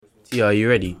Tia, are you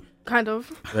ready? Kind of.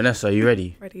 Vanessa, are you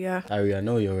ready? Ready, yeah. Harry, I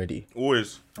know you're ready.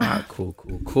 Always. Alright,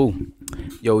 cool.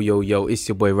 Yo, it's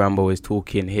your boy Rambo is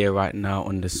talking here right now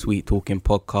on the Sweet Talking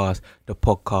Podcast, the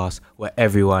podcast where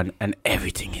everyone and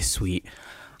everything is sweet.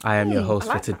 I am your host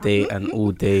for today and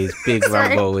all days. Big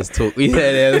Rambo is talking. Hold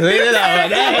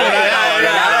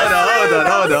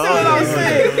on.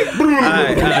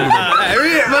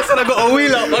 I got a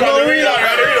wheel up.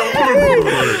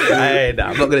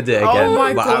 I'm not gonna do it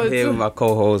again. But I'm here with my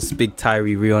co-host, Big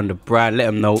Tyree Ree on the brand. Let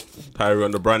him know. Tyree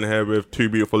on the brand here with two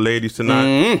beautiful ladies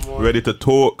tonight. Ready to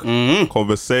talk,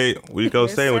 conversate. What you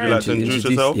guys saying? Would you like to introduce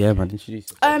yourself? Yeah, man, introduce.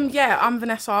 Yeah, I'm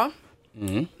Vanessa.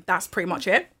 That's pretty much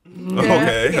it.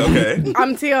 Okay.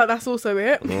 I'm Tia. That's also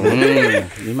it. You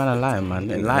man are lying, man.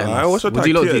 Enlighten us. What's your What do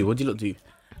you lot tag, do? Tia? What do you lot do?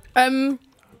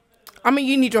 I'm a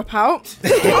uni dropout.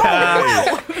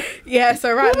 Yeah,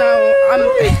 so right now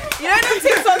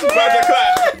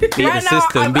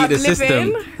Beat the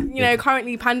system. You know,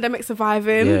 currently pandemic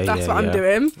surviving. Yeah, That's what I'm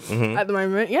doing at the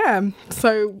moment. Yeah.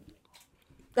 So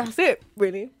that's it,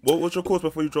 really. What was your course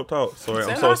before you dropped out? Sorry,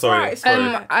 I'm so that's sorry. right.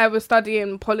 Sorry. I was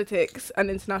studying politics and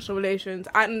international relations,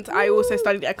 and I also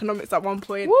studied economics at one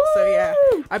point. So yeah,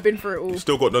 I've been through it all.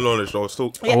 Still got the knowledge though.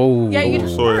 Still. Yeah, Oh. yeah, you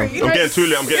just Sorry. you know, I'm getting too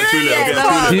late. I'm getting too late.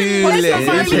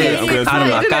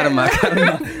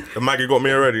 The Maggie got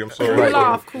me already. I'm sorry.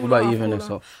 What about you,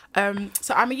 Vanessa?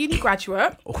 So I'm a uni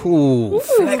graduate. Ooh,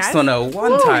 flexed on a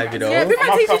one time, you know. Yeah,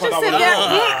 my teacher just said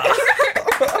yeah.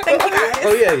 Thank you guys.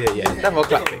 Oh yeah. Have a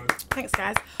clapping. Thanks,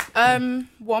 guys.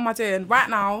 What am I doing right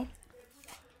now?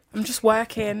 I'm just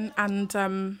working and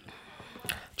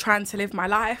trying to live my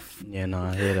life. Yeah, no,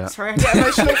 I hear that. Sorry, I get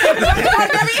emotional. In the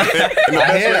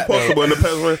best way possible. In the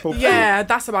best way possible. Yeah,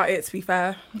 that's about it. To be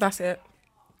fair, that's it.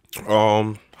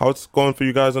 How's it going for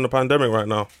you guys in the pandemic right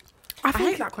now? I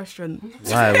hate that question.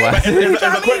 Why?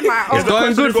 It's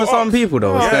going good for some people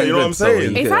though. It's Yeah, going you know what good, I'm so saying? you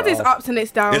It's get had its off. ups and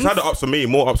its downs. It's had the ups for me,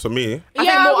 more ups for me.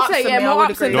 Yeah, I would say more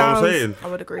ups and You know what I'm downs. saying? I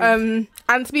would agree. And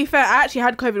to be fair, I actually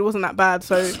had COVID. It wasn't that bad,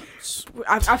 so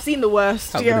I've seen the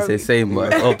worst. I'm gonna say same,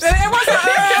 but oops.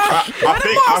 I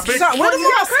think.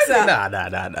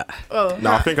 Nah.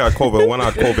 No, I think I had COVID. When I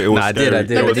had COVID, it was Nah, I did, scary. I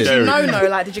did. It No, but was did scary. you know?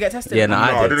 Like, did you get tested? Yeah, no, No, I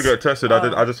I didn't did. get tested.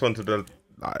 I just wanted to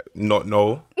not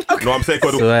know. You know what I'm saying?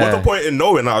 'Cause Swear. what's the point in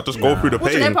knowing that? I just go through the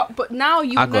What do you pain. know, but now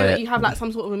you I know got that it. you have like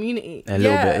some sort of immunity. A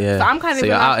little bit, yeah. So I'm kind of So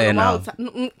you're out here now.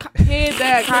 Here,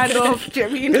 there, kind of. Do you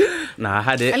know what I mean? Nah, I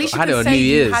had it. At least I you had it can on say New you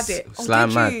Year's. had it. Oh, Slam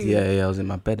did mad. you? Yeah, I was in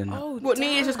my bed and that. What, New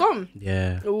Year's just gone?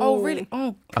 Yeah. Oh, really?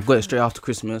 Oh, I got it straight after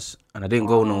Christmas and I didn't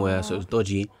go nowhere, so it was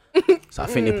dodgy. So I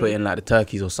think they put in like the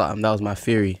turkeys or something. That was my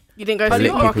theory. you didn't go But to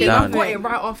lit the people market. down. Got it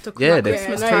right after Yeah, they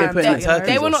Christmas put time. it in the turkeys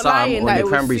They were or not something, lying or that the it was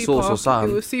cranberry sauce or It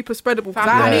something. was super spreadable. Fam,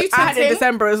 I yeah. had it in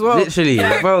December as well. Literally,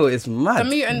 bro, it's The mad.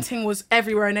 mutant thing was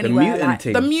everywhere and anywhere. mutant like,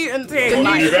 thing. The mutant thing.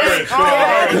 Like, The variant.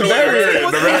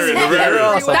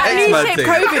 that new X-Man shape thing.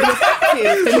 COVID was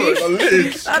active. The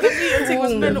The mutant thing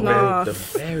was mental. The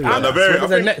variant. Nah, the variant.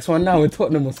 What's the next one now with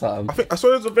Tottenham or something? I saw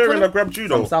there's a variant that grabbed you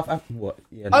From though. South Africa. What?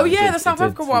 Yeah, Oh, it yeah, did, the South it did.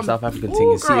 African Some one. South African Oh,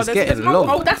 thing. You see, girl, it's there's getting multiple.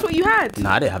 long. Oh, that's what you had.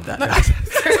 Nah, I didn't have that.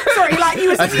 Sorry, like you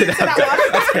was immune to that one.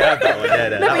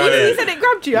 No, but you said it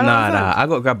grabbed you. I don't understand. Nah, I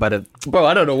got grabbed by the. Bro,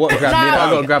 I don't know what grabbed me. I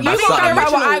got grabbed by You got something.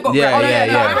 grabbed by what I got Yeah, grabbed. yeah,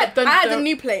 No, yeah. I had the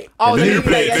new plate. The new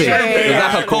plate Thing. thing.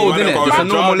 It's like a cold, Yeah, innit? yeah, It's a yeah.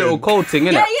 normal little cold thing,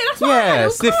 innit? Yeah, that's what I had. It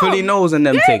was sniffly cold. nose and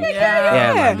them thing.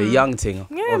 Yeah, man, the young thing.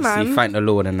 Yeah, Obviously, man. thank the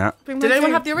Lord and that. Did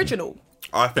anyone have the original?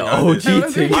 I think I OG did.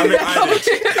 thing. I did.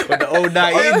 With the old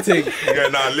 19 thing. Yeah,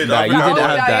 nah, lit. Nah, you didn't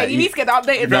have that. You need to get the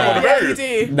updated Nah. one. Yeah, you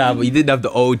do. Nah, but you didn't have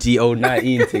the OG old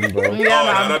 19 thing, bro. Oh,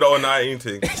 no, the old 19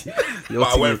 thing. But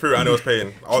I went through it and it was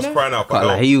pain. I was crying out for Like,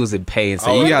 help. he was in pain,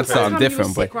 so Oh, you had okay. something Time you were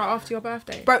different, sick but. right after your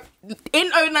birthday. Bro, in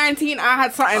 019, I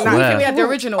had something Swear. that. I think we had the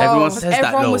original. Everyone says that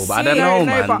everyone though, was but I don't sick. know, No,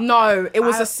 man. but no, it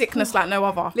was a sickness like no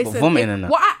other. But vomiting and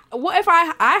that. What if I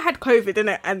had COVID in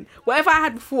it, and whatever I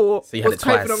had before So you had was it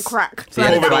twice. COVID on crack? So you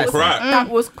had it COVID on twice. crack. That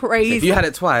was crazy. If you had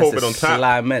it twice, COVID on it's tap.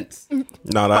 sly immense.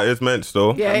 Nah, that is meant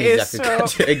still. yeah, it is. So.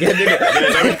 Catch it again, innit? Yeah,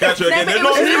 let me catch you again. They're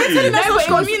not really. No, but it was,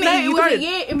 No, no, it you was a don't.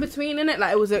 year in between, innit?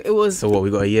 Like it was. So what, we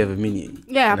got a year of immunity?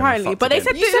 Yeah, And then we apparently. fucked But they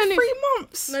again. said You said 3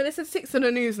 months. No, they said 6 in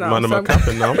the news now. Man, am so I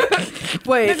capping now?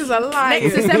 Wait, Niggas are lying.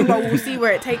 next December we'll see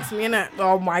where it takes me, innit?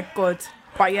 Oh my god.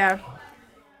 But yeah,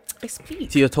 it's peak.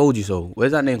 Tia told you so.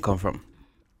 Where's that name come from?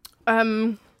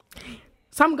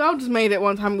 Some girl just made it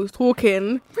one time. We was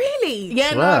talking. Really?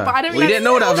 Yeah, Swear. no, but I don't. We didn't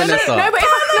know that, Vanessa. No, but if I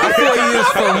thought you was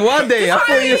from one day. I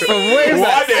thought you was from way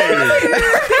back.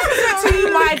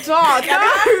 to my dog.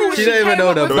 She don't even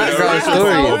know the background story.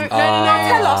 No,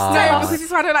 tell us. No, Ah.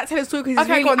 because I don't like telling stories because it's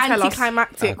Okay, really go on, tell us.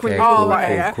 anticlimactic when Okay, you cool, talk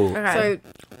about it. cool. So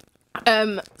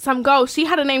some girl, she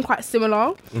had a name quite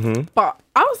similar, but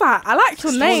I was like, I like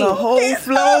your name. The whole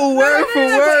flow, word for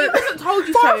word. It wasn't told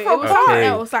you so. It was something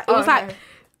else. Like, it was like,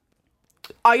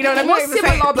 oh, you know, It was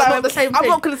similar, but not the same I'm thing.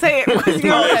 not gonna say it because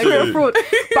you're like, you're a fraud.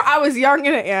 But I was young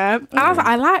in it, yeah. And I was like,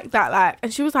 I like that, like.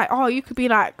 And she was like, oh, you could be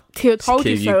like Tia told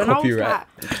you Give so. you And I was copyright.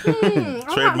 like,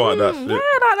 Trademark that shit. yeah,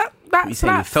 You that's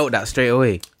say you felt that straight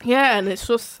away. yeah, and it's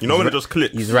just. You know when it just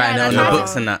clicks. He's writing it on Yeah, the no.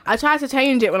 books and that. I tried to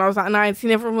change it when I was like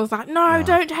 19. Everyone was like, no,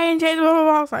 don't change it. Blah, blah,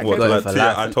 blah. I was like, What, Got it like for Tia,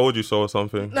 life. I told you so or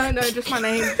something? no, just my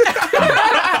name.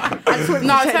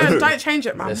 No, Sarah, don't change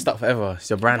it, man. It's stuck forever. It's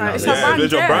your brand now. It's yeah. your brand,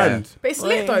 it's your yeah. brand. But it's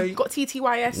lit though. You got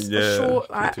TTYS for Yeah. short.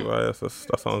 Like, TTYS,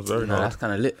 that sounds very No, nice. that's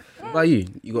kind of lit. What about you?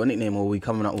 You got a nickname or are we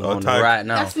coming up with Oh, one tag. right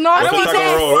now? That's not. What's the tag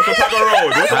on road? What's the tag on road?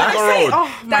 What's the tag on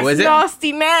road? That's What is it?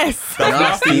 nastiness.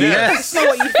 Nastiness. it's not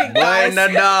what you think, Boy guys. in the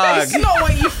dog. It's not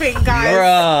what you think, guys.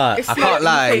 Bruh, It's I not can't what you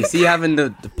lie. think. See, having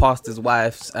the pastor's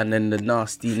wives and then the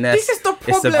nastiness. This is the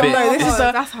It's a problem, bit. though. This is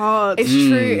a. That's hard. It's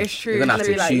true. It's true. You're gonna have It's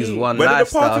to gonna be choose like you. one Where did the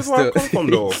lifestyle party's wife still. come from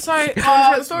though? So,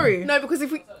 the story. No, because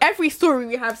if every story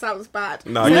we have sounds bad.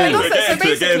 Nah, No, get no, into it, so get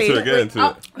into it, get into it, get into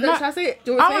it. No, should I say it?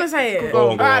 Do you I want want to say it. Go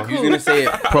on, go Alright, on. Who's cool. gonna say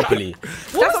it properly?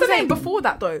 What was the name before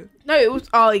that though? No, it was.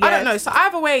 Oh, yeah. I don't know. So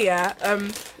either way, yeah.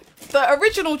 The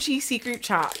original cheesy group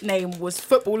chat name was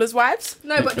Footballers' Wives.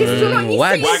 No, but this is what I mean.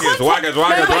 Wags. Waggers, waggers, No,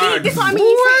 waggers, but this is what I waggers. mean.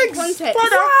 You say in context.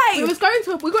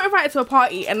 Why? We got invited to a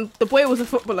party, and the boy was a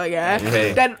footballer. Yeah.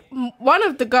 Okay. Then one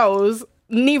of the girls,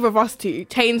 neither of us two,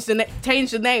 changed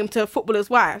the name to Footballers'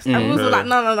 Wives, and we was all like,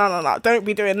 no, don't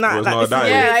be doing that. Was Like, not this that, is-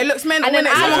 Yeah, it looks mental. And then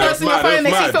when I- someone Yeah, goes on your it's phone and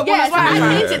they mad, see it's Footballers' Yeah, so I Wives.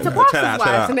 changed it to Chill Pastors' out, chill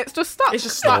Wives, out. and it's just stuck. It's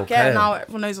just stuck, Okay. yeah. Now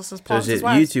everyone knows us as So is Pastors' it you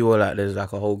Wives. two or like there's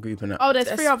like a whole group in it? Oh, there's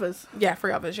 3 others. Yeah,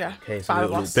 3 others, yeah. Okay, so 5 of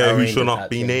little- us. There who Arrange should it not type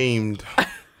be thing. named.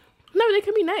 No, they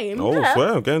can be named. Oh,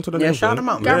 swear, get into the Yeah, names. shout then. them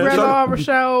out, man. Yeah, Gabriella,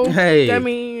 Rochelle, Hey.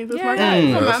 Demi. That's my Yeah, guy.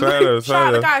 come on, man. Say that, say Shout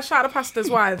out the that. guys, shout out the Pastors'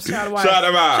 Wives, shout out the wives. Shout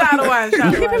them out. Shout out the wives, shout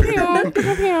out the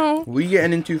wives. What are you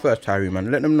getting into first, Tyree,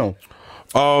 man? Let them know.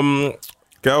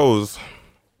 Girls.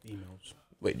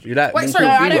 Wait, do you like Wait, them sorry, two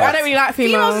I females? I don't really like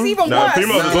females. Females is even No, worse.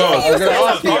 females as I well. was gonna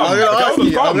ask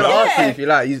you. I'm gonna ask you if you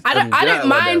like. I don't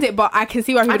mind it, but I can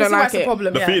see why people I can don't see why like it's a it.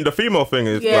 problem, The, yeah. the female thing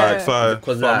is Yeah. like, so,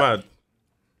 Because so that- mad.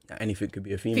 Anything could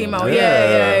be a female. Female, man.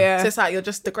 Yeah. So it's like you're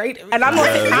just degrading. And I'm not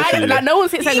literally. like no one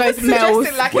sits and goes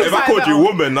males. Like But if I it's called like you that.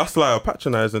 woman, that's like a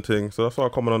patronising thing. So that's why I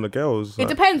comment on the girls. It Like,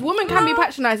 depends. Women can be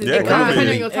patronising. Yeah, It it can can depend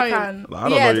be. on your It tone. can. I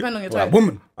don't Yeah, know. depending on your Like, tone.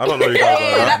 woman. I don't know you guys like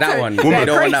that. That one. Woman. They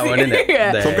don't want that one, innit?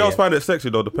 Yeah. There, Some girls yeah. find it sexy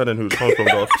though, depending who it comes from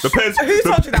though. Depends. Who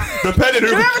told you that? Depending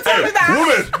who. Whoever told you that.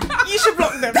 Woman. You should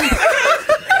block them.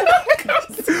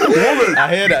 Woman.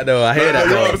 I hear that though. I hear that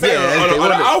You know what though. I'm saying? Yeah, On they the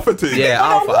want it. alpha thing. Yeah,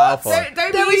 alpha.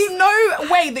 There is no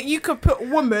way that you could put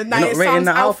woman that You're it not rating sounds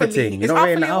the alpha alpha-y. thing. You're Is not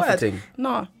rating the alpha-y a alpha word? thing. No.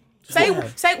 why?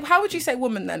 Say how would you say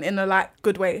woman then in a like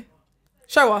good way?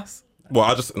 Show us. Well,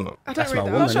 I just. No. I don't That's read my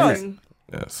that. woman, Show us. innit?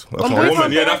 Yes, that's my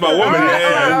woman. Yeah, that's my woman. Alright,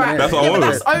 Yeah, that's my Yeah, but woman.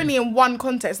 that's only in one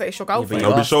context that it's your girlfriend. but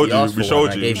No, we asked- showed you you. asked We for showed one,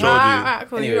 I you. gave We you. showed you. Alright,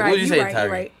 cool, Anyway, you're what right, did you say, you're right,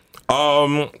 Tyree?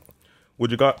 you're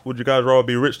right. Would you guys rather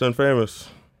be rich than famous?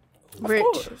 Rich.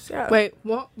 Of course, yeah. Wait,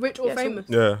 what? Rich or Yeah, so- famous?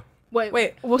 Yeah. Wait,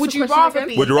 Wait, what's would the you question rather again?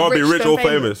 be? Would you rather be rich than or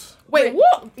famous? Wait,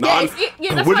 what? Yeah,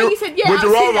 yeah, that's Would why you said yeah. Would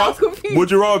you I was rather? confused.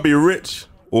 Would you rather be rich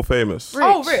or famous?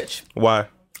 Oh, rich. Why?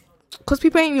 Because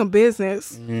people ain't in your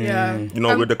business. Yeah. You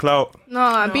know, with the clout.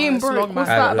 Nah, being it's broke. long, What's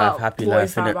man. that Private life, about? happy What life,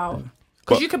 is that innit? about? Because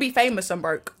But- you could be famous and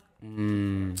broke.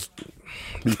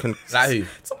 You can. Like who?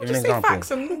 Someone Give just me say an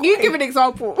facts example. and You give an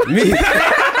example. Me.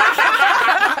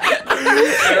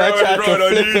 I tried to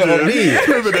flip it on me.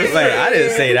 Wait, I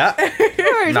didn't say that.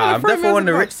 Nah, I'm definitely on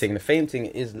the rich thing. The fame thing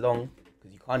is long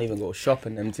because you can't even go shop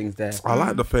and them things there. I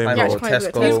like the fame. Like, though. or you can't do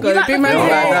it. Tesco. Tesco. You like Big the man. fame?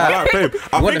 Yeah. I like fame.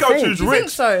 I want think the I'll fame. choose Do you think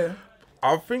rich. so?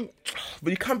 I think,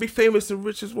 but you can be famous and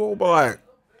rich as well. But like,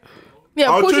 Yeah,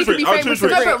 of I'll course you choose can be rich. I'll famous.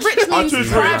 choose and rich. No, but rich I'll means choose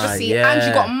rich. privacy Yeah. and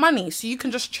you got money, so you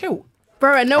can just chill.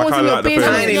 Bro, and no I one's in kinda your like the business.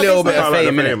 fame. Tiny your little bit business. of I like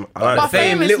fame, the innit? fame. I like The the fame,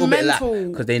 fame is little bit mental. like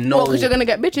because they know What, 'cause you're gonna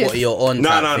get bitches? what you're on. No,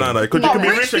 type no, no, thing. no. Because you But can be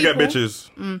rich rich and get people-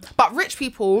 bitches. But rich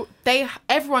people,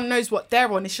 everyone knows what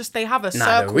they're on. It's just they have a Nah,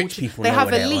 circle. the rich people they know have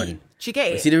what a they're lead. on. Do you get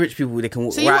You it? see the rich people, they can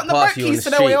walk So you right want the past you on the brockies to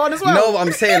know what street. you're on as well? No, but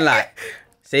I'm saying like,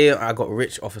 say I got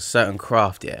rich off a certain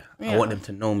craft, yeah. I Yeah. want them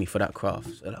to know me for that craft.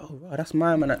 So like, oh, wow, that's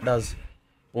my man that does.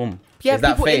 Boom. Yeah, Is that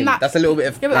people in fame? that- That's a little bit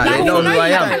of. Yeah, but like, people they know know who you I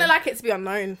though. am. kind of like it to be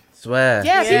unknown. Swear.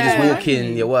 Yeah, So you just yeah. walk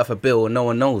in, you're worth a bill, and no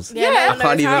one knows. Yeah, I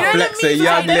can't even You know flex what I a mean?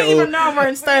 young Like, they don't little. even know I'm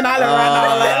wearing Stone Island right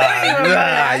now. Like, they don't even know.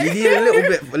 Nah, you need a little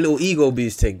bit, a little ego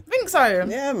boost thing. Think so?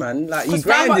 Yeah, man. Like you 'Cause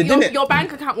grinded, Your, didn't it? your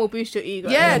bank account will boost your ego.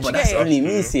 Yeah, do But you that's get it? only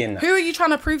me seeing that. Who are you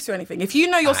trying to prove to anything? If you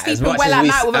know you're As sleeping much well as at we,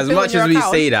 night with a as bill much in your as we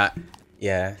account, say that,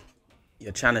 yeah.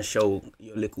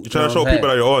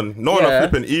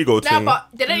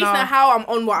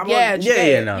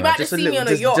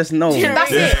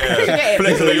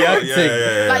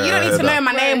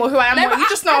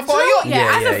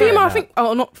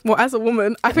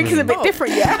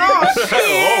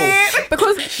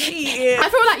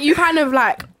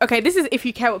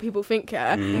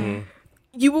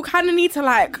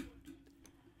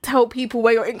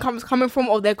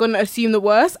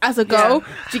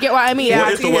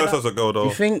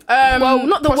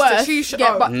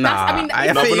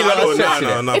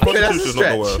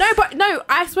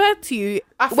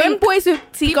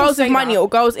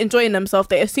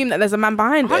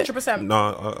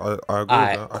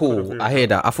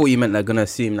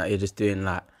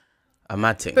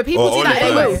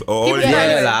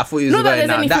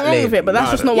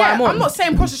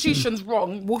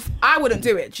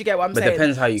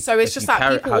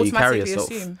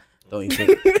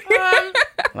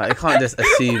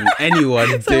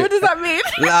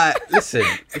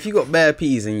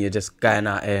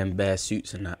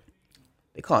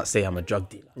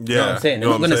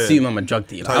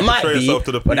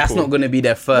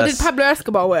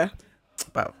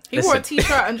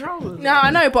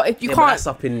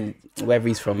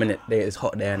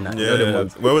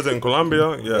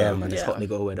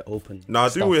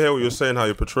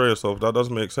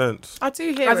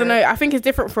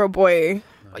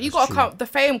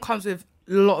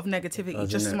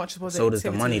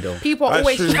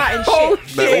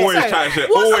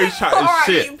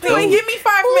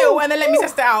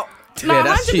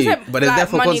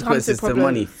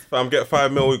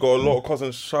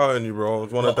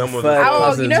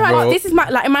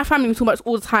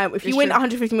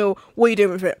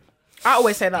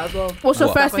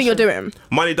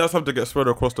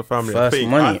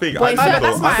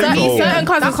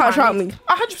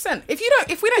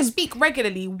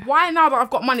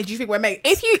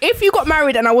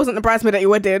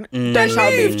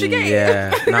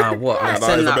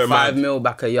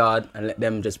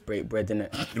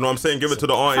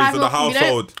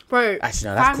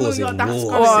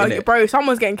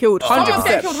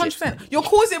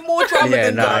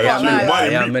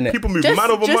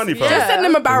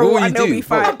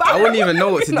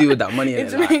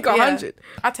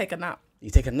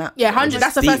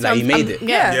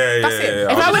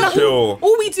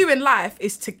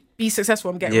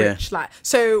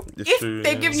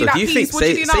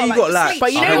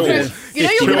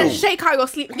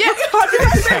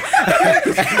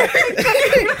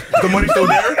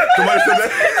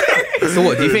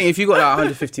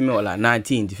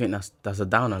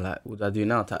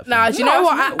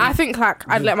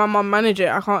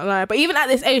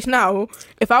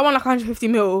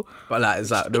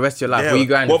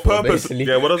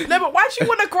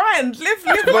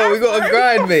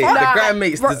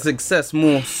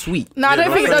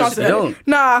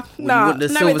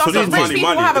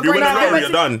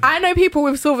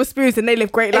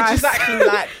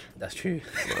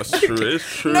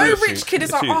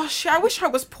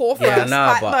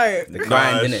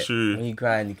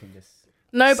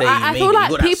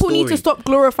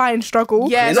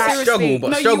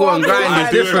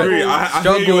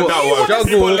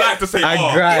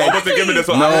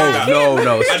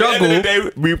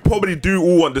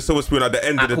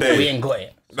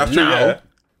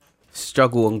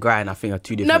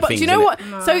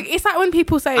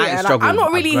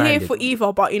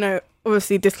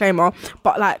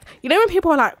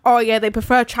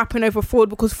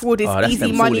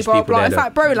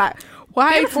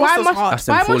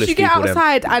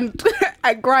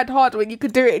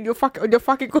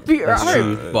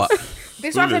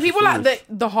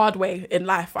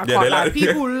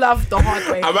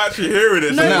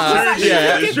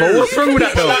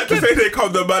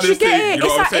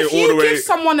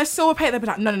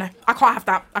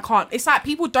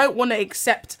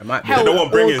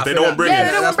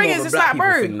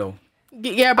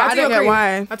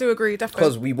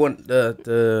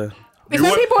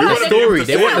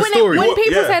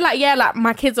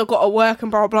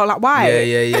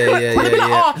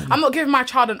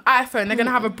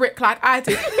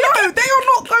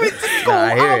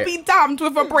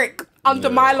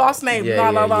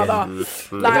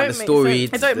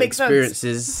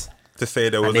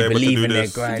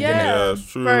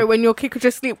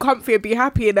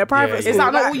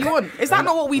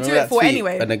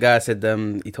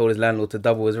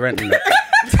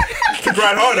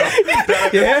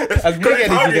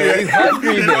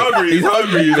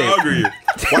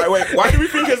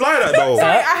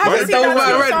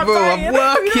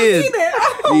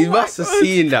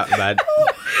 seeing that, man.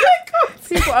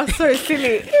 people are so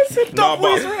silly. No,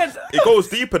 but it goes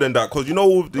deeper than that because you know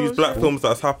all these black films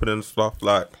that's happening and stuff.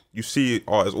 Like you see,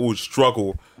 it's always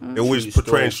struggle. They're always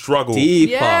portraying struggle.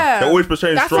 Deeper. They're always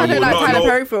portraying That's why I struggle. don't like Tyler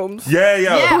Perry films.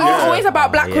 Yeah. Always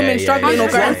about black women struggling or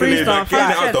going through stuff.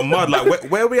 Getting out of the mud. Like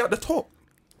where are we at the top?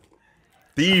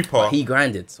 Deeper. He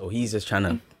grinded, so he's just trying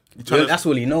to. That's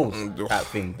all he knows. That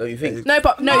thing, don't you think? No,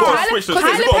 but Tyler Perry is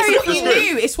what you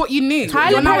knew. It's what you knew.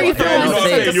 Tyler Perry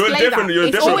films. You're different.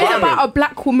 It's always about a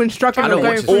black woman struggling or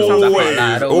going through something.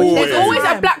 There's always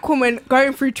a black woman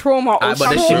going through trauma. But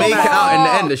does she make it out in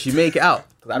the end? Does she make it out?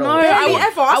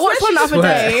 I watched one the other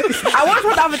day. I watched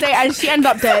one the other day and she ended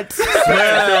up dead.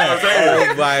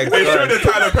 Oh my god! It's true that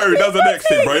Tyler Perry does the next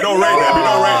thing, bro. You don't rate them. You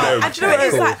don't rate them. And do you know what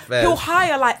it's like? He'll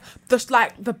hire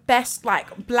the best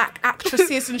black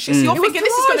actresses and shit. So you're thinking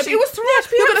this is gonna be. It was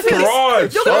Taraji. You're gonna think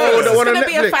this is gonna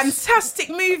be a fantastic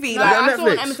movie. Like I saw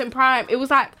on Amazon Prime. It was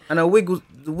like. And the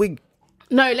wig.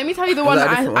 No, let me tell you the one that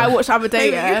I watched the other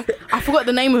day. Yeah, I forgot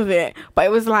the name of it, but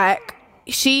it was like.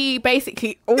 She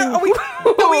basically. Yo. We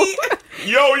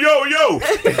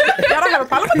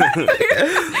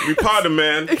pardon,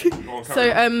 man.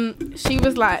 So she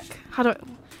was like,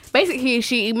 basically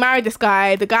she married this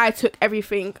guy. The guy took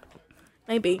everything.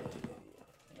 Maybe.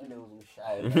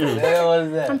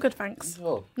 I'm good, thanks.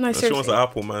 No, seriously. She wants an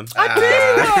apple, man.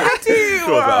 I do. She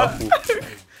wants an apple.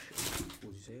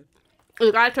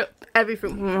 The guy took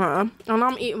everything from her, and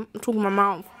I'm talking my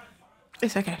mouth.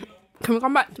 It's okay. Can we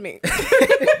come back to me? But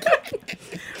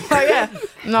yeah,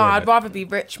 no, I'd rather be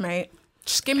rich, mate.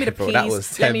 Just give me the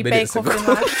peas. Let me bake off in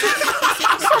life.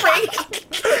 Sorry.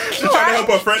 She's trying to help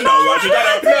her friend out, man. She's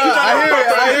trying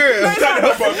I hear it. She's trying to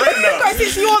help her friend out. Guys,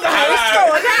 it's you're the host. Go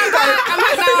on, now.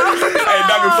 Hey,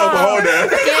 dug himself a hole there.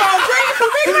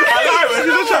 I lie, man.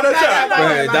 She's just trying to chat.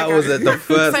 That was the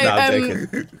first.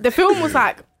 So, the film was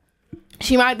like,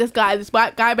 she married this guy. This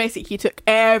black guy basically took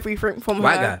everything from her.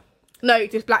 White guy. No,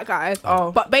 just black guy.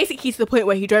 Oh. But basically to the point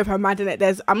where he drove her mad in it.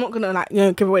 I'm not gonna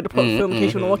give away the plot of the film in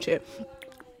case you wanna watch it.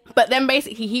 But then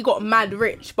basically he got mad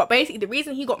rich. But basically the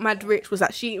reason he got mad rich was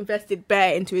that she invested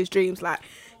bare into his dreams. Like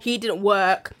he didn't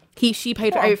work. She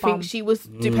paid for everything. Bum. She was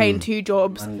paying 2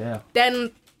 jobs. Then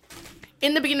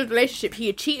in the beginning of the relationship he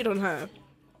had cheated on her.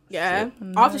 Yeah.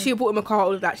 No. After she had bought him a car,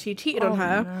 all of that, she cheated on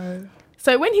her. No.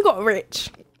 So when he got rich,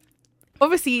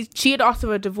 obviously she had asked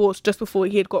for a divorce just before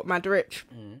he had got mad rich.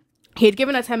 He had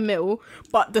given her 10 mil,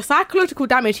 but the psychological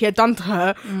damage he had done to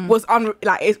her was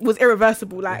it was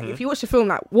irreversible. Like if you watch the film,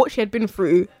 like what she had been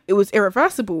through, it was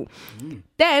irreversible.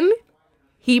 Then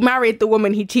he married the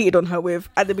woman he cheated on her with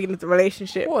at the beginning of the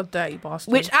relationship. What a dirty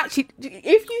bastard. Which actually,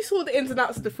 if you saw the ins and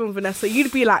outs of the film, Vanessa,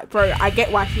 you'd be like, bro, I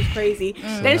get why she's crazy.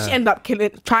 Then she ended up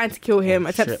trying to kill him,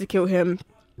 attempted to kill him.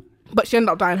 But she ended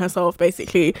up dying herself,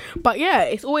 basically. But yeah,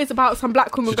 it's always about some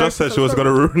black woman. She just said she was going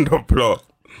to ruin the plot.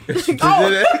 She went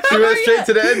straight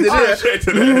to the end,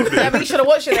 Yeah, but you should have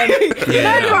watched it then.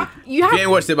 You ain't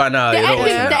watched it by now.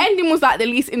 The ending was like the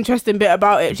least interesting bit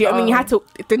about it. Do you know what I mean? You had to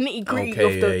the nitty gritty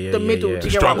of the middle. The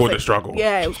struggle.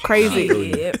 Yeah, it was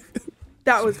crazy.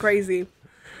 That was crazy.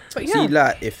 But yeah. See,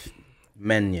 like if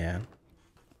men,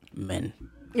 men.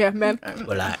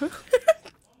 were like,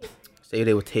 say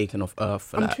they were taken off Earth.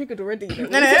 For I'm like, triggered already.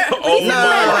 Oh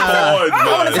my god,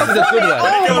 this is a good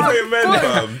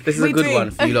one. This is a good do.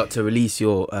 one for you lot to release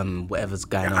your whatever's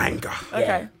going on. Anger.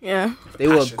 Okay. Yeah. If they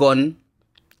were gone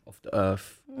off the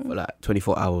Earth for like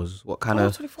 24 hours, what kind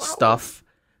of stuff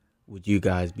would you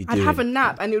guys be doing? I'd have a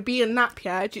nap, and it would be a nap,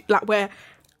 like where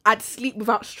I'd sleep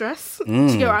without stress. Do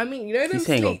you know what I mean? You know them You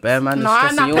saying got sleeps? bare man. No,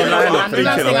 I nap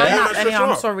anyhow.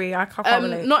 I'm sorry, I can't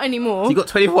relate. Not anymore. So you got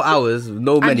 24 hours,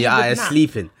 no men, your eyes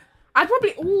sleeping. I'd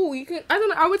probably you can. I don't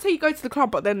know. I would say you go to the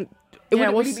club, but then it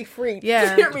wouldn't really be free.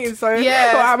 Yeah. Do you know what I mean? So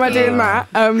why am I doing that?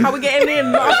 How we getting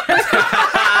in?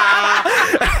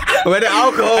 Where the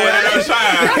alcohol? Where the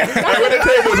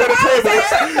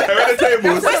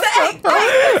tables?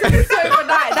 Sober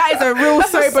night. That is a real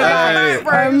sober night.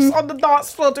 Just on the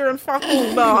dance floor doing fuck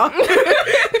all nah.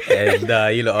 Nah,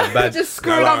 you lot are bad. Just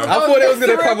screwing up. I thought it was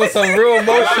gonna cover some real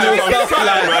emotional stuff,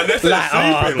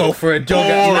 like go for a jog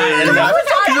at night.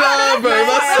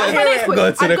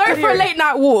 I'd go for a late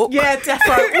night walk. Yeah,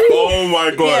 definitely. Oh my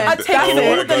god. Yeah, I'd take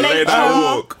it the late night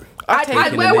walk.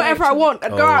 I'd wear whatever I want.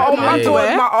 I'd go out on my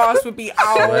underwear. My ass would be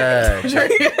out.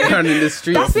 Running the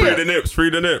street. Free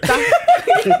the nips.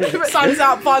 Sun's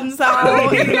out, fun's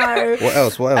out. You know. What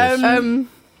else? I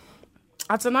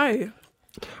don't know.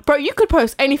 Bro, you could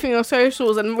post anything on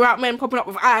socials and without men popping up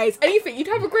with eyes, anything. You'd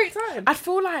have a great time. I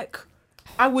feel like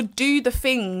I would do the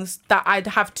things that I'd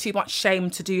have too much shame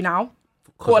to do now.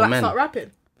 Or like start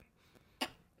rapping.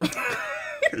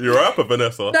 You're a rapper,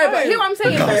 Vanessa. No, but hear what I'm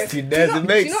saying though. Nastiness, it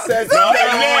makes sense. It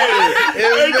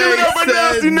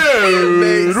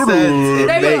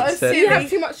makes sense. You have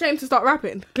too much shame to start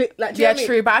rapping. Like, Yeah,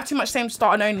 true. But I have too much shame to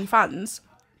start an OnlyFans.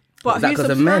 But Is that who's 'cause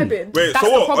of men? subscribing? Wait, That's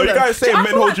so the what? Are you problem. guys saying See, I men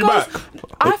feel hold like you girls- back?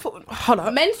 I thought, hold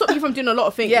on. Men stop you from doing a lot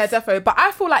of things. Yeah, definitely. But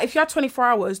I feel like if you had 24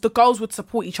 hours, the girls would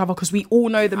support each other because we all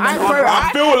know the men I- are.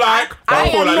 I feel like.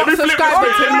 Let me flip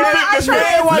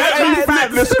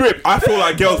the script. I feel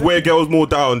like girls wear girls more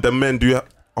down than men do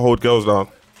hold girls down.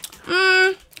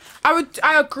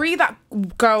 I agree that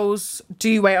girls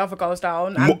do weigh other girls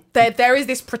down, and there is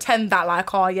this pretend that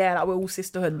like, oh yeah, like we're all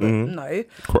sisterhood, but no.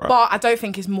 Correct. But I don't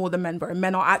think it's more than men, bro.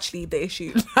 Men are actually the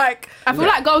issue. Like I feel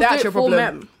like girls they're do actually it a for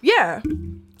problem. men. Yeah,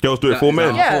 Girls do it for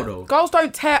men. yeah. though. Girls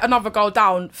don't tear another girl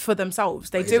down for themselves.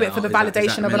 They do it for the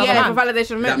validation of another Yeah, for man.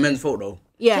 validation of Is that men. men's fault though?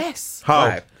 Yeah. Yes. How?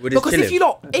 Right, we're just Because if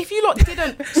chilling. you lot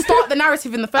didn't start the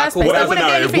narrative in the first place, What there is the wouldn't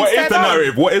be narrative? anything What is said the on.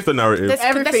 narrative? What is the narrative? There's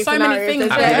Everything's so the many narrative. things.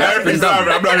 There's there. Everything's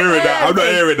narrative. I'm not hearing that. I'm not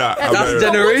hearing that. I'm not That's hearing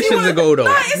that. generations ago though.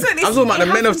 No, it isn't. I'm talking about the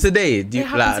men of today. Do you, It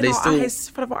happens like in they our still? eyes,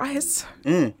 for our eyes.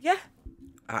 Yeah,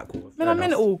 Ah, cool, men fair are enough.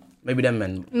 mental. Maybe them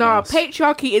men. No,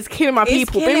 patriarchy is killing my It's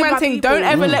people. killing Big man my thing, people. don't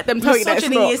ever let them tell you that it's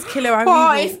Misogyny not. is killing our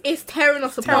Oh, people. it's tearing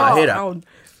us I apart. hear that.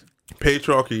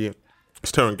 Patriarchy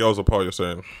is tearing girls apart, you're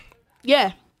saying?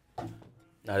 Yeah. Nah,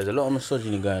 there's a lot of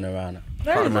misogyny going around.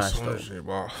 Very Quite much. nice though.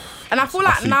 Wow. And I feel I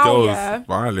like see now, girls yeah,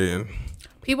 violating.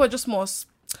 people are just more.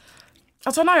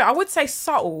 I don't know. I would say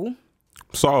subtle,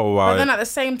 So, but then like, at the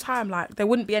same time, like there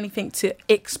wouldn't be anything to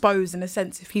expose in a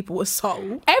sense if people were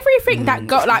subtle. Everything that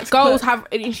girls have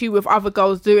an issue with other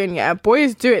girls doing, yeah,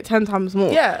 boys do it 10 times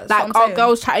more. Yeah, that's like what I'm saying.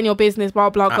 girls chatting your business, blah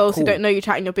blah. Girls cool. who don't know you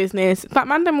chatting your business. But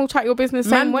man, them will chat your business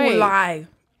Men same way. will lie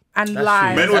and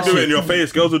lie. men will do it in your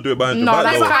face, girls will do it behind your No, back.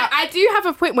 that's though. why- I do have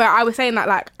a point where I was saying that,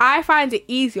 like, I find it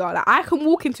easier. Like, I can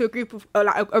walk into a group of,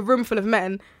 like, a room full of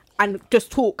men and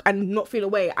just talk and not feel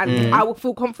away, and I will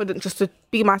feel confident just to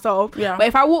be myself. Yeah. But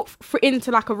if I walk into,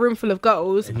 like, a room full of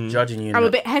girls, Judging you. I'm know.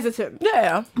 a bit hesitant.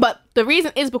 Yeah. But the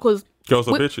reason is because, Girls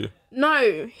are Wi- bitchy.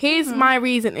 no, here's my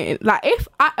reasoning. Like, if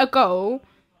at a girl,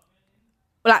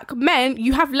 like, men,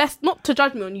 you have less, not to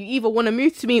judge me on, you either want to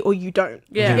move to me or you don't.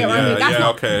 Yeah. Do you get what I mean? That's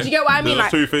not, okay. Do you get what I mean? There's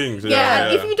Like, two things. yeah,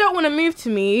 if you don't want to move to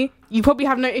me, you probably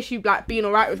have no issue like being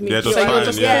alright with me. Yeah, Do you just know what I mean?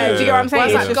 fine, do yeah, you get what I'm saying?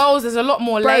 Whereas It's like just- girls, there's a lot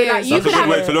more Bro, layers. like, you That's a could good have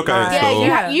way to look at it. Yeah, still.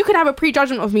 yeah. you could have a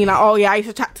prejudgment of me, like, oh yeah, I used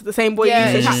to chat to the same boy,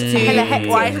 Yeah, you used to chat to hella heck,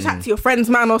 or I used to chat to your friend's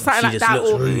man or something She like just that, looks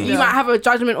or rude. you Yeah. might have a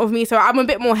judgment of me, so I'm a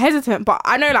bit more hesitant. But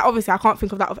I know, like, obviously, I can't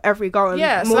think of that of every girl. And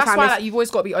Yeah, so more that's time why it's- like you've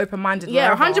always got to be open minded.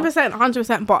 yeah,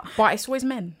 100%. But But it's always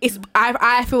men. it's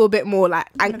I feel a bit more like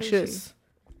anxious.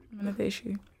 Another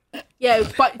issue. Yeah,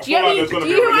 but do you I feel like know there's gonna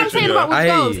do you be a hear what I'm religion, saying yeah. about with I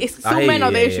hear girls? you. It's I still hear men you,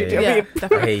 are the yeah, issue. Do you know Yeah,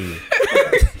 what I mean? definitely.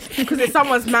 Hey. Because it's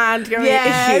someone's man. Do you know what I Yeah,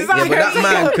 mean? Issue. exactly. Yeah, but that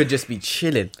man could just be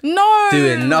chilling, No.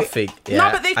 doing nothing.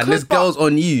 Yeah. but they and could, there's but- girls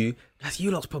on you. That's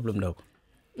you lot's problem though.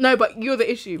 No, but you're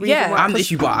the issue. Reason Yeah. why. I'm the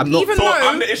issue, but I'm not. Even So though-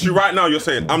 I'm the issue right now. You're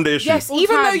saying I'm the issue. Yes, All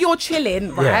even time. though you're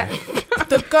chilling, right?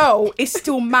 The girl is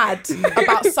still mad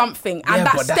about something, and Yeah,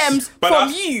 that but that's- stems but from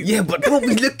that's- you. Yeah, but don't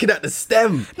be looking at the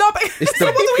stem. No, but It's the so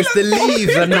what do we it's the look for?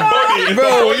 leaves and The body, it's bro, the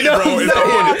body, you know bro. what I'm It's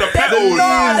saying? the petals.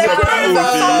 No, they're The growing petals, from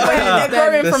yeah. somewhere. They're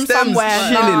growing The from stem's somewhere.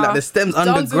 chilling, Nah. like the stem's Don't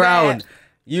do underground. that.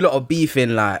 You lot are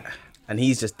beefing, like, and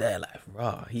he's just there, like,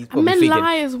 rah. He's probably Men thinking,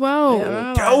 lie as well.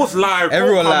 Girls lie.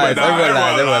 Everyone Come on, lies, now. everyone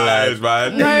lies, Everyone everyone lies,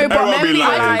 man. No, but Everyone be men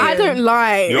lying. lie. I don't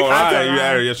lie. You don't I lie. don't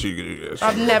Yeah, lie. yes, you do. Yes.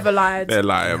 I've never lied. They're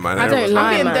lying, man. I don't Everyone's lie.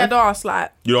 I'm being man. dead ass.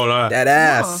 Like, You don't lie. that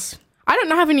ass. I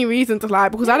don't have any reason to lie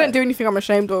because I don't do anything I'm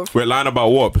ashamed of. We're lying about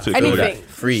what particularly? Anything.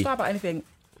 Free. just lie about anything.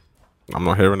 I'm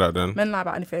not hearing that then. Men lie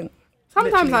about anything.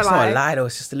 Sometimes Literally. I It's not a lie. lie though.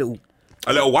 It's just a little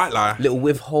A little white lie.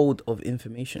 withhold of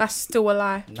information. That's still a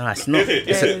lie. Nah, it's not. Is it?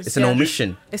 It's, It a, is, it's an yeah.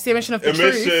 omission. It's the omission of the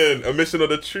truth. Omission of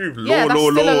the truth. Yeah, that's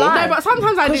still a lie. No, but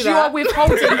sometimes I do Because you are that.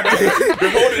 withholding.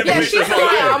 Withholding Yeah, information she's is a not liar.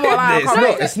 lying. I'm not lying. I It's can't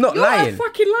not. lie. It's not You're lying. a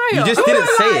fucking liar. You just I'm didn't not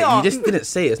a say it. liar. You just didn't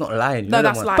say it. It's not lying. You No, know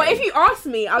that's them lying. ones. But if you ask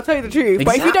me, I'll tell you the truth.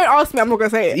 But if you Exactly. don't ask me, I'm not gonna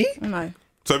say it. See? No.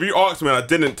 So if you asked me and I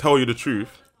didn't tell you the truth,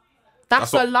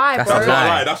 That's not- a lie, that's bro. that's not a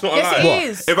lie. That's not a Yes, lie. it What?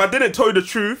 is. If I didn't tell you the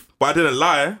truth, but I didn't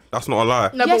lie, that's not a lie.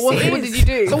 No, Yes, but what it did is. you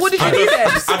do? So what did you do then?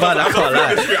 Man, I can't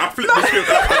lie. I flipped the script.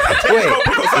 I changed Wait, the topic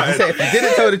or if you say something. if you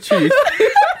didn't tell the truth,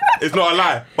 It's not a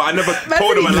lie, but I never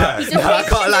told him a lie. nah, I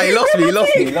can't lie. You lost me. You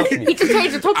lost me. You lost He me. just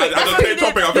changed the topic. I That's just what he changed did.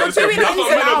 topic. I flipped the You're script. doing That's ins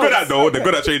what and men are good outs. at, though. They're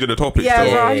good at changing the topic. Yeah,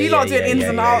 so. bro. yeah, You lot yeah, doing yeah, ins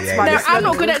and yeah, outs, yeah, man. yeah. No, This I'm not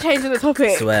level. good at changing the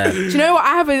topic. Swear. Do you know what? I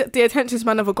have the attention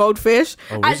span of a goldfish.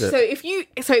 Oh, is Actually, it? so if you,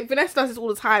 Vanessa does this all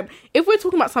the time. If we're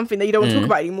talking about something that you don't want to talk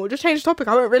about anymore, just change the topic.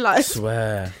 I won't realize.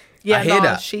 Swear. Yeah, I hear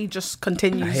that. She just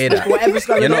continues. I hear that. Whatever's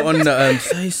going You're on. not on the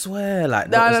say swear like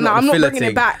No, it's I'm the not filler bringing thing.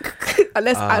 it back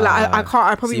unless I can't.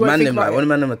 I probably See, won't man, think them, about like, it. when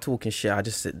man them are talking shit, I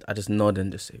just nod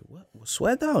and just say, "What?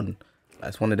 Swear down."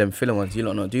 That's one of them filler ones. You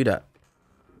lot not do that.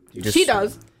 You just, She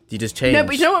does. You just change. No,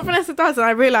 but you know what Vanessa does, and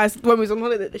I realised when we was on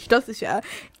holiday that she does this. Yeah,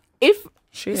 if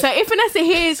Vanessa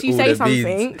hears you all say the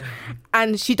something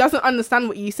and she doesn't understand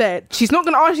what you said, she's not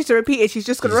going to ask you to repeat it. She's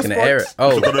just going to respond. Gonna air it.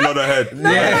 Oh, She's got another head.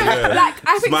 Yeah. Like,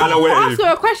 I think Smile someone will away. ask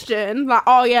her a question, like,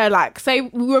 oh yeah, like, say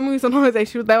when we was on holiday,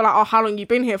 they were like, oh, how long you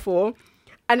been here for?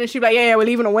 And then she'd be like, yeah, we're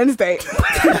leaving on Wednesday.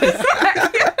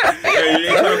 Yeah, you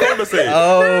ain't trying to conversate.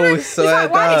 oh, so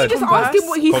Like, why did you just ask him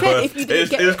what he said if you didn't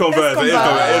get It's converse. It's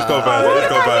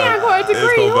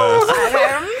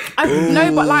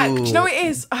No, but like, do you know what it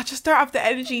is? I just don't have the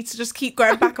energy to just keep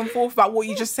going back and forth about what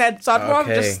you just said. So I'd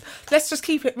rather Okay. let's just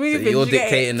keep it moving. So you're do you get it?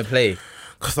 dictating the play.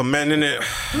 Cause I'm men in it.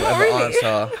 Whatever really.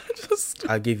 answer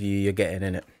I give you, you're getting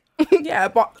in it. Yeah,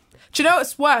 but do you know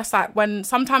what's worse? Like when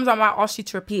sometimes I might ask you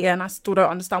to repeat it and I still don't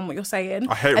understand what you're saying.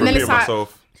 I hate and then repeating it's like,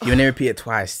 myself. You only repeat it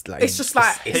twice. Like It's just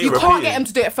like hate you can't repeating. get him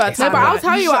to do it a third No, time. but I'll like,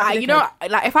 tell you shut what, the you know, dickhead.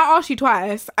 like if I ask you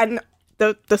twice and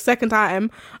the second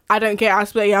time I don't get it, I'll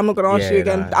just be like, yeah, I'm not going to ask you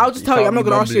again. I'll just tell you, I'm not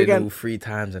going to ask you again. 3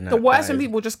 times and The worst when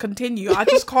people just continue. I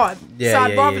just can't. Yeah, so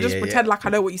I'd yeah, rather yeah, just yeah, pretend yeah. like I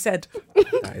know what you said.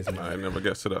 That is Nah, it never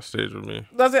gets to that stage with me.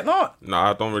 Does it not?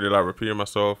 Nah, I don't really like repeating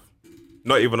myself.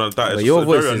 Not even on that. But It's your just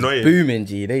voice very is annoying. booming,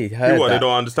 G. They heard What? They that.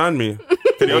 don't understand me.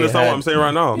 Can you understand what I'm saying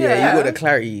right now? Yeah, Yeah. you got the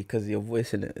clarity because your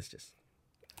voice in it is just.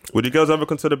 Would you girls ever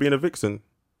consider being a vixen?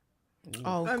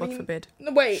 Oh, I God mean- forbid.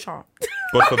 No, wait. Shut up.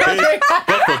 God forbid.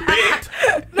 God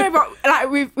forbid. No, but like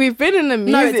we've been in the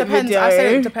music No, it depends. video, I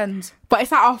said it depends. but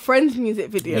it's like our friend's music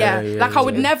video. Yeah, yeah, like I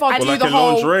would yeah. never Or do like the in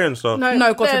whole. lingerie and stuff.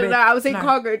 No, God forbid. No, I was in No.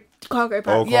 cargo Oh,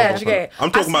 pants. Yeah, God, do you get it?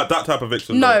 I'm talking about that type of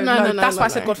vixen. No, though. no, no, that's why I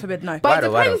no, said no. God forbid. No. But Why it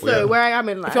though, why depends though? though Yeah. where I am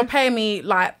in life. If you're paying me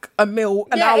like a mil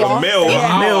an Yeah, hour, A mil.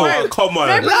 Yeah. Mil. Come on.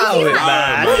 No, but Allow you it, see,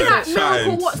 man. like, Chatting.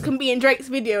 Miracle Watts can be in Drake's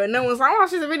video, and no one's like, "Oh,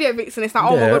 she's a video vixen." It's like,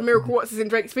 "Oh my Yeah. god, Miracle Watts is in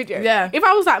Drake's video." Yeah. If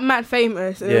I was like mad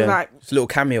famous, and it was like, It's a little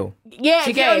cameo. "Yeah,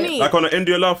 Do you do you know what I get it? mean?" Like on an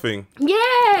India Love thing. Yeah,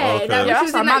 Okay. that Yeah,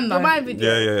 was that's in a that man, though. Dubai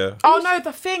video. Yeah. Oh no,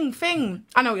 the thing.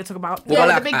 I know what you're talking about. What Yeah,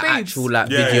 about the big like an boobs. actual like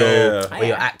Yeah, video yeah. where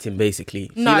you're acting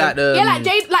basically? No. See, like the Yeah, like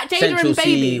Jada Central and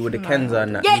Baby. C with the Kenza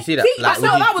and that. Yeah, You see that? like, would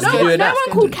no, you- that was would you good. do No that?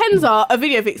 one called Kenza a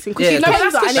video vixen because Yeah, she's that's-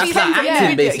 Kenza that's and she's she's like in the acting,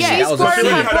 video. basically. Yeah, That was growing a thing.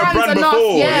 her She had a brands brand enough.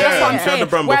 before. Yeah, Yeah, that's what I'm she had saying. the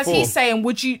brand Whereas before. he's saying,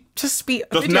 would you just be a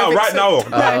Just video now, right vixen? now.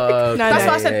 No, That's no,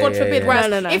 why I said God forbid.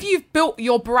 Whereas No. if you've built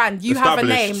your brand, you have a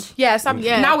name. Established.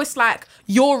 Yeah, Yeah. now it's like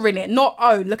you're in it. Not,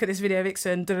 oh, look at this video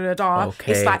vixen, da da da da.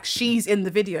 Okay. It's like she's in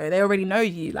the video. They already know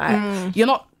you. Like you're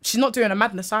not. She's not doing a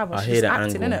madness either. I hear She's that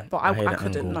acting in angle. it. But I I hear that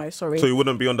couldn't. angle. No, sorry. So you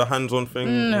wouldn't be on the hands-on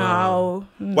thing? No.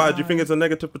 Why do you think it's a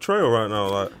negative portrayal right now?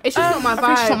 Like, It's just not my I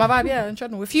think it's vibe. not my vibe. Yeah, in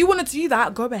general. If you want to do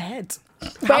that, go ahead.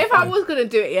 But if I was gonna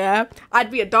do it, yeah, I'd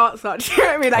be a dancer. Do you know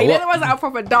what I mean? Like, you know the ones that are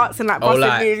proper dancing, like busted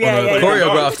like, moves. on Yeah, a yeah.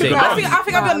 choreograph thing. I think I'll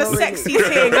be on the not sexy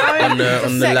thing. On the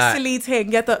like- sexily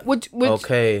thing. Yeah, the Would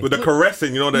Okay. with the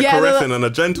caressing, you know, they're Yeah, caressing and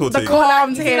a gentle thing. calm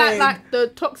you see, thing. like the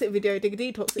toxic video,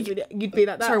 Diggity toxic video, you'd be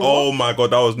like that. Sorry, Oh my god,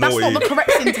 that was That's naughty. not the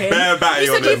correcting thing. Bare batty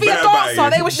You on said them, you'd be a bare dancer.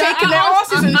 batty. They were shaking their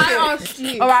asses and I shit. asked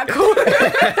you. All right, cool.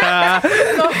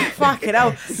 Oh, fucking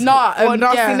hell. Nah, What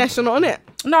nastiness you're not on it?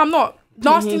 No, I'm not.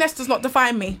 Nastiness does not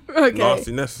define me. Okay.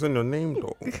 Nastiness is in your name,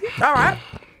 though. All right.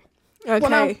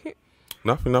 Okay.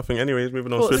 Nothing. Anyways,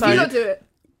 moving on Cool, swiftly. You not do it.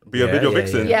 Be a Yeah, video yeah,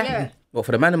 vixen. Yeah. Yeah. What,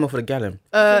 for the man or for the gallon?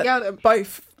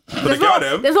 Both. For the girl,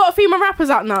 them. There's a lot of female rappers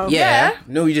out now. Yeah.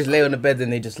 No, you just lay on the bed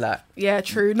and they just like. Yeah,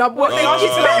 true. No, what they asked you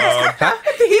to do it.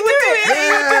 He would do it.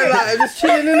 Yeah, like just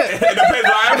chilling in it. It depends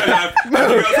where I am in life. The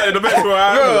girl say it depends where I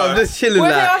am. Bro, in I'm life. just chilling What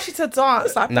if they like. ask you to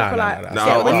dance? Like, Nah, proper, nah, like, nah, Nah,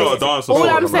 Yeah, I'm well, not a dancer. All so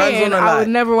I'm I'm saying, on a I lie. would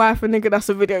never wife a nigga that's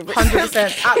a video vixen.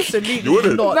 100%. Absolutely. You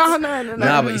wouldn't? not. No.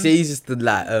 Nah, but you see, he's just the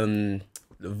like the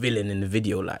villain in the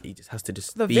video. Like he just has to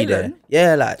just The be villain? there.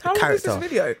 Yeah, like How the long is character. this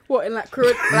video? What, in like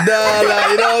career? Nah, like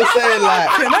you know what I'm saying? Like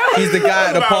he's the guy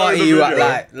at the About party the who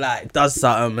video. like does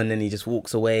something and then he just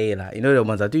walks away. Like you know the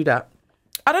ones that do that.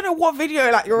 I don't know what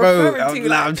video like you're Bro, referring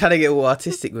to. I'm trying to get all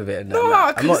artistic with it. And that, No,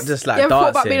 like, I'm not 'cause just like You ever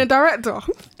thought dancing. about being a director?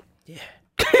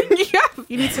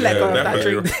 You need to let go of that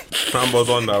dream. Rambo's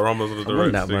on that. Rambo's on the I'm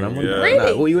on direct that, man. I'm on thing. that. Yeah. Really?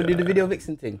 Like, what you want to do the video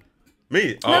vixen thing?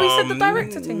 Me? No, he said the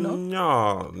director thing, no?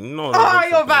 No, Oh,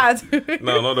 you're bad.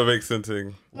 No, not the vixen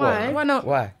thing. Why? Why not?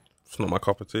 Why? It's not my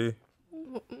cup of tea.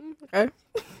 Okay.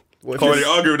 Can't really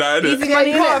argue with that, innit? Yeah,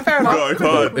 you can't. Fair enough. No, I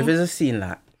can't. If there's a scene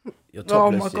like you're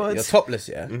Oh topless, my God. you're topless,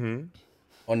 yeah. Mm-hmm.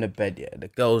 On the bed, yeah. The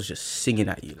girl's just singing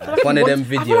at you, like one of them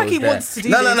videos. I feel like he there. wants to do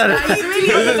no, this. no. He's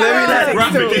really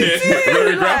Graphic, innit?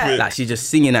 Very graphic. Like she's just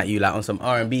singing at you, like on some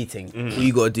R&B thing. Mm-hmm. All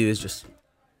you gotta do is just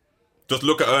just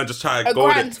look at her and just try to a go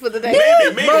grand for the day.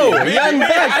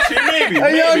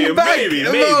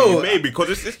 Maybe, because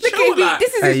it's chill. Like,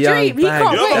 this is his dream. He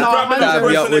can't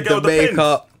wait. With the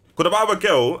makeup. Because if I have a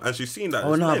girl and she's seen that,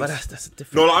 Oh no, men's. but that's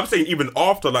different. No, like, I'm saying even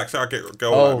after, like, say I get a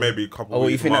girl, like, maybe a couple Oh,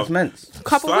 weeks. you think that's meant?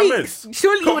 Couple Slam weeks. it.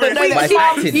 Surely you wouldn't know Couple that. weeks.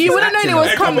 Acting. You It's wouldn't know acting, it was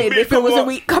like. coming if it was a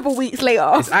week, couple weeks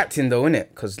later. It's acting though, innit?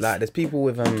 Because like there's people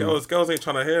with Girls ain't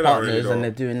trying to hear that partners really, and though.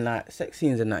 they're doing like sex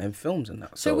scenes and that in films and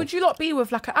that. So would you not be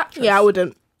with like an actress? Yeah, I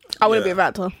wouldn't. I wouldn't Yeah. be a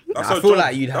actor. That's I her feel job.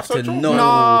 like you'd have That's her to job. know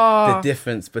No. the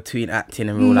difference between acting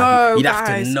and real No, life. You'd have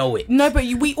guys. to know it. No, but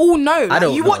we all know. Like,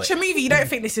 don't you know watch it. a movie, you don't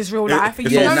think this is real life. And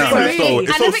It's you so know it's a seamless, though. movie.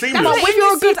 It's so seamless. But If you're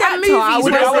a good see that actor, I movies,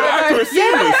 would But where- if the actor is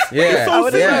seamless. Yeah, It's so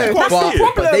seamless. yeah. You can't see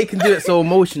it. But they can do it so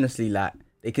emotionlessly, like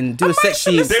they can do a sex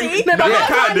scene. Emotionlessly? No,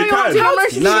 but they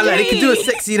can. Nah, like they can do a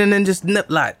sex scene and then just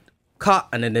like cut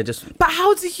and then they just. But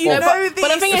how do you Well, know this?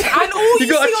 but the thing is, and all You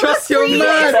gotta see on trust the your screen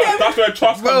man. is them. That's where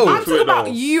trust Bro. comes I'm into talking it, about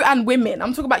though. you and women. I'm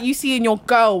talking about you seeing your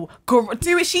girl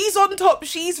do it. She's on top.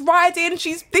 She's riding. This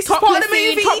is part of the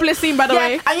movie. Topless scene, by the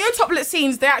way. And you know, topless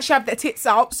scenes, they actually have their tits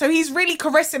out. So he's really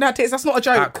caressing her tits. That's not a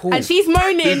joke. Ah, cool. And she's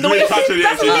moaning the way Really touching it,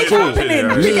 That's she's what really he's touching it,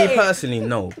 happening. yeah. Me personally,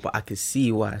 no, but I can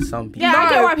see why some people. Yeah, I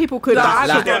get why people could. Like, but I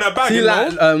She's couldn't. getting her bag, See, you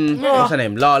like, know? what's her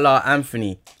name? La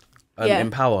Anthony. Yeah.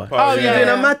 In Power. Oh, She's yeah. doing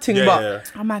a mad thing, but Yeah.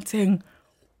 I'm mad thing.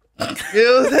 you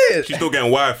know what I'm saying? She's still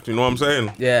getting wifed, you know what I'm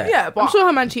saying? Yeah. Yeah, but I'm sure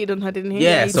her man cheated on her, didn't he?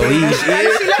 Yeah, he so did. he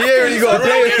really got to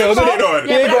play it, though, Cheated innit? on.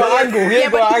 He ain't got an angle. He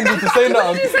ain't got an angle to say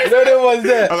nothing. You know there was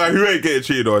there. I'm like, who ain't getting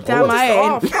cheated on? Damn, I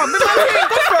ain't.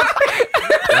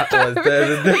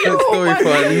 There's a different story for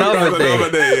That's another day.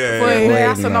 another day, Boy, yeah.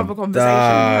 that's man. another conversation.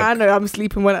 I know I'm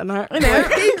sleeping well at night.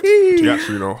 You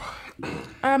actually know.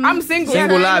 I'm single.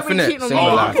 Single Yeah, life, nobody innit? cheating on me. Single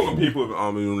Oh, life. I'm talking people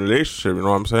in a relationship, you know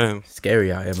what I'm saying?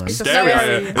 Scary out here, man. Scary, yeah.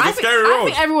 It's I a think, scary I road.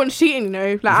 think everyone's cheating, you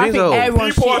know. Like I think think so?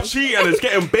 everyone's People are cheating. cheating and it's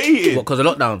getting baited. What, because of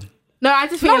lockdown? No, I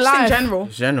just think in Just in life. general.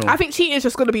 General. I think cheating is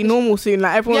just gonna be normal soon.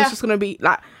 Like everyone's Yeah. just gonna be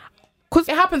like. It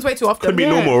happens way too often. Could be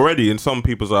normal already in some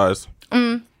people's eyes.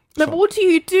 No, but what do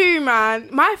you do, man?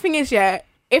 My thing is, yeah,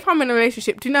 if I'm in a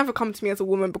relationship, do never come to me as a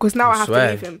woman because now I have swear.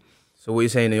 to leave him. So what you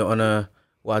saying? You're on a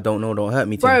well, I don't know, don't hurt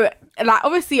me. Bro, like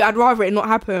obviously I'd rather it not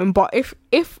happen, but if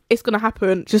it's gonna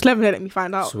happen, just never let me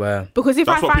find out. Swear. Because if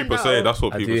That's I what find people out, say. That's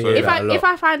what I people do say. hear if that a lot.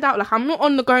 I find out, like I'm not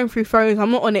on the going through phones, I'm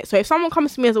not on it. So if someone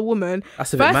comes to me as a woman,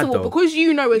 That's a bit first mad, of all, though. because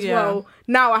you know as Yeah. well,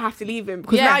 now I have to leave him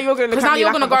because now you're gonna look because at now me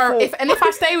you're like gonna I'm a go. fool. If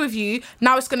I stay with you,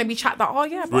 now it's gonna be chat that. Oh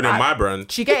yeah, but Ruining like, my brand.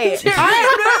 do you get it? You know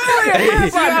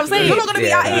what I'm saying? You're not gonna be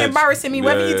Yeah, out here yeah. embarrassing me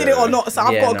whether you did it or not. So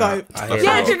I've Yeah, got to nah, go. I hear Yeah,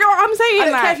 that. do you know what I'm saying? I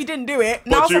don't care Like, if you didn't do it.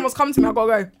 Now you- someone's come to me, I've got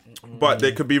to go. But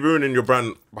they could be ruining your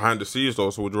brand behind the scenes though,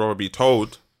 so would you rather be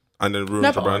told and then ruin No,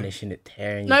 your but- brand? Tarnishing it,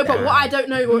 tearing no, you but down. what I don't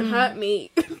know won't hurt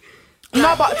me.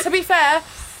 No, but to be fair,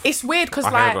 it's weird because I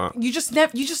hear like that. you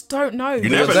just don't know. You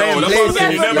You're never going know. That's what I'm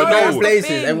saying. You places, never you're going know. places,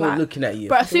 Thing, everyone's like- looking at you.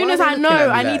 But as soon Why as are I they know, looking at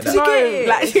me I like need to that? You get know. it.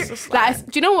 Like, It's just like,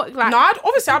 do you know what? Like, No,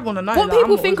 obviously I'd want to know. what like, people I'm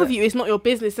not think with of it. you is not your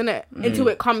business, innit? Until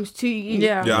it comes to you.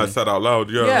 Yeah. Yeah, I said out loud.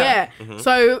 Yeah. Yeah. Yeah.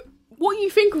 So what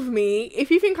you think of me, if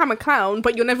you think I'm a clown,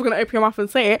 but you're never going to open your mouth and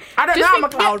say it. I don't just know I'm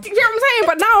think- a clown. Yeah, do you know what I'm saying?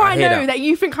 But now I hear know that. that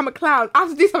you think I'm a clown. I have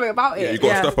to do something about it. Yeah, you got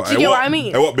to Yeah. step up. Do you get what I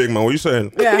mean? Hey, what big man? What you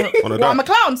saying? Yeah. On a Well, I'm a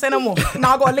dab. clown. Say no more.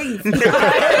 Now I gotta leave.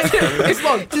 It's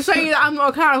long. To show you that I'm not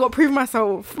a clown, I've got to prove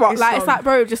myself. But It's it's so- like,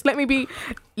 bro, just let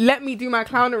me do my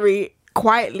clownery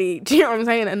quietly. Do you know what I'm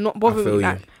saying? And not bother feel me. you.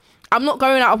 Like, I'm not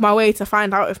going out of my way to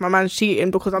find out if my man's cheating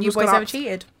because I'm You just boys gonna. ever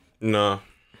cheated? Nah.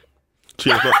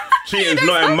 Cheating's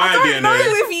not in my I don't know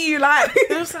DNA. with you. Like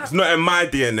It's not in my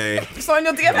DNA. it's not in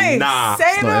your DNA. Nah. Say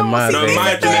It's not in no. mine. See, Not in this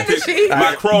my is the energy. genetics.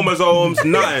 My chromosomes,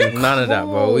 nothing. None of that,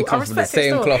 bro. We I come from the respect it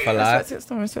same still. cloth alive. Respect it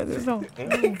still. Respect it still.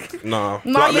 Nah.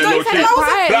 No, Black you men don't don't say cheat. that.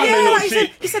 Black men Yeah, don't like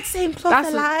cheat. you said same cloth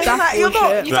That's- alive. that's Like, you're not.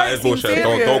 bullshit. You Nah, don't it's seem bullshit.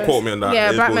 serious. Don't quote me on that. Yeah,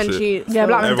 It's black men bullshit. cheat. Yeah,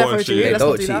 black men Everyone definitely cheat. cheat. They Let's not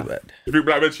don't do cheat, that. but You think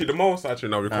black men cheat the most? Actually,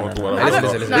 no, we can't talk about Listen, that.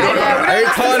 listen, listen. Yeah, I ain't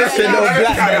tarnishing no black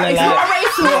men It's alive. not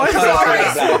racial. It's not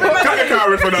racial. Cut the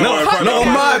camera for that one. Not on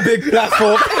my big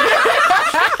platform.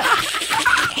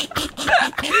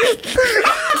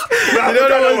 You know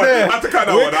what I'm saying? I have to cut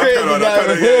that We're one. I have to cut crazy that guys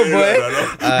one. here,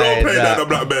 boy. Don't play that, nah. the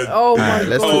black men. Oh my Alright,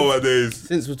 let's god. Oh my days.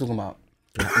 Since we're talking about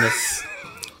blackness,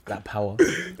 black power,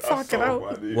 Fucking hell.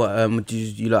 what do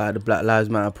you lot at the Black Lives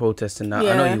Matter protest and that?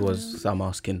 I know Yeah. you was, so I'm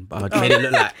asking, but I made it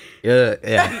look like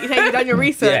yeah. You say you done your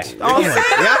research. Yeah. Come on. You have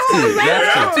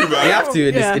to man. you have to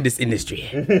Yeah. in this industry.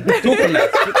 Talk on that.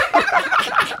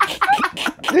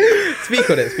 Speak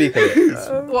on it.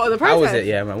 What, the protest? How was it?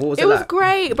 Yeah, man. What was it It was like?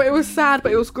 great, but it was sad,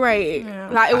 but it was great. Yeah.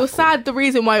 Like, it was sad the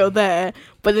reason why you're there,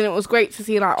 but then it was great to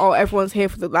see, like, oh, everyone's here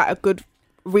for, a good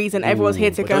reason. Everyone's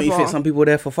here But together. don't you think some people are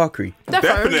there for fuckery?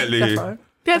 Definitely. Defo.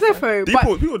 Yeah, defo.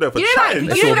 People there for chatting.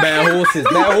 They saw bare horses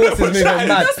moving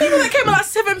mad. There's people that came at like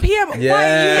 7 p.m.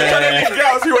 Yeah.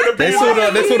 They saw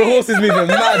the horses moving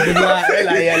mad.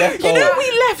 Yeah, let's go. You know,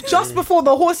 we left just before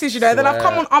the horses, you know. Then I've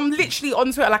come on, I'm literally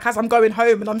on Twitter, like, as I'm going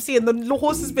home, and I'm seeing the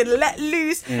horses been let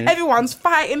loose. Everyone's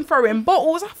fighting, throwing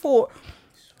bottles. I thought,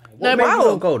 what made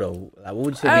you go though? Like, what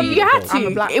would you say? You had to. I'm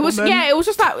a black it was woman. it was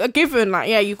just like a given. Like,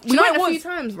 we went a few was?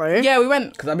 times, though. Yeah, we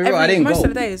went. Because I didn't most go.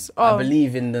 of the days. I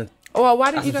believe in the. Oh, well,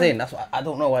 why did That's you what go? I'm saying. That's what I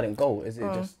don't know why I didn't go. Is it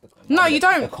just No, you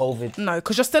don't. The COVID. No,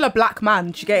 because you're still a black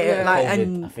man. Do you get it? Like, COVID,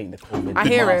 and I think the COVID. I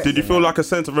hear it. Did you feel like a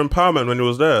sense of empowerment when you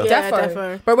was there? Yeah,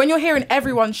 Defo. But when you're hearing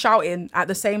everyone shouting at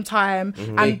the same time,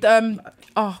 and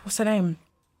what's her name?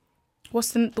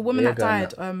 What's the woman that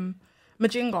died?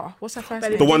 Majinga. What's her first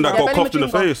name? The one that got Belly coughed in the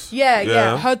Majinga. face.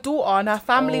 Yeah. Her daughter and her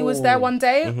family was there one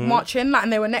day marching, like,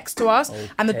 and they were next to us,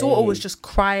 and the daughter was just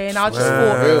crying. I just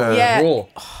thought, Raw.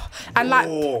 and like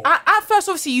at first,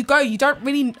 obviously, you don't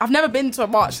really. I've never been to a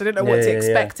march, so I didn't know what to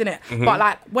expect in it. But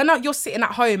like when you're sitting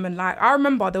at home, and like I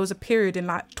remember there was a period in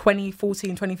like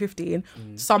 2014, 2015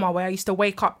 summer where I used to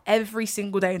wake up every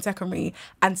single day in secondary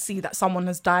and see that someone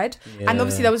has died. And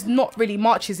obviously there was not really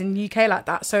marches in the UK like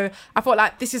that. So I felt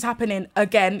like this is happening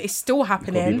again. It's still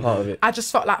happening. Part of it. I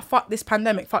just felt like fuck this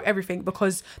pandemic, fuck everything,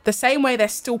 because the same way they're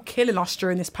still killing us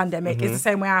during this pandemic is the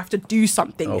same way I have to do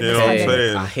something in You this know what I'm pandemic.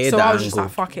 saying? I hear So that I was just angle.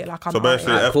 like, fuck it, like I'm So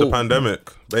basically, like, F the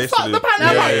pandemic. Basically. fuck the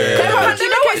pandemic. Do you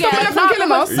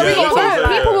know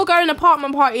what? People were going to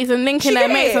apartment parties and linking their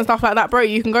mates and stuff like that, bro.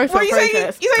 You can go to a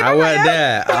protest. I weren't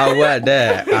there. I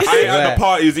I ain't at the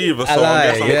parties either, so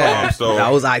I guess I'm calm. So I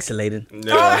was isolated.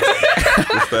 yeah.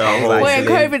 Just stay at home. When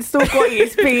COVID still got you,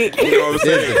 speak. You know what I'm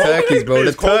saying? The turkeys, bro. The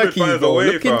It's COVID turkeys, finds a bro. way,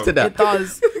 Look into fam. that. It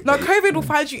does. No, COVID will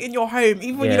find you in your home,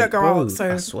 even when you don't go bro, out.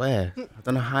 So, I swear. I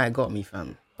don't know how it got me,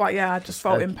 fam. but yeah, I just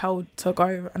felt impelled to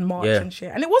go and march Yeah. and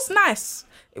shit, and it was nice.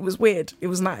 It was weird. It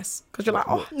was nice because you're like,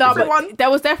 oh, No, everyone. but there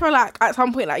was definitely like at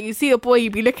some point, like you see a boy,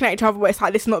 you be looking at each other, but it's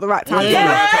like this is not the right time.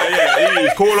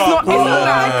 Yeah, cool up. It's not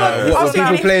that good. What were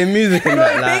people playing music and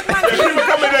that? Like, People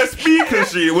coming there speaking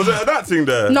shit. Was it that thing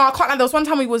there? No, I can't lie. There was one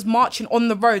time we was marching on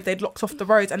the road. They'd locked off the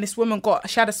roads, and this woman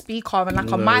she had a speaker and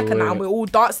like a mic and that, and we're all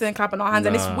dancing and clapping our hands.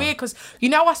 And it's weird because you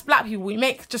know us black people, we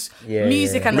make just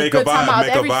music and Make a a good time vibe,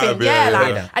 out of make a everything. vibe, Yeah, yeah,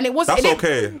 like, yeah. and it wasn't. That's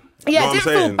okay. Yeah, Know it what didn't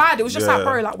I'm feel saying? bad. It was just like, Yeah.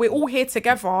 bro, like we're all here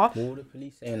together. all the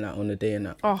police saying that on the day and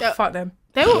that. Oh, fuck them.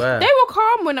 They were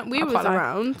calm when we was can't lie.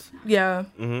 around. Yeah,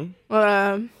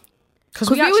 because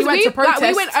We we actually went to protest.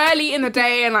 we went early in the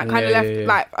day and like kind of left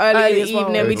like early Early in as the well.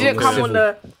 evening. We didn't come on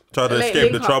the. Try to Late escape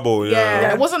the link up. trouble. Yeah,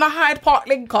 Yeah. it wasn't a Hyde Park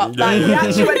link up. Like, we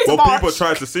actually went to Well, march. people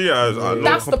tried to see it as a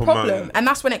That's the non-compromise. problem, and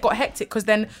that's when it got hectic. Because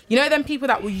then them people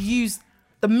that will use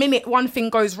the minute one thing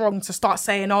goes wrong to start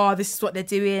saying, "Oh, this is what they're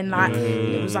doing." Like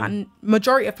it was like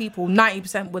majority of people,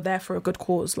 90% were there for a good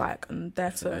cause, like, and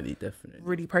there to Definitely.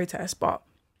 really protest. But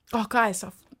guys,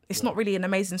 it's not really an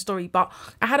amazing story. But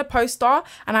I had a poster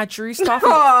and I drew stuff.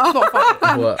 And it's not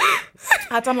funny. What?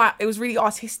 I done like it was really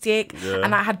artistic,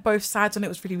 and I had both sides on it. It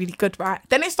was really, really good, right?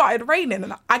 Then it started raining,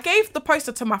 and I gave the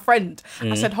poster to my friend.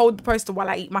 I said, "Hold the poster while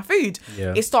I eat my food."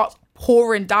 Yeah. It starts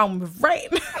pouring down with rain.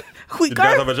 We Did you go.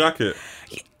 guys have a jacket?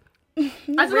 I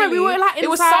don't know. We were like inside. It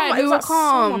was summer. We were like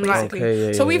calm. summer, Like, basically.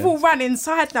 Okay, so we've all ran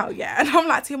inside now, yeah. And I'm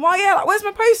like to him, "Oh yeah, like where's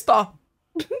my poster?"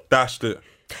 Dashed it.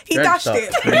 He Drenched dashed up.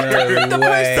 it. No The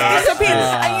way. poster disappeared.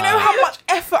 And you know how much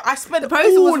effort I spent. The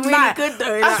poster all was really night. good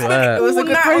though. I Like, spent it was a all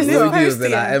good night on poster. this What would you do? poster,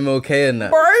 Like MLK and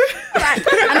that. bro. Like,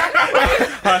 and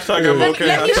Hashtag I'm okay.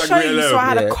 let me Hashtag show you. So I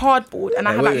had Yeah. a cardboard, and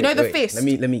I had like the fist.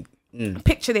 Let me.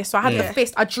 Picture this. So I had the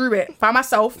fist. I drew it by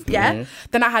myself. Yeah.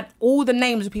 Then I had all the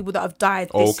names of people that have died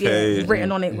this year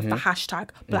written on it with the hashtag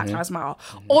Black Lives Matter.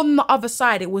 On the other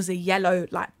side, it was a yellow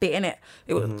like bit in it.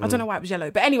 It was, I don't know why it was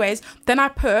yellow, but anyways, then I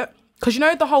put, because you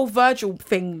know the whole Virgil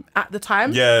thing at the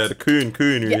time. Yeah, the coon. You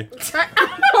can't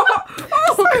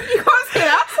say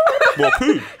that. What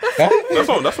coon? That's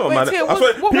not Wait, man. Tia, That's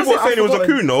what what was people it? were saying it was a I've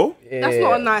coon, no? That's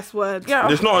not a nice word.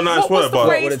 Yeah. It's not a nice What was word, the but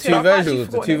phrase, What, the Tia? two I've actually Virgils,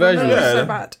 the forgotten two it. My memory's Virgils? so Yeah.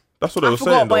 bad. That's what they I were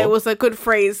forgot, saying, but it though. was a good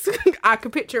phrase. I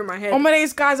could picture in my head. Oh my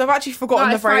days, guys, I've actually forgotten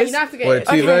the it's fine, phrase. you don't have to get Or it.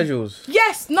 the two Virgils.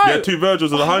 Yes, no. Yeah, two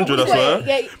Virgils is 100, I was swear. it?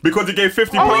 Yeah. Because he gave £50.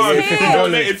 Oh, is He it?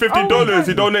 donated $50.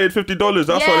 He Oh, donated $50.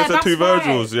 That's why Yeah, they said two that's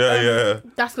Virgils. right. Yeah.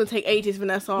 That's gonna take ages,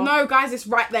 Vanessa. No, guys, it's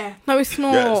right there. No, it's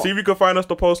not. Yeah. See if you can find us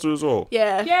the poster as well.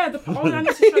 Yeah. Yeah, I need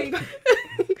to show you guys.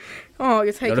 Oh,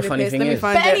 you're taking the the funny piss. thing Let me is-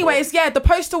 find But it. anyways, yeah, the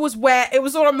poster was wet. It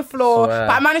was all on the floor. Swear.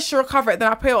 But I managed to recover it.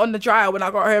 Then I put it on the dryer when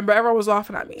I got home. But everyone was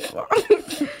laughing at me.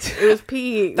 It was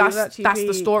peak. That's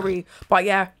the story. But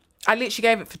yeah, I literally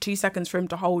gave it for 2 seconds for him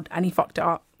to hold, and he fucked it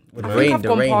up. With I think I've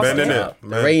gone past Men, it. innit? The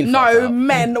Men. rain. No, fucked up.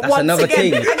 men. That's once another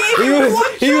again. thing.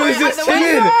 He was just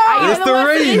chilling. It's the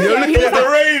rain. You're looking It's at the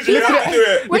range. You have to do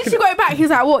it. When she got it back, he's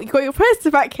like, "What? You got your poster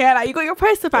back here? Like, you got your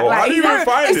poster back?" Oh, like, how do you he's like, even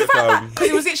find It's the it, fact that fam? because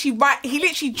it was literally right. He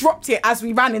literally dropped it as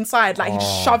we ran inside. Like he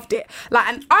just shoved it. Like,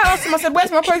 and I asked him. I said, "Where's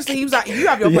my poster?" He was like, "You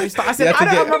have your poster." I said, "I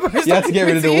don't have my poster." You had to get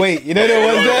rid of the weight. You know the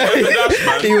ones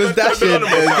there? He was dashing. He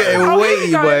was getting How weighty,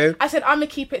 you go? boy. I said, "I'm gonna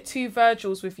keep it 2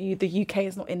 Virgils with you. The UK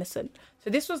is not innocent." So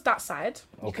this was that side.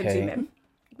 You can Okay. zoom in.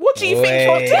 What do you think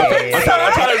you're doing? I'm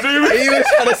trying to zoom in. He was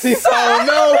trying to see someone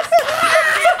else.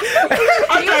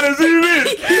 I'm trying to zoom in.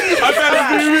 I'm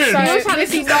trying to zoom in. So- "You're trying to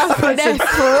see that for this."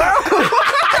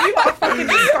 You are fucking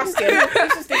disgusting.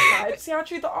 This is this side. See how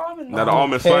true the arm and Now the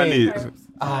arm is finally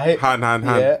Aight. hand.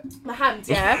 Yeah. the hands,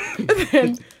 yeah.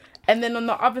 and then on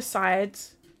the other side,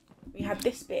 we had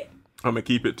this bit. I'm gonna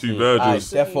keep it 2 I Virgils.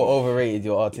 therefore overrated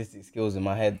your artistic skills in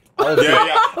my head. Yeah.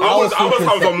 I was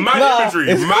on mad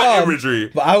imagery. it's Mad calm.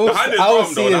 imagery. But I was- The hand is I was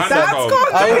calm, though. seeing The hand is some- calm.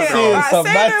 That's The hand is I was calm. seeing Alright, some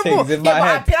say bad no things more. in my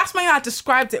head. That's when I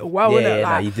described it well, Yeah, innit? yeah, nah,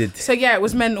 Like, you did. So yeah, it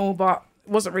was mental, but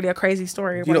it wasn't really a crazy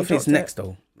story. Do you not think it's next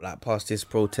though? Like past this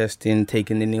protesting,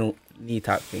 taking the knee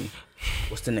type thing.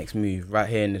 What's the next move? Right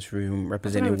here in this room,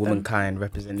 representing with them. womankind,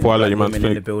 representing Before I let black you man women in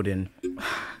speak. the building.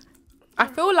 I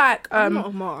feel like I'm not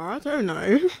Amara. I don't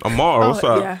know. Amara, what's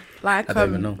that? yeah, like I don't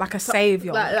even know. like a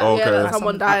savior. Like, Okay. yeah, like Like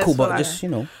someone some- dies. Cool, for, but like, just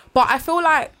But I feel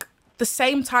like the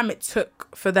same time it took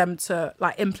for them to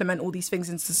like implement all these things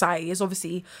in society is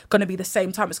obviously going to be the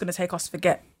same time it's going to take us to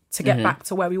get back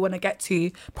to where we want to get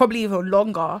to, probably even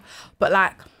longer. But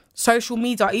like social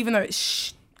media, even though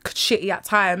it's shitty at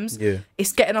times, Yeah.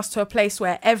 it's getting us to a place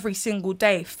where every single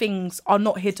day things are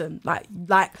not hidden, like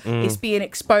it's being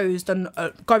exposed and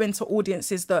going to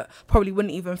audiences that probably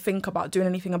wouldn't even think about doing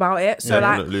anything about it. So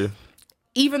like, Definitely.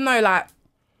 even though like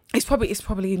it's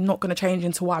probably not going to change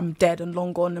until I'm dead and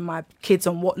long gone and my kids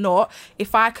and whatnot,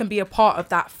 if I can be a part of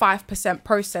that 5%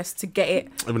 process to get it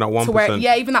Even that 1%. to where,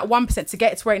 yeah, even that 1% to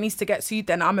get it to where it needs to get to,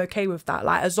 then I'm okay with that.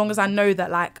 Like, as long as I know that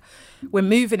like we're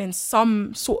moving in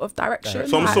some sort of direction.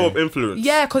 Some like, sort of influence.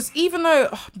 yeah, because even though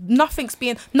nothing's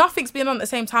being done at the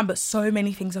same time, but so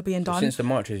many things are being done. Since the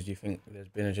marches, do you think there's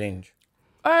been a change?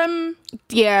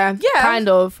 Yeah, Yeah. kind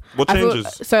of. What I feel-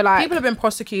 changes? So like, People have been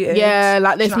prosecuted. yeah,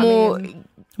 like Do you there's know what I more. mean?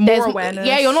 There's More awareness.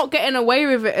 Yeah, you're not getting away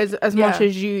with it as much Yeah.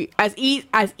 as you as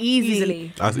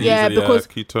easily. That's Yeah, easy, because-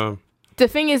 key term. The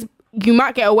thing is, you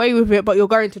might get away with it, but you're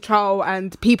going to trial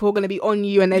and people are going to be on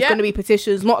you, and there's Yeah. going to be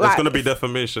petitions. Not There's like gonna be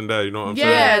defamation there, you know what I'm Yeah,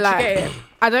 saying? Yeah, do you like- get it?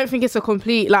 I don't think it's a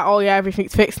complete like, oh yeah,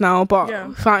 everything's fixed now, but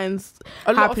Yeah. something's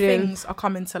A lot happening. of things are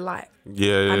coming to light.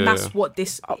 Yeah. And that's what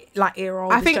this like era.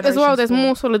 I think as well, there's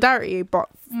more solidarity, but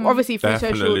obviously through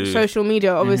Definitely. social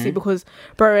media, obviously because,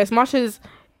 bro, as much as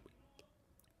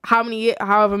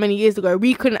however many years ago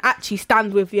we couldn't actually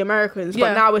stand with the Americans, Yeah.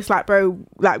 but now it's like, bro,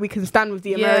 like we can stand with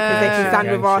the Americans, they can Yeah.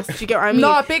 stand with us. Do you get what I mean?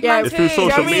 No, big man. It's through thing.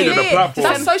 social Do you know media, what I the mean? platform.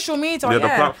 That's social media, Yeah, yeah. the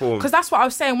platform. Because that's what I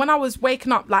was saying when I was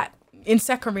waking up, like in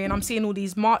secondary, and I'm seeing all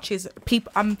these marches.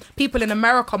 People in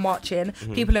America marching,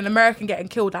 Mm-hmm. people in America getting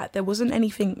killed. Like there wasn't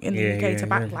anything in the Yeah, UK yeah, to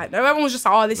back. yeah. Like no, everyone was just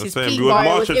like, oh, this The is same. peak. We were but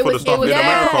marching for the stuff in yeah.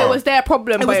 America. It was their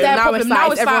problem. It was but their now problem. It's Now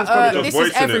like it's everyone's like problem. this Just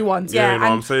is voicing it. everyone's. Yeah, Yeah, you know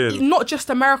what I'm and saying? not just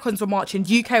Americans were marching.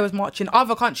 UK was marching.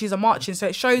 Other countries are marching. So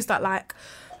it shows that like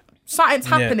something's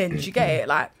happening. Do you get it?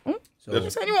 Like, So, you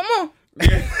saying you want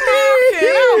more?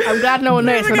 I'm glad no one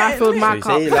noticed when I filled my so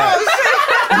cup. you say like,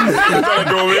 I'm trying to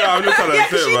do it. I'm just trying Yeah,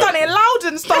 to say she it, done man. it loud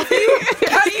and stuff.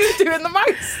 How you doing the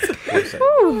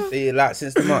most? see, like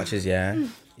since the marches, yeah, you'd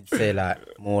say like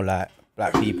more like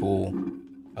black people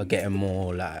are getting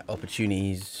more like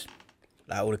opportunities,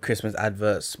 like all the Christmas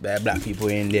adverts, better black people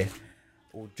in there.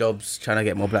 All jobs trying to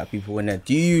get more black people in there.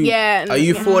 Do you? Yeah, Are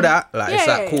you yeah. for that? Like, it's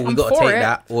Yeah, like cool. We I'm got to for take it.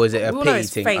 that, or is it a We all know pity it's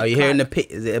thing? fake, Are you hearing the like- pit?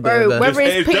 Is it a bit Bro, of a? whether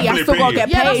It's it's pity, I definitely still gotta get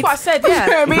pity. paid. Yeah, that's what I said. Yeah, Yeah.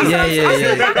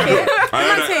 I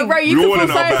heard that. Bro, you We can all feel in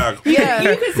our sorry. bag. Yeah,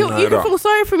 you can still, you can feel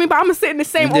sorry for me, but I'm gonna sit in the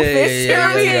same Yeah, office. You know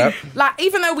what I mean? yeah. Like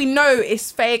even though we know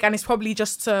it's fake and it's probably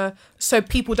just so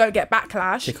people don't get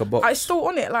backlash, Tick a box. I still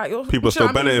on it. Like People are do you know still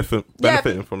what I mean?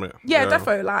 benefiting from it. Yeah,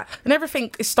 defo. Like, and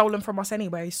everything is stolen from us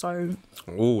anyway. So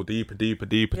Oh, deeper.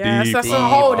 yeah, so that's a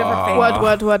whole different thing. Word.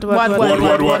 Word. I like that.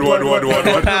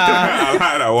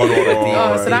 Word.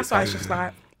 Oh, so that's why it's just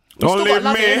like we Don't still gotta leave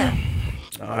love it, me.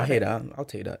 innit? No, I hear that. I'll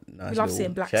take that. Nice We love little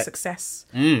seeing black check. success.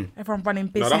 Mm. Everyone running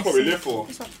No, business. that's what we live for.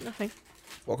 Nothing.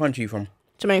 What country you from?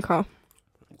 Jamaica.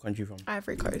 What country you from?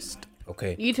 Ivory Coast.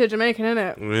 Okay. You two are Jamaican,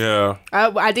 innit? Yeah.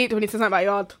 I did when he said something about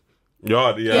yard.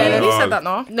 Yard, yeah. Yeah, he yard. said that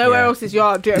now. Nowhere Yeah. else is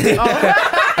yard. Do you know what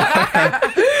I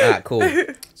mean? Alright, cool.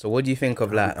 So, what do you think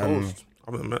of like I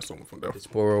haven't met someone from there.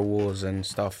 Diaspora wars and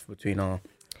stuff between our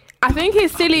I think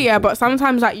it's silly, yeah, but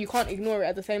sometimes like you can't ignore it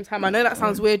at the same time. I know that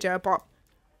sounds weird, yeah, but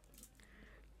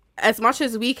as much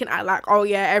as we can act like, oh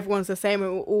yeah, everyone's the same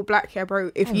and we're all black here,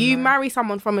 bro. If you marry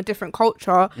someone from a different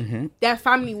culture, their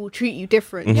family will treat you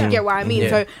different. You get what I mean?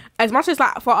 So as much as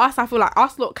like for us, I feel like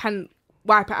us lot can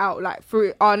wipe it out like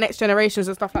through our next generations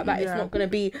and stuff like that. It's not going to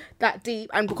be that deep,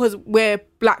 and because we're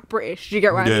black British, you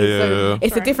get what I mean? So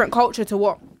it's a different culture to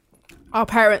what our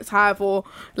parents have or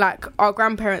like our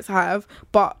grandparents have,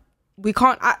 but we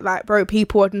can't act like, bro,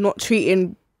 people are not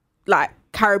treating like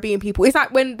Caribbean people. It's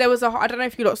like when there was I don't know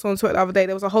if you lot saw on Twitter the other day,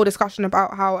 there was a whole discussion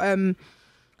about how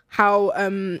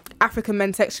African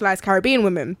men sexualize Caribbean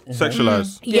women.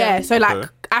 Sexualize? Yeah, so like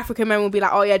African men will be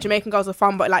like, oh yeah, Jamaican girls are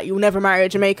fun, but like you'll never marry a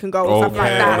Jamaican girl or stuff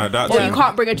like that. Or you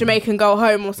can't bring a Jamaican girl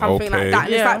home or something like that.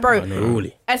 And it's like, bro,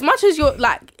 as much as you're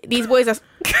like, these boys are...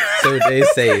 So they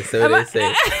say.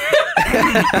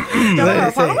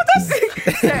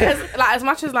 As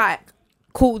much as like,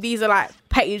 cool, these are like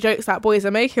petty jokes that boys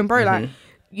are making, bro, like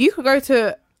you could go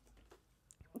to...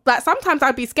 Like sometimes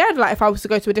I'd be scared like if I was to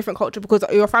go to a different culture because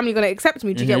your family gonna accept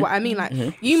me. Do you get what I mean? Like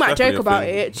you might joke about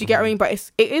it. Do you get what I mean? But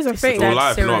it is a thing. It's real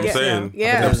life, you know what I'm saying?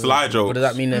 Yeah. Them sly jokes. What does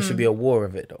that mean? There should be a war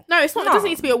of it though. No, it's not. It doesn't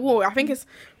need to be a war. I think it's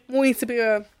more needs to be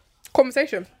a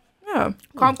conversation. Yeah,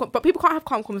 but people can't have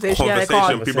calm conversation.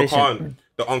 People can't.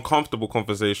 The uncomfortable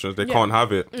conversations, they can't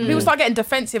have it. People start getting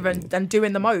defensive and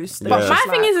doing the most. But my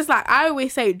thing is like I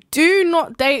always say, do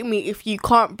not date me if you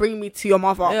can't bring me to your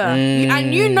mother.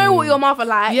 And you know what your mother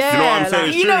likes. You know what I'm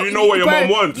saying? You know what your mum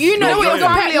wants. You know what your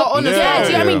family are on. Do you know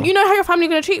what I mean? You know how your family are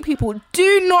going to treat people.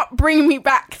 Do not bring me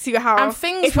back to your house. And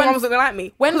things if your mum's not going to like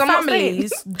me. When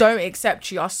families don't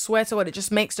accept you, I swear to God, it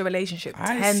just makes the relationship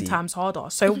 10 times harder.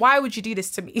 So why would you do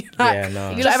this to me? Like,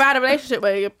 you ever had a relationship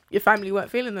where your family weren't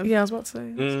feeling them? Yeah, I was about to say.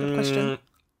 That's a good question.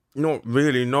 Not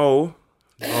really, no.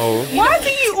 Why do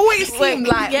you always seem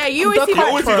like... Yeah, you always seem like...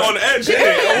 always on edge,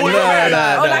 innit?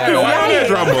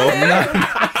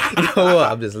 You know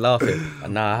what? I'm just laughing.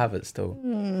 No, I haven't still.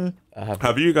 I haven't.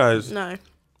 Have you guys? No.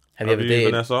 Have you ever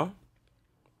dated? Vanessa?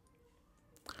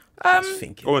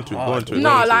 Go into it.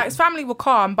 No, like family were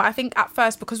calm, but I think at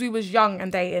first because we was young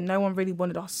and dating, no one really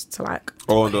wanted us to like.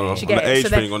 On the age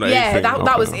thing.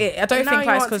 That was it. I don't think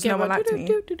like because no one liked me.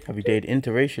 Have you dated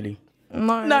interracially?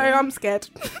 No, I'm scared.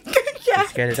 Yeah,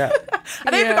 scared of that.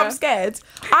 I don't think I'm scared.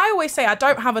 I always say I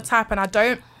don't have a type, and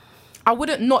I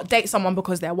wouldn't not date someone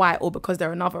because they're white or because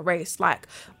they're another race. Like.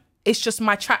 It's just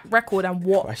my track record and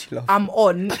what I'm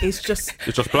on is just...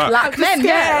 It's just black. Black men,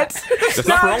 scared. There's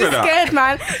nothing wrong with that. Scared,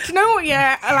 man. Do you know what,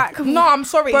 like... No, I'm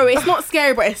sorry. Bro, it's not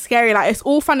scary, but it's scary. Like, it's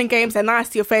all fun and games. They're nice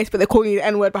to your face, but they're calling you the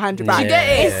N-word behind your back. You get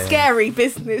it? It's scary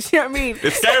business, you know what I mean?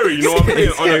 It's scary, you know what I mean?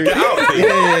 On a get out thing.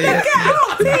 Get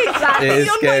out thing. Like, it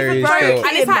is scary.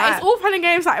 And it's like, it's all fun and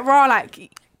games, like, raw,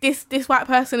 like... This white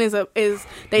person is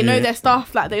they know their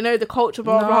stuff, like they know the culture,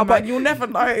 blah blah. But you'll never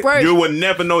know. Bro, you will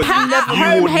never know. You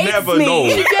will never know.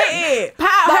 You get it. Pat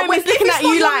at home is looking at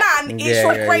you like man, it's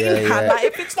your brain hand. Like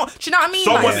if it's not, do you know what I mean?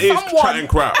 Someone is chatting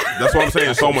crap. That's what I'm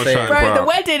saying. Someone's chatting crap. Bro, the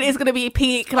wedding is gonna be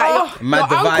peak. Like mad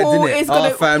divides, innit?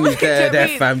 Our family's there, their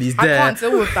family's there. I can't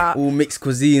deal with that. All mixed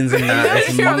cuisines and that.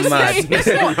 It's mad.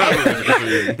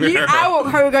 I want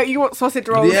home and go. You want sausage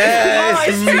rolls? Yeah,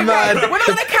 it's mad. We're not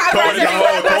gonna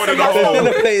categorize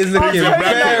the plate is looking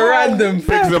very random.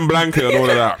 Pigs and blanket and all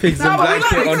of that. Pigs and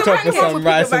blanket on top of some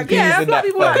rice and peas and that.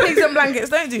 People like pigs and blankets.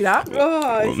 Don't do that.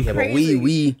 Oh, yeah, but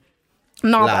we.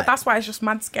 No, but that's why it's just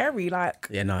mad scary. Like,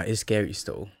 yeah, no, it's scary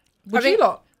still. Would you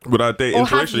lot? Would I date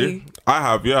interracially? I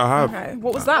have. Yeah, I have. Okay.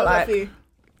 What was that like? I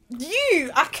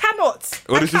cannot.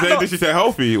 What did she say? Did she say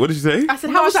healthy? What did she say? I said,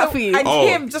 how was that for you? And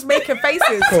him just making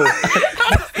faces.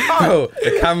 Bro,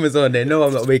 the camera's on. They know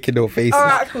I'm not making no faces. All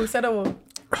right, cool. Say that one.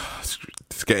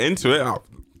 Let's get into it.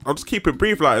 I'll just keep it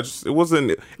brief. Like it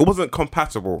wasn't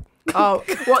compatible. Oh,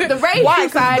 what the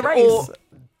race side or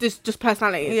just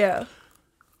personality? Yeah,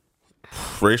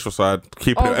 racial side.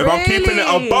 If I'm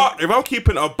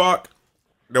keeping it a buck,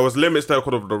 there was limits there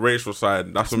because of the racial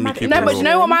side. That's when we keep it. No, but you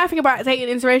know what my thing about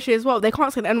dating interracial as well? They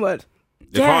can't say the N-word.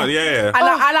 They can't. Yeah.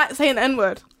 I like saying the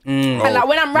N-word. And like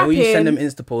when I'm rapping, you send them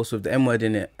Insta posts with the N-word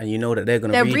in it, and you know that they're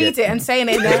gonna read it and saying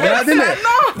it in their head.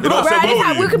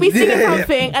 No, we could be singing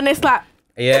something, and it's like.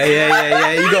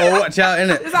 Yeah. You gotta watch out,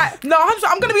 innit? It's like, no,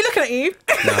 I'm gonna be looking at you.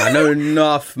 Nah, I know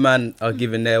enough man are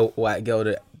giving their white girl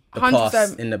the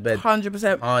past in the bed.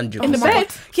 100%. 100%. In the bed?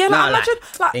 Yeah, like, Nah, imagine,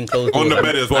 like, enclosed On the doors.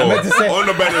 bed as well. On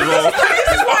the bed as well.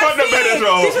 On the bed as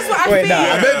well. This is what I Wait, feel. nah,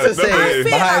 I meant to say I feel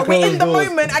behind like we're in closed the doors.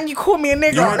 moment and you call me a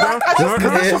nigga. You heard that? Like, I just, You heard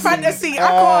that's that? your fantasy.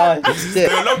 I can't. Shit.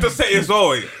 They love to say it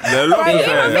all. They love to Yeah.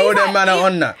 say it. No, them man are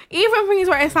on that. Even things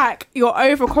where it's like you're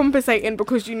overcompensating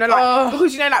because you know,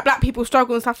 like black people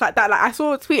struggle and stuff like that. Like I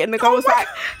saw a tweet and the girl was like,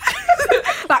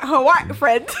 like her white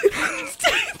friend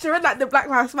during like the Black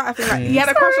Lives Matter thing, like he had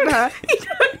a crush on her.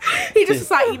 He just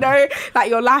was like, you know, like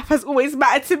your life has always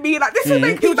mattered to me. Like this will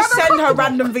make He'll just send her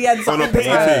random VNs. On a like,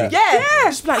 painting. yeah.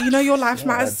 Just be like, you know, your life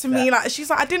matters to me. Like, she's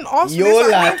like, I didn't ask for Your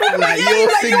this. life, like your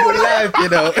single life, you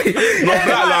know. Not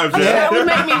black lives, yeah. That would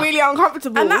make me really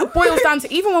uncomfortable. And that boils down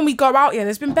to even when we go out,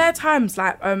 there's been bare times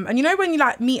like and you know when you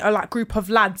like meet a like group of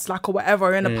lads like or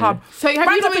whatever in a pub. so have you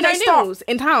randomly not been they start- O'Neill's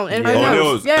in town? In Oh, O'Neill's?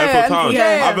 O'Neill's. Yeah, Eiffel Town. yeah. I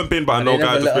haven't been, but I know They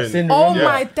never guys let have us been. in. Oh Yeah.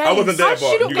 my days. I wasn't there, How did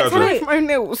she but not you get guys to were. date? From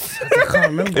O'Neill's. I can't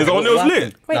remember. Is O'Neill's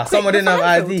lit? Nah, someone didn't have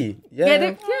ID. Yeah,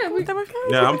 they Yeah,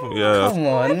 Come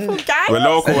on. Guys. We're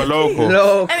local.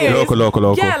 Local. Anyways,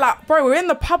 Local. Yeah, like, bro, we're in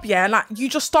the pub, yeah, and like, you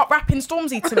just start rapping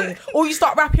Stormzy to me, or you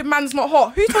start rapping Man's Not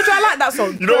Hot. Who told you I like that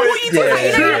song? You know what? you doing? Yeah.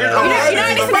 You know,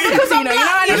 this is because I'm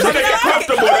black. They're trying to get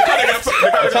comfortable.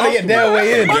 They're Trying to get their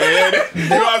way in. Yeah, you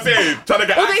know what I'm saying? Trying to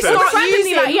get Or they access. start randomly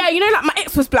using, like, yeah, you know, like my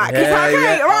ex was black. It's Yeah, like, okay,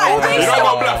 yeah. right. Oh, they You know, I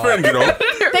got a black friend, you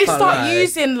know. they start lie.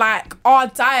 using like our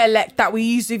dialect that we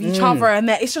use with each other, and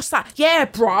then it's just like, yeah,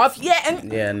 bruv, yeah,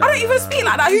 and Yeah, I don't even speak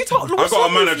like that. Who told? I got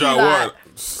a manager at work.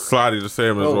 Slightly the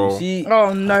same as Oh, well. see,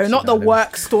 Oh no, not the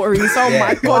work stories. Oh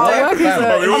my god, work is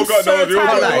But we all I'm got so those, we all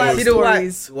tired got of those. work see the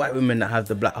stories. white women that have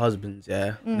the black husbands,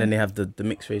 yeah. Then they have the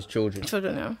mixed race children.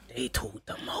 Children, yeah. They talk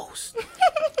the most.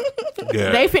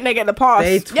 Yeah. They think they get the pass.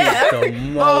 They talk Yeah. the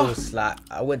most. Like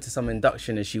I went to some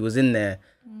induction and she was in there.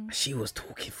 She was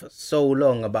talking for so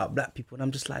long about black people, and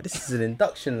I'm just like, this is an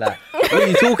induction. Like, what are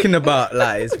you talking about?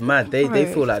 Like, it's mad. They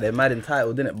feel like they're mad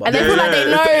entitled, innit? But And they feel like they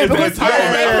know it's the because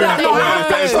entitlement. they feel like they Yeah,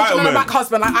 know. it's the Talking entitlement. about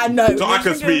husband, like I know. So I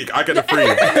can speak. I get the free. You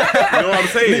know what I'm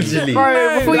saying? literally,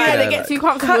 Bro, before like- they get too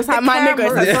comfortable, it's like the my nigga.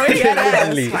 It's like, camera. sorry, yeah,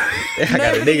 literally. I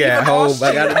got a nigga at home.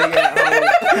 I got a nigga at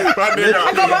home.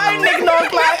 I got my own nigga,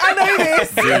 like I know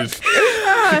this.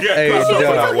 Hey, Class up for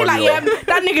Joe. that We're one, like, yo. yeah,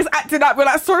 that nigga's acting up. We're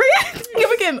like, sorry. You're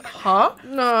thinking, huh?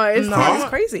 No, it's No, not. it's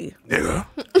crazy. Nigga.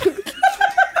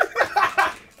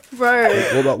 Bro,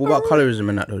 What about colorism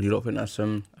and that though? You don't think that's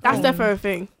that's defo a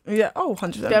thing. Yeah. Oh,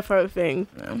 100%. Defo a thing.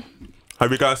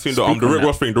 Have you guys seen the Speak on Rick that.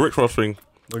 Ross thing? The Rick Ross thing,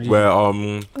 What do you where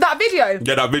That video.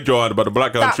 yeah, that video about the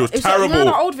black girl. That, She was it's like, you know that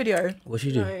terrible. old video. what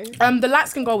she do? The light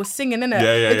skin girl was singing, innit? Yeah,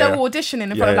 They yeah. were auditioning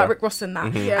in front Yeah, of like yeah. Rick Ross and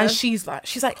that, Yeah. and she's like,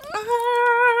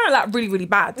 like really, really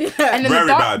bad. And then Very the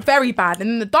dark, bad. very bad. And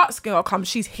then the dark skin girl comes,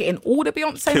 she's hitting all the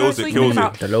Beyonce Kills notes. it, what you kills think it.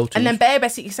 about? The low And then tunes. Bear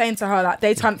basically saying to her, like,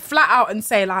 they turn flat out and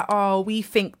say, like, oh, we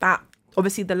think that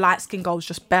obviously the light skin girl's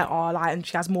just better, like, and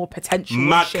she has more potential. and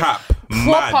Mad shit. cap.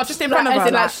 Proper, Mad. just in front of As her.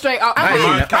 in, like, straight up.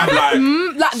 Mad cap. Like,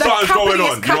 Like the something's going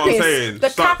on. cappiest You know what I'm saying? The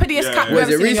cappiest cap you've Was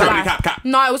ever it seen in your recently? life. Cap.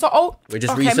 No, it was like, oh, We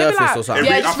just maybe resurfaced or something?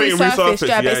 Yeah, I just think it resurfaced. resurfaced, Yeah, but it's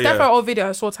yeah, definitely yeah. an old video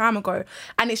I saw time ago,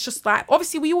 and it's just like,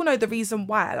 obviously, we all know the reason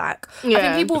why. Like, I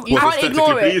Yeah. think people You Was can't ignore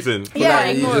aesthetically it. pleasing. yeah,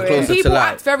 like, ignore you're it. closer to People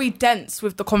like- act very dense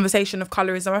with the conversation of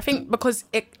colorism. I think because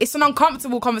it's an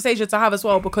uncomfortable conversation to have as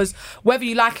well, because whether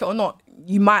you like it or not,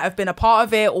 you might have been a part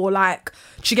of it, or like,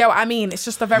 do you get what I mean? It's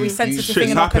just a very sensitive shit's thing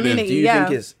in our happening. community. Do you yeah.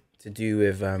 think it's to do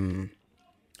with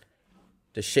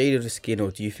the shade of the skin,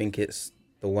 or do you think it's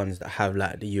the ones that have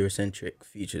like the Eurocentric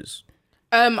features?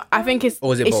 I think it's.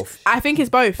 Or is it it's- both? I think it's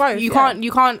both. Both, You yeah.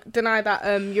 can't deny that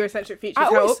Eurocentric features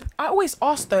help. I always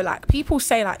ask though, like, people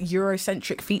say like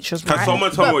Eurocentric features, Can right?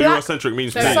 someone tell me what But Eurocentric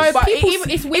means, So- please? So But people,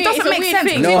 it's weird, it doesn't it's a make weird sense.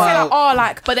 thing. Because people say No, like, oh,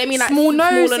 like, But they mean like small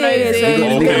noses, smaller noses. and-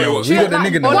 Okay, we got the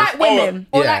nigga or nose. like women.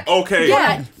 Or Yeah. like, Okay.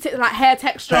 Yeah. like hair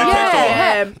texture. Hair texture.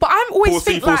 Yeah, but I'm always 4C,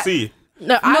 think like 4C.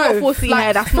 No, I got 4C like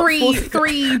hair. That's not 4C.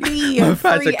 3B and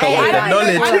Tried to 3A. come with the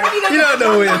knowledge. You don't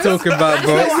know what you're talking about,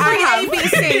 bro. There's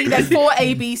 3ABC, there's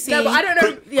 4ABC. No, but I don't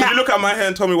know. Could you look at my hair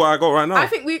and tell me what I got right now? I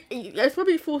think it's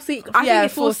probably 4C. I Yeah,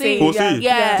 think it's 4C. 4C.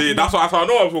 Yeah. See, that's what I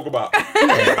know what I'm talking about. That's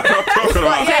what I'm talking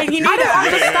about. Yeah, you need I don't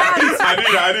that.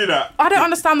 understand. I knew that. I don't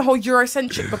understand the whole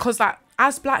Eurocentric, because like,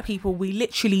 as black people, we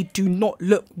literally do not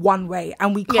look one way,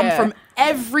 and we come Yeah. from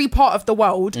every part of the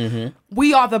world.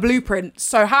 We are the blueprint.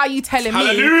 So how are you telling me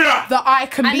Hallelujah. that I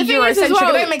can And be the thing is as Eurocentric?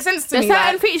 well, It don't make sense to There's me. certain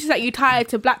Like, features that you tie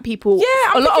to black people. Yeah,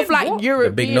 I'm a lot of thinking, like what?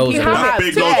 European The big nose people and have.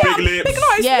 Big Yeah. nose, big lips. big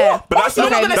nose, Yeah. what? But that's Obviously,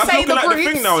 not, we're not that's gonna say looking the like the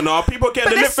groups. thing now. People But getting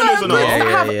the lip there's fillers certain and groups all. that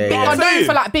have Yeah, big, yeah, are yeah. known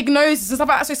for like big noses and stuff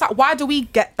like that. So it's like, why do we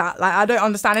get that? Like, I don't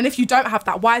understand. And if you don't have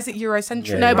that, why is it Eurocentric?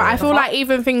 Yeah, No, but I yeah. feel like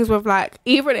even things with like,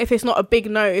 even if it's not a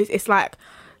big nose, it's like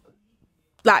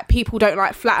like people don't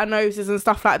like flatter noses and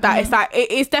stuff like that. It's like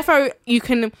it's defo you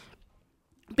can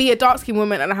be a dark skinned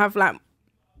woman and have like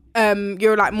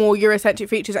you're like more Eurocentric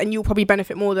features, and you'll probably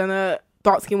benefit more than a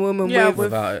dark skinned woman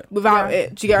without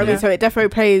it. Do you get what I mean? So it definitely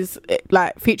plays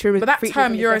like featuring. But that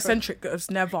term Eurocentric has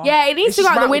never. Yeah, it needs to go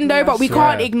out the window, but we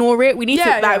can't ignore it. We need to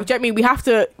like. Do you know what I mean? We have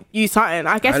to use something.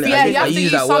 I guess. You have to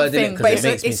use something, but it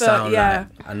makes me sound like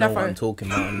I know what I'm talking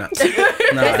about. And that.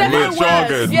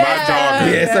 Jargon. Yeah,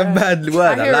 it's a bad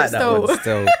word. I like that one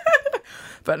still.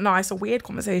 But no, it's a weird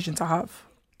conversation to have.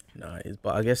 No, it is,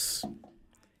 but I guess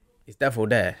it's definitely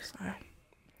there.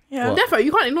 Yeah, definitely.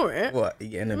 You can't ignore it. What?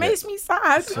 It makes me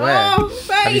sad.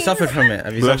 Have you suffered from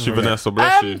it? Bless you, Vanessa.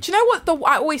 Bless you. Do you know what?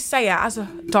 I always say it as a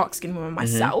dark skinned woman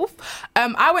myself.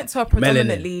 I went to a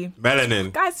predominantly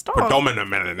melanin. Guys, stop. Predominant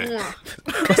melanin.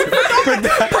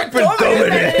 Predominant.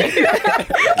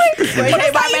 What you say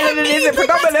about melanin isn't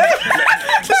predominant?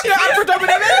 You know, I'm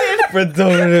predominant melanin.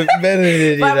 Predominant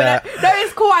melanin. No,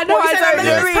 it's cool. I know. What, I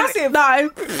don't agree. passive? No.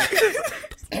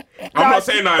 I'm not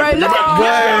saying that. I'm not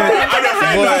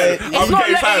saying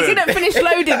that. It didn't finish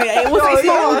loading it. It's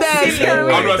not all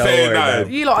there. I'm not saying that.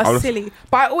 You lot are silly.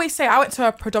 But I always say I went to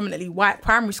a predominantly white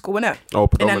primary school, innit? Oh, in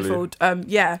predominantly. Enfield.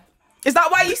 Yeah. Is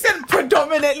that why you said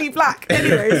predominantly black?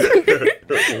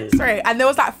 Anyways. Sorry. And there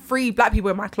was like 3 black people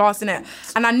in my class, innit?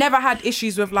 And I never had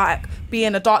issues with like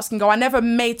being a dark skinned girl. I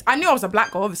knew I was a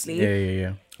black girl, obviously.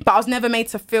 Yeah. But I was never made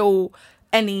to feel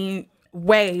any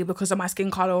way because of my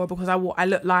skin color or because of what I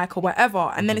look like or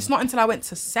whatever. And then it's not until I went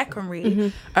to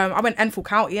secondary, I went Enfield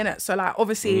County, innit? So like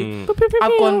obviously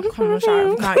I've gone, come on, shout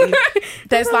out County.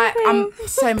 There's like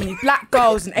so many black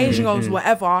girls and Asian girls,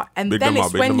 whatever. And then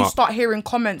it's when you start hearing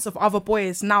comments of other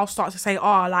boys now start to say,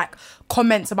 like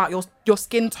comments about your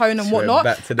skin tone and whatnot.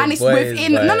 And it's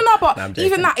within but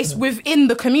even that, it's within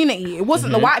the community. It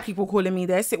wasn't the white people calling me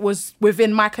this, it was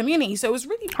within my community. So it was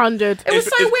really 100. It was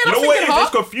so weird. You know what? It's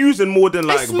just confusing more than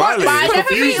like violence. I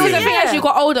definitely it was a thing as you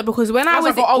got older, because when I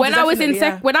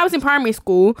was in primary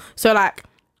school, so like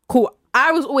cool,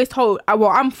 I was always told,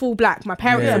 I'm full black. My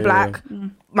parents are black.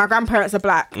 My grandparents are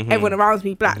black. Everyone around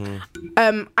me black.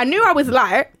 I knew I was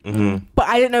light, but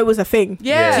I didn't know it was a thing.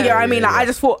 Yeah. Do you get what I mean? Like I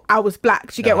just thought I was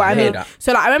black. Do you get what I mean?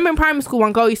 So like I remember in primary school,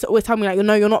 one girl used to always tell me like,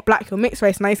 you're not black, you're mixed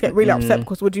race, and I used to get really upset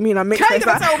because what do you mean I'm mixed race?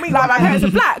 Like my parents are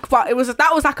black, but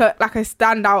that was like a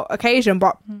standout occasion.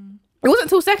 But it wasn't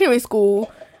until secondary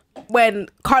school when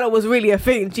colour was really a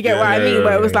thing. Do you get what I mean?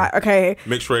 Where it was like, okay,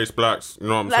 mixed race blacks, you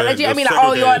know what I'm like, saying? Do you know what I mean? Like,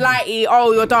 oh, you're lighty,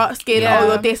 oh, you're dark skin, oh,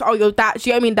 you're this, oh, you're that. Do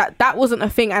you know what I mean? That wasn't a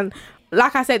thing. And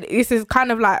like I said, this is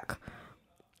kind of like,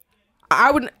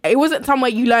 it wasn't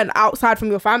somewhere you learn outside from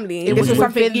your family. This was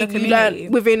something you learn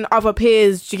within other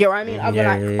peers. Do you get what I mean?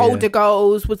 Other older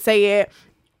girls would say it.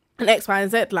 And X, Y,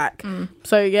 and Z, like.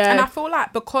 So yeah. And I feel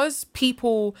like because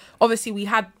people, obviously we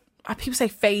had, people say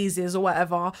phases or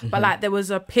whatever, but like there was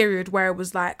a period where it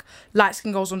was like light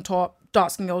skin girls on top,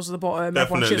 dark skin girls at the bottom.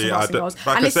 Definitely.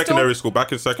 Back in secondary school.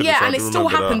 Yeah, and it still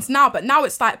happens now, but now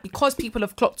it's like because people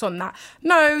have clocked on that,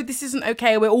 no, this isn't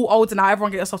okay, we're all older now,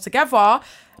 everyone get yourself together.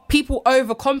 People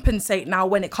overcompensate now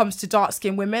when it comes to dark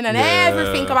skinned women, and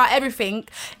everything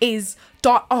is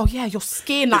dark. Oh yeah, your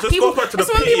skin. Like it just goes back to the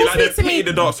pity, like they pity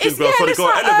the dark skinned girls, so they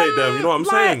gotta elevate them. You know what I'm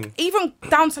saying? Even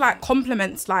down to like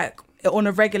compliments, like on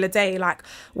a regular day, like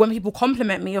when people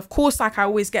compliment me, of course, like I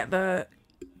always get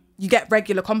you get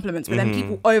regular compliments, but then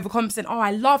people overcompensate. Oh,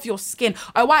 I love your skin.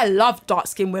 Oh, I love dark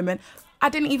skinned women. I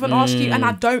didn't even ask you, and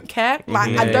I don't care.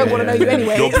 Like, I don't want to know you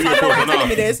anyway. You're beautiful enough. Telling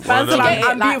me this.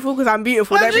 I'm beautiful because I'm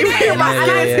beautiful. And you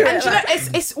know,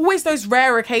 it's always those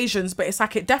rare occasions, but it's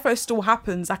like it defo still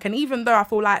happens. Like, and even though I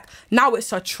feel like now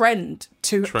it's a trend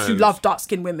to love dark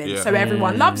skinned women, so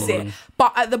everyone loves it.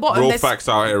 But at the bottom, there's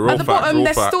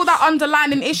still that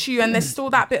underlying issue, and there's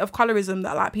still that bit of colorism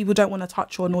that like people don't want to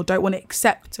touch on or don't want to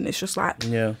accept, and it's just like,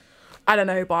 I don't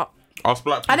know, but. Us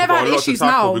black people I never had issues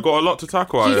now. We got a lot to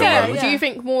tackle. Do you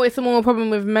think it's a more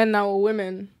problem with men now or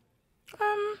women?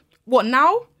 What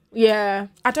now? Yeah,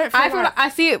 I don't. I feel like I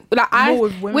see it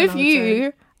like with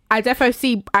you. I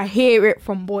definitely I hear it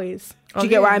from boys. Do you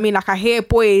get what I mean? Like I hear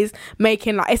boys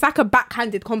making like it's like a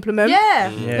backhanded compliment.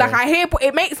 Yeah. Like I hear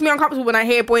it makes me uncomfortable when I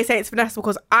hear boys say it's Vanessa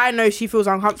because I know she feels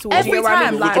uncomfortable. Every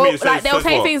time, like they'll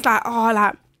say things like, "Oh,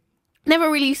 like."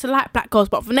 Never really used to like black girls,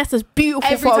 but Vanessa's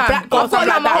beautiful for a black girl.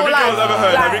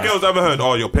 Every girl's ever heard,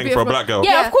 oh, you're pink for a black girl.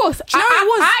 Yeah, of course. Do you know what it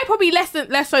was? I probably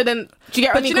less so than. Do you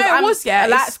get what I mean? Do you know what it was? Yeah, a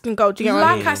light skin girl. Do you get what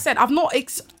I mean? Like I said, I've not.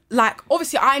 like,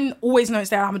 obviously, I always know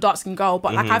that I'm a dark skinned girl,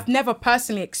 but like, I've never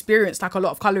personally experienced like a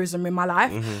lot of colorism in my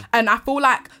life, and I feel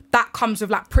like that comes with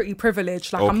like pretty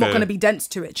privilege. Like, I'm not gonna be dense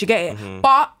to it. Do you get it?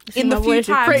 But in the few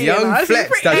times, Young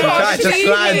flex that you tried to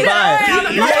slide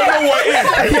by. You don't know what it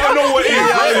is. You don't know what it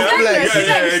is.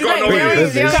 Yeah, you gotta know what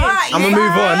it is. I'm gonna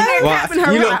move on.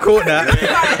 Well, you lot caught that.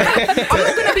 I'm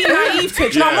not gonna be naive to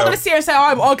it. Do you know, I'm not gonna sit here and say, oh,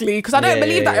 I'm ugly, because I don't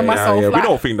believe that in myself. Yeah, we Like,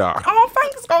 don't think that. oh,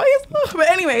 thanks, guys. But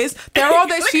anyways, there are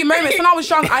those few moments when I was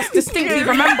young. I distinctly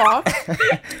remember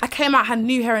I came out, had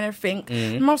new hair and everything,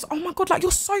 and I was, oh my god, like,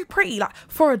 you're so pretty, like,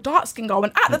 for a dark skin girl.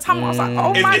 And at the time, I was like,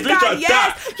 oh my god,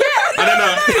 yes, And then,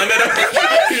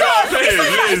 you know what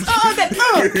I'm saying?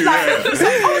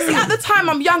 so obviously at the time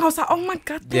I'm young, I was like, oh my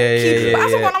god, thank you. But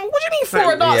as I got on, what do you mean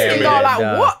for a dark skin girl?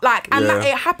 Like, what? Like, and like,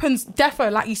 it happens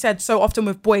defo, like you said, so often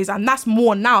with boys, and that's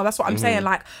more now. That's what I'm saying.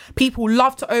 Like, people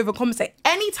love to overcompensate.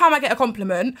 Anytime I get a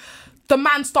compliment, the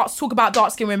man starts talking about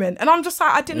dark skinned women, and I'm just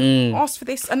like, I didn't ask for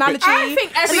this analogy. I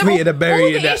think Sweeter the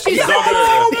berry in that.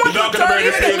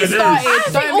 I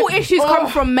think all issues come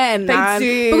from men. They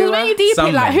do. Because when you deep Some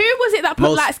it, like, men. who was it that put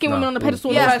Most- light skinned women on the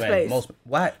pedestal in the first place? Most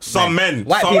white. Some men.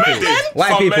 White Some people. men did. White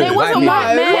Some people. men It wasn't did.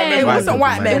 white men. It wasn't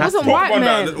white men. It wasn't What- white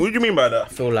men. What do you mean by that? I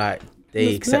feel like they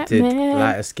It's accepted black men.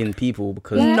 lighter skinned people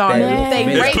because No, they're they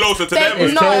made- raped. closer to they- them.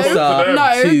 It's No, closer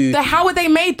no. to- How were they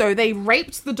made though? They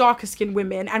raped the darker skinned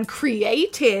women and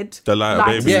created The lighter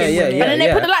babies. Yeah, skinned yeah, women. yeah. And then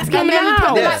they put the light skinned And women then put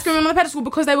out. the Yeah. dark skinned women on the pedestal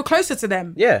because they were closer to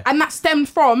them. Yeah. And that stemmed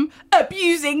from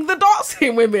abusing the dark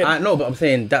skinned women. I know, but I'm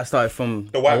saying that started from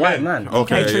The white a white man. man.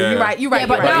 Okay, True, yeah. you're right. You're right. Yeah,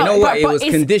 but you're But right. you know what? but It was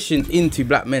it's- conditioned into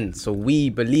black men, so we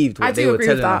believed I what do they were agree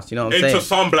with telling that. us. You know what I'm Into saying?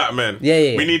 some black men.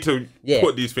 Yeah. We need to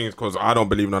put these things because I don't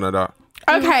believe none of that.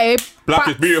 Okay. Black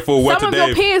but is beautiful. Word Some to of your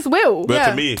Dave. peers will. Word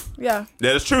to me. Yeah.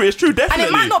 Yeah, it's true. It's true. And Definitely.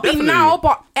 it might not be definitely. now,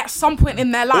 but at some point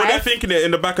in their Or they're life. thinking it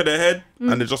in the back of their head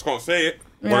and they just can't say it.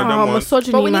 One of Oh, them ones.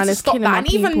 misogyny, But we need man, to is stop killing that. my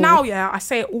And even people. now, yeah, I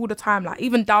say it all the time, like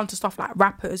even down to stuff like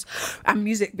rappers and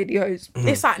music videos.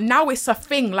 It's like now it's a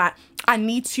thing. Like, I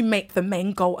need to make the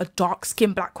main goal a dark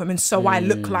skinned black woman so I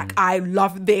look like I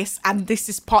love this and this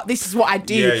is what I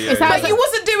do. Yeah, yeah, It's yeah. like- But you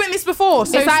wasn't doing this before,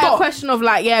 so It's like stop. a question of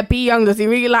like, yeah, be young. Does he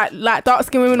really like dark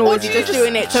skinned women, or is he just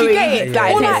doing it so Do he you get it?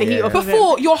 like Or takes like, the heat off of him?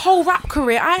 before your whole rap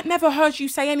career, I ain't never heard you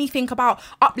say anything about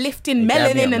uplifting Dab me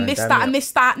up, melanin man, and this, dab that, me and up.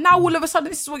 this, that. Now all of a sudden,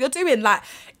 this is what you're doing. Like,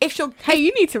 if you're, Hey,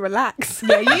 you need to relax.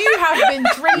 yeah, you have been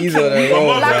He's on drinking a roll,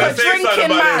 like man. a drinking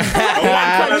man,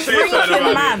 like a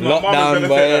drinking man. Lockdown,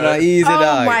 boy, not easy, Oh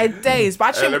dog. my days!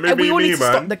 But Hey, let actually, me we all be need me, to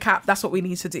stop man. the cap. That's what we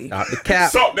need to do. Stop the cap.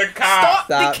 Stop the car.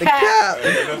 Stop the cap.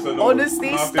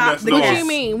 Honestly, stop the What cap. do you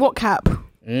mean? What cap?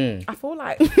 I feel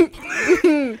like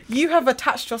you have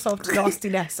attached yourself to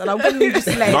nastiness, and I'm going to just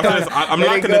let it go. I'm Let it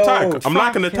liking the go. tag. I'm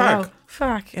liking the tag.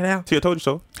 Fucking hell. See, I told you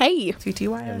so. Hey, TTYS.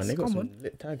 Man, they got Come some on.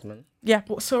 lit tags, man. Yeah.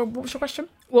 So, what was your question?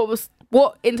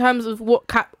 what in terms of what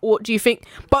cap? What do you think?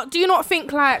 But do you not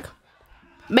think like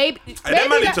maybe? Hey, that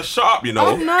man need to shut up, you know.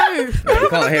 Oh no! You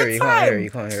can't hear it. You can't hear it. You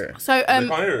can't hear it. So You can't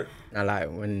hear it. I like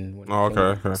when Oh,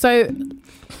 okay. So,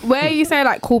 where you say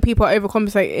like cool people are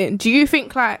overcompensating, do you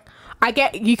think like I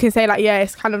get you can say like yeah,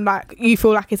 it's kind of like you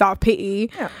feel like it's out of pity,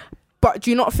 Yeah. but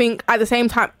do you not think at the same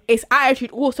time its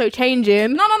attitude also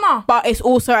changing? No. But it's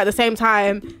also at the same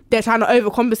time they're trying to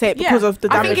overcompensate because of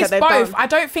the I damage think it's that they've both. done. I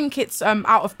don't think it's out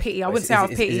of pity. I wouldn't say out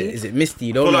of pity. Is it misty?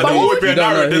 You don't Well, know. like, there always be a You don't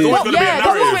know narrative. There's who- always gonna be a Yeah, that's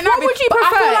what narrative. we're What would you But I feel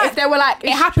prefer like if they were like, it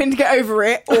happened to get over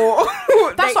it, or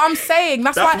That's what I'm saying.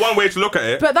 That's That's why. one way to look at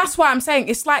it. But that's why I'm saying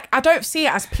it's like I don't see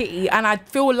it as pity, and I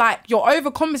feel like you're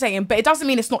overcompensating, but it doesn't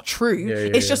mean it's not true.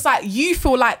 It's just like you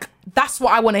feel like that's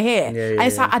what I want to hear, and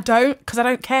it's like I don't because I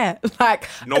don't care. Like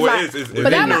No, like, it is. It's But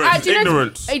then, ignorance. do you know-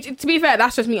 Ignorance. to be fair,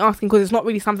 that's just me asking because it's not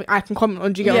really something I can comment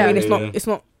on. Do you get what I Yeah. mean? Yeah. It's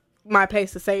not my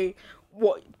place to say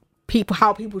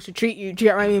how people should treat you. Do you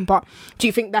get what I mean? But do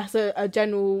you think that's a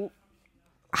general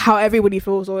how everybody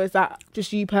feels, or is that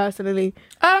just you personally?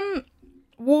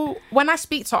 Well, when I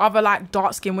speak to other like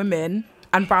dark skinned women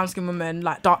and brown skinned women,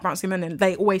 like dark brown skinned women,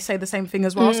 they always say the same thing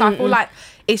as well. So I feel like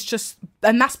it's just,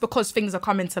 and that's because things are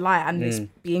coming to light and it's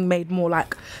being made more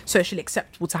like socially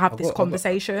acceptable to have this got-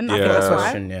 conversation. I Yeah. think that's why.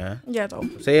 Question, yeah. Yeah, though.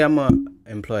 Say I'm a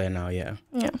employer now, yeah.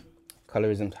 Yeah.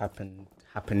 Colorism's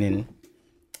happening,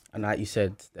 and like you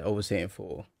said, they're overstating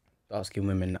for dark skinned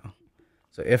women now.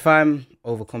 So if I'm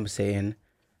overcompensating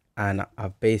and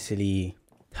I've basically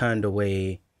turned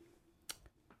away,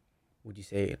 would you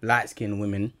say light skinned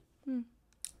women?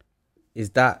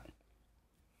 Is that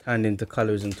turned into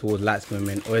colorism towards light skinned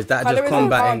women, or is that just Colorism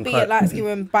combating? can't be a light skin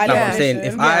woman by Like I'm definition.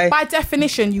 saying, if I by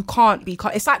definition, you can't be.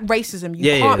 It's like racism. You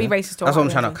can't be racist. To That's what I'm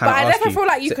white trying to women. kind But I of ask definitely you. feel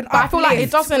like you can. but I feel like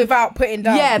it doesn't- without putting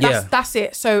down. Yeah, Yeah. that's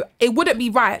it. So it wouldn't be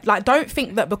right. Like, don't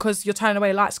think that because you're turning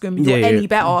away light skin, you're Yeah, any yeah.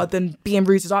 better than being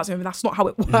rude to dark skin. That's not how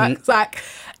it works. Like,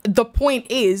 the point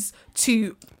is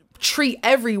to treat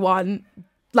everyone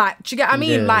like. Do you get what I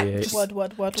mean? Yeah, like, yeah. just Word.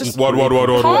 What?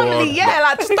 calmly, yeah.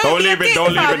 Like, just Don't leave it.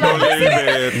 Don't leave it. Don't leave it.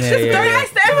 Yeah, yeah, Don't yeah.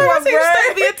 listen to everyone. Just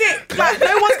don't be a dick. Like,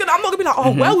 no one's gonna. I'm not gonna be like,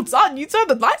 oh, well done. You turned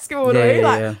the light skin woman away. Yeah,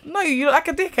 Like, yeah. no, you look like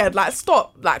a dickhead. Like,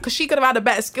 stop. Like, because she could have had a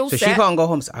better skill So set. she can't go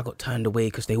home and say, I got turned away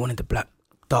because they wanted the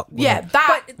dark woman. Yeah,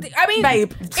 that. But I mean,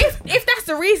 babe. if that's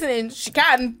the reasoning, she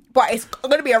can. But it's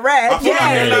gonna be a red. I feel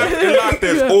like in life,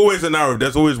 there's always a narrative.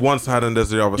 There's always one side and there's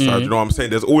the other side. You know what I'm saying?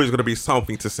 There's always going to be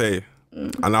something to say.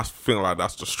 And that's feeling like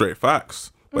that's just straight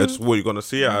facts. But it's what you're going to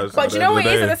see it as. But at do you the know end what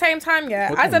of it is the at the day. same time? Yeah,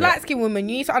 What as a do you light skinned woman,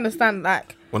 you need to understand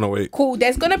like, When I wait. cool.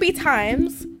 There's gonna be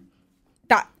times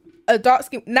that a dark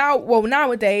skin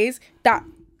nowadays that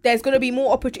there's gonna be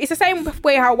more opportunity. It's the same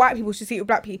way how white people should see it with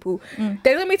black people.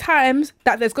 There's gonna be times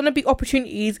that there's gonna be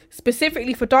opportunities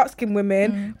specifically for dark skinned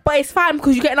women, but it's fine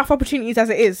because you get enough opportunities as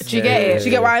it is. Do you get it? Do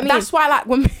you get what I mean? That's why, like,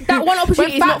 when that one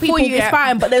opportunity is when fat not for people you. It's get-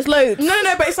 fine, but there's loads. No,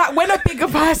 but it's like when a bigger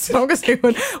person, I'm gonna say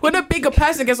when a bigger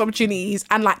person gets opportunities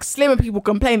and like slimmer people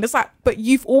complain, it's like, but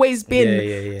you've always been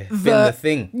Yeah. Been the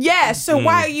thing. Yeah, so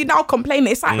why are you now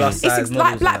complaining? It's like Plus it's size like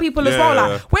models black and people as that. well.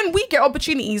 Yeah. Like when we get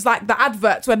opportunities, like the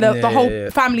adverts when the whole Yeah.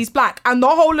 family's black and the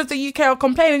whole of the UK are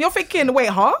complaining, you're thinking, wait,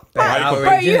 huh? Yeah, Like,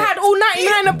 Bro, you had all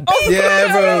 99 of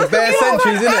Yeah, bro. Bare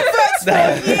centuries, innit?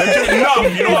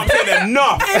 Enough. You know what I'm saying?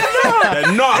 Enough.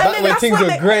 Enough. Back when that's things when were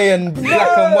they- grey and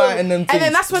black and white and them things. and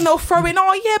then that's when they'll throw in,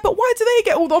 oh yeah, but why do they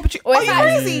get all the opportunities? Or Are it's you like,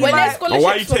 crazy? when Like, there's scholarships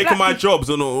Why are you for taking black my people- jobs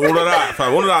and all of that,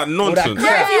 fam? All of that nonsense.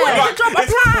 crap. if you want Like, a job,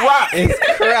 it's apply. crap.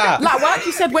 It's crap. Like, like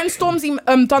you said, when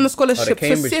Stormzy done the scholarship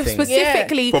Cambridge thing.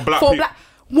 specifically For black people.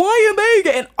 why are they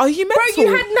getting? Are you Bro, mental?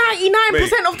 you had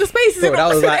 99% of the spaces Bro, in that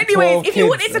was Oxford like anyways. 12 If you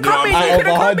wanted kids. to come in, Yeah, you out could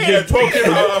of have come 100. You're in. talking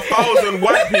about 1,000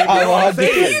 white people. I You know what I'm was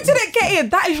If saying? you didn't get in,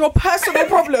 that is your personal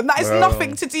problem. That is Bro.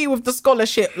 nothing to do with the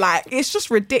scholarship. Like, it's just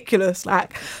ridiculous.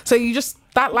 Like, so you just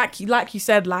that like you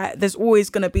said, like, there's always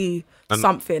gonna be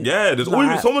something. Yeah, there's Like,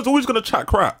 always someone's always gonna chat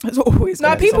crap. There's always No,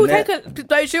 gonna be people something. take a.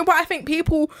 Don't you know what I think?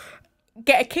 People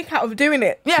get a kick out of doing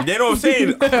it. Yeah. You know what I'm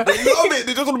saying? They love it.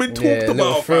 They just want to be talked Yeah, little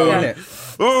about. thrill, fam. innit?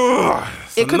 Ugh,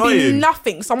 it's It could be annoying.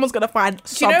 nothing. Someone's gonna find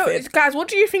Do you know, something. guys, what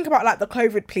do you think about like the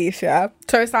COVID police? Yeah,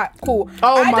 so it's like cool.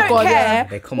 Oh I my don't God, care yeah.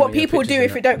 They come what on your people do pictures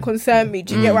if and it don't concern me.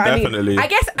 Do you get what I definitely. mean? I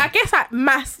guess like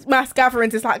mass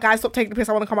gatherings is like, guys, stop taking the piss.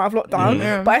 I want to come out of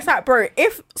lockdown. But it's like, bro,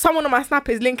 if someone on my snap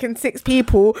is linking 6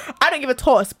 people, I don't give a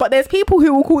toss. But there's people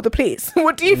who will call the police.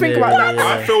 What do you think about that?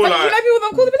 I feel You like know people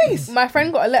that call the police. My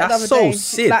friend got a letter That's the other so day,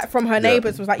 sick. like from her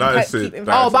neighbours, was like, you That can't is sick. keep That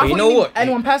involved. Oh, but I You thought know you what?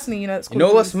 anyone personally, you know, it's You know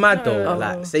called what's police. mad though? Oh.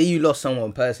 Like, say you lost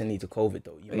someone personally to COVID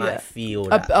though, you might feel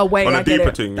that. a way. on I a get deeper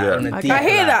it. thing, that on yeah. a I deeper,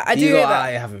 hear that, I do you hear lot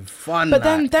that. are having fun. But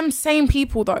then like. them same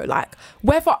people though, like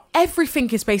whether everything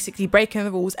is basically breaking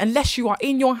the rules unless you are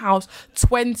in your house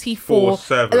 24,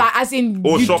 4/7. like as in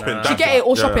Or you, shopping, do you that's get it, it?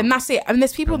 Or yeah. shopping, that's it. And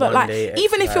there's people And that one like, day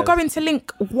even if you're exercise. going to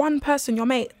link one person, your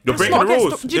mate, You're that's breaking not the against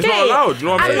rules. do you It's get not it? allowed, you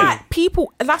know what I'm And saying? like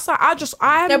people, that's like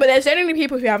I'm. No, but there's genuinely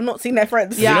people who have not seen their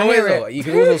friends. Yeah, You know I what hear it is, though? it. You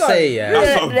can also say,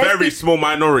 That's a Let's very be- small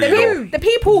minority, though. The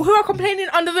people who are complaining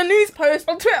under the news post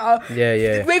on Twitter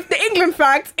Yeah. with the England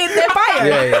flags in their bio.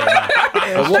 Yeah.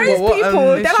 But Those people,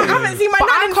 they're like, I listen, haven't seen my But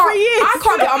nan in 3 years. I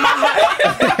can't get on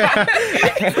my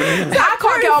I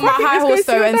can't get on my fucking high just horse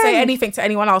go though to and say them. anything to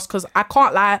anyone else because I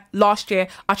can't lie. Last year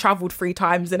I travelled 3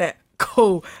 times in it.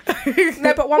 Cool.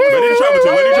 No, but one Where did you travel to?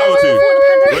 Where did you travel to?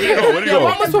 Where did you go? Where did you Yeah, go?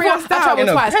 one was before I travelled In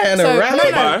a twice. panorama.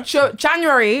 Dubai? So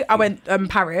January I went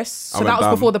Paris. So went that was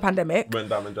down. before the pandemic. Went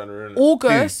down in January. innit?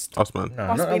 August. Us,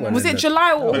 man. Was it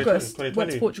July or 2020, August? 2020,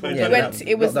 Went to Portugal. 2020.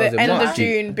 Yeah, it was that was the in end of March.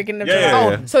 June, beginning of Yeah, July.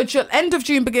 yeah. Oh, so end of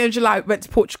June, beginning of July, went to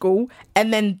Portugal,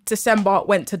 and then December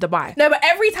went to Dubai. No, but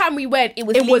every time we went, it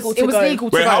was It legal was to go.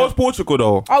 legal to Wait, go. how was Portugal,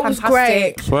 though? Oh, it was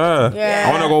Fantastic. great. Swear. Yeah.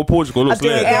 I want to go to Portugal. Looks do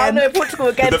it lit. again. Yeah, I know Portugal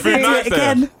again. The food too. nice there?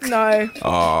 again. No.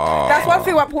 Oh. That's one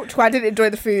thing about Portugal. I didn't enjoy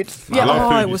the food. Yeah, I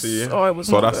love food, it you was. see. Oh, it was.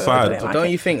 So not that's good. sad. I didn't like Don't it.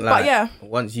 you think But like yeah.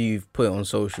 once you've put it on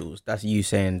socials, that's you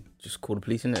saying just call the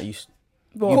police in it?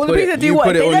 Well, All the put people it- do you what?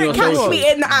 put it They on don't your catch socials.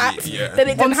 me in the act. Yeah. Then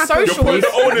it On didn't happen. You're putting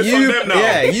the onus on them now.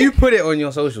 Yeah, you put it on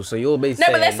your socials, so you're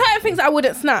basically No, but there's certain things I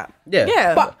wouldn't snap.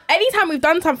 Yeah. But anytime we've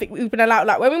done something, we've been allowed.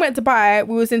 Like when we went to Dubai,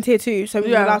 we was in tier 2, so we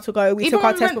were Yeah. allowed to go. We Even took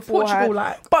our when we test went to beforehand. Portugal,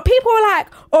 like- But people were like,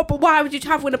 "Oh, but why would you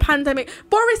travel in a pandemic?"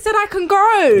 Boris said I can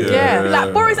go. Yeah.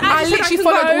 Like Boris I actually literally said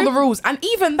followed I can all go. the rules, and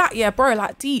even that, yeah, bro,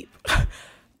 like deep.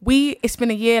 it's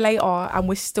been a year later and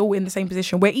we're still in the same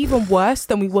position. We're even worse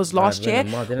than we was last year.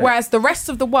 Whereas the rest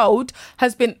of the world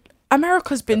has been.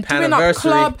 America's been doing up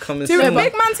club, doing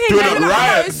big man thing, doing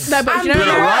riots. No, but you know,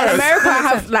 America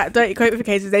have like dirty COVID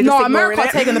cases. They just America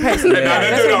taking the piss. They're doing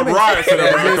up riots in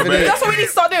America, man. That's what we need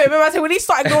to start doing. Remember, I said we need to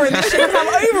start ignoring this shit.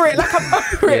 I'm over it. Like I'm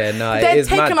over it. Yeah, no, they're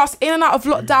taking us in and out of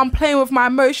lockdown, playing with my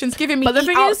emotions, giving me. But the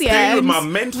thing is, playing with my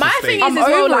mental my state. thing is as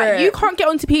well, like you can't get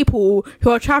onto people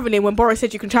who are traveling when Boris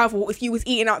said you can travel if you was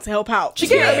eating out to help out. Do you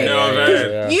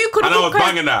get me? You could. And I was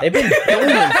banging that. They've been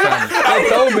filming,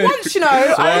 fam. Once, you know,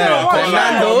 I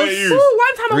Nando's.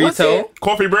 One time I got it.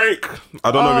 Coffee break.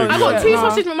 I don't know. I got 2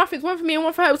 sausage McMuffins, one for me and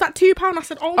one for her. It was like £2. I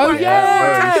said, oh my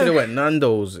yeah. You should have went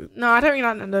Nando's. No, I don't really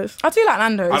like Nando's. I do like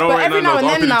Nando's, I don't but like every Nando's.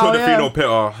 now and then now, After the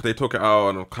Pito, they took it out,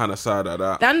 and I'm kind of sad at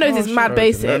that. Nando's is mad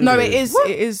basic. No, it is.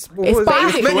 It is. It's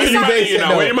basic. So where you money in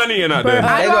at? Where you money in at then?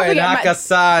 They got in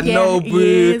Hakkasan,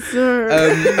 Nobu. Yes,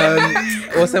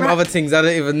 sir. What's some other things I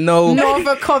don't even know.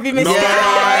 Nova Coffee, Miss.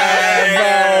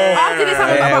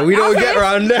 We don't get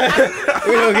around there.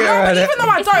 We don't get around there. Even though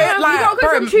I don't like, you gotta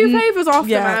go from True Flavours after,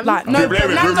 man. like no,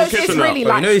 Nando's is really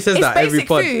like, you know he says it's that every basic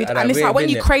pod, food, and and it's like when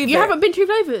you crave it. You haven't been True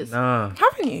Flavours? Nah.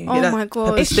 Haven't you? Oh my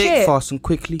god, It's shit. Fast and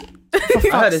quickly. I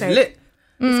heard it's lit.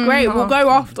 it's great. We'll go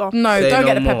after. No, Say don't no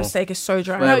get the more. pepper steak. It's so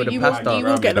dry. Where No, with the you pasta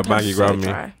will get the The baggy pasta. ground me.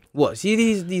 Dry. What? See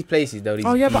these places though. These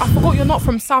Oh yeah, but I forgot you're not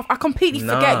from South. I completely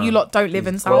forget you lot don't live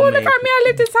in South. Oh, look at me. I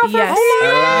lived in South Yes.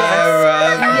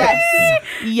 Yes.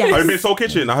 Yes. Have you been Soul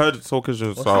Kitchen? I heard Soul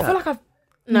Kitchen. I feel like I've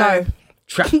No.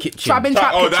 Trap kitchen. Trap in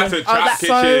Trap Oh, Kitchen. that's a trap that's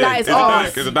kitchen. so- that is It's a arse.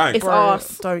 dank. It's a dank. It's Bro,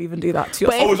 arse. don't even do that to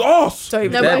But yourself. Oh, it's arse. Don't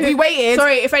even. No, but We waited.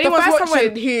 Sorry, if anyone's The first time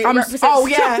watching when- who I'm- represents oh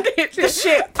yeah, Trap Kitchen, the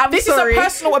shit. This sorry. is a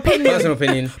personal opinion. Personal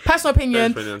opinion. Personal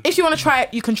opinion. Personal opinion. If you want to try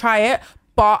it, you can try it.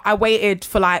 But I waited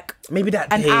for like Maybe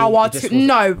that an day, hour it just to was-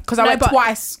 no, because I No, went but-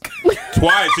 twice.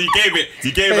 Twice. You gave it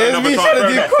Hey, another we chance. should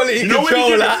do quality You know when control,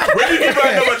 you like. give it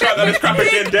another chance and it's crap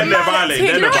again, then they're violent. You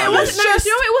Then know they're what, it was violent. just-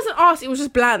 you know what? It wasn't arse. It was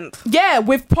just bland. Yeah,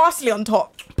 with parsley on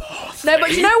top. No,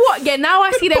 but you know what? Yeah, now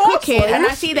I see they're Sauce. cooking, and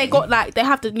I see they got like they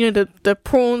have the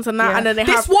prawns and that, and then they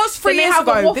This have. was 3 then they years have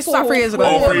a ago. This was like 3 years ago.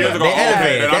 Oh, 3 years ago. They Okay,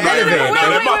 elevated, then I'm they not elevated.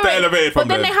 elevated. They're about to elevate But from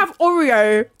then they there. have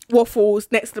Oreo waffles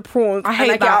next to the prawns. I hate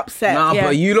and I get that. upset. Nah, Yeah.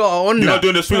 but you lot are on You're that. not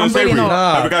doing the sweet I'm and really savoury.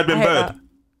 not. Have you guys been I hate bird? that.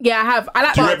 Yeah, I have. I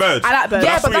like Do you birds. rate birds? I like birds.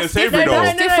 Yeah, That's but sweet that's and savoury different. though.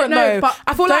 That's different though. But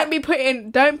I feel don't like be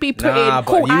putting Nah, but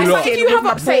cool you I ice feel lot- like if you with have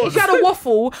my a say, if you had a prawns.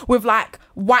 waffle with like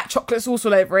white chocolate sauce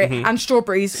all over it and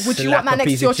strawberries, would you want that Slap a next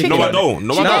piece to your of chicken. chicken? No, I don't.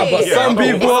 No, I Nah, don't. but Yeah, some I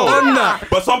don't. people are on that.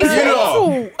 But some people You are. know. No,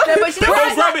 but you Then know go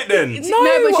what? grab it then. No,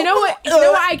 but you know what? You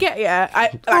know what I get? Yeah,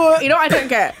 you know what I don't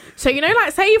get. So you know,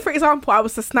 like, say for example, I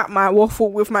was to snap my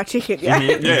waffle with my chicken. Yeah,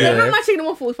 yeah. No, not my chicken and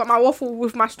waffles, but my waffle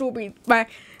with my strawberry,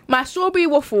 my strawberry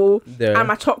waffle Yeah. and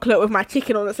my chocolate with my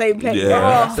chicken on the same plate. Yeah.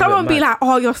 That's a Someone bit be mad. like,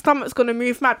 "Oh, your stomach's gonna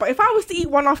move mad." But if I was to eat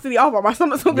one after the other, my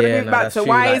stomach's not gonna move mad. that's So true,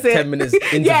 why like is it 10 minutes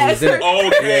intervals, Yeah, so- innit?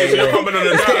 Okay, so you're coming on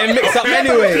the Getting mixed up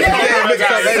anyway. Getting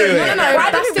mixed up anyway.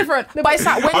 No, that's different. But it's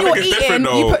like when I you're think it's eating, different, you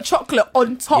though. put chocolate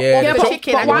on top Yeah, of the the cho-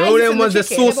 chicken. but and why you all use them it in ones, the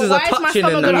chicken. sauces but are why is my touching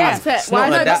stomach and gonna that. upset? It's Why not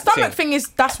No, the adapting. stomach thing is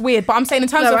that's weird. But I'm saying in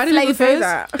terms No, of I didn't even say flavors.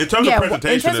 that. In terms of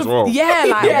presentation as well. Yeah,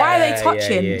 like why are they Yeah,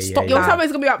 touching? yeah, yeah, Stop yeah. Your that.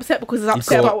 stomach's gonna be upset because it's You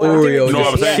upset got about what I'm doing. Oreo You know what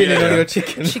I'm just saying? chilling Yeah. on your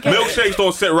chicken. Milkshakes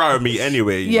don't sit right with me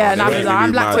anyway. Yeah, They nah, don't because make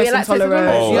I'm me mad. lactose You're lactose intolerant.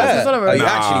 intolerant? You Yeah. lactose Are you intolerant?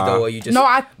 actually though, or you just No,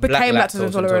 I became black lactose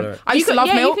intolerant. I used to can- love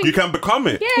yeah, you milk. can- You can become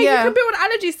it. Yeah, Yeah. you can build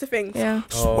allergies to things. Yeah.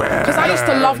 Swear. Because I used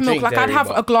to love milk. drink Like I'd dairy, have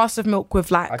but- a glass of milk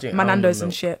with like I drink my almond Nando's and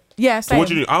milk. shit. Yeah, So same. what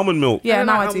do you do? Almond milk. Yeah, I don't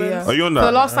now like I do. almonds. Are you on For the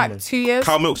that? last like 2 years.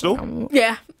 Cow milk still?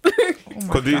 Yeah.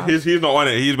 Because he's not on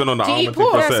it. He's been on the Do you eat almond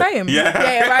pork? thing. Yeah, same. Yeah.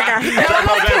 Yeah, right guy.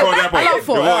 I love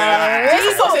pork.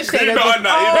 Cheese sausage thing. He's not on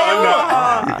that. He's not on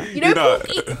that. You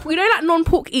know, like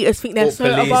non-pork eaters think they're Pork so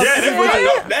police. above. Yeah, they're really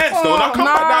up there still. Now come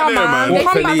back down there, man. They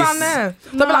Pork come back police. down there.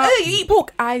 They'll be like, "Oh, you eat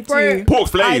pork?" I do. Pork I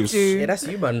flaves. do. Yeah, that's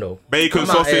you, man, though. Bacon, Come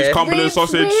out sausage, here. Cumberland Ribs,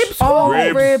 sausage. ribs. Oh,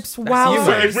 Ribs. ribs. Wow. you, So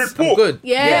man. it's rib I'm pork. good.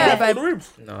 Yeah, Yeah, but but Ribs.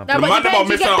 no, The but man you about get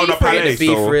missing out on the beef palate. ribs. The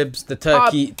beef so- ribs, the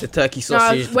turkey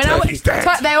sausage, when the I turkey. He's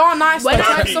dead. They are nice. Turkey The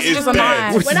turkey is sausages are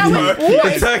dead. nice. When I went, Turkey. what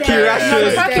The is turkey dead? rashes. No, the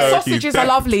Turkey's turkey sausages dead. are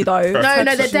lovely though. No,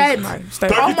 no, they're dead.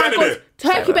 Turkey Oh my dead, god, innit?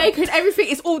 turkey bacon, everything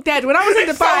is all dead. When I was in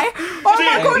Dubai, oh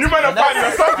my god, You might have found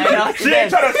yourself. She ain't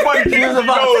trying to spot you. She was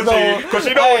about to go. because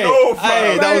she don't know. Hey,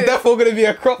 fam. that was definitely gonna be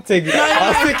a crop thing. I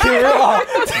was thinking raw.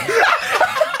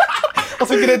 I was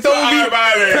thinking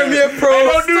Adobe Premiere Pro.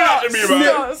 Don't do that to me,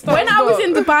 man. when I was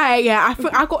in Dubai, yeah,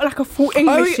 I got like a full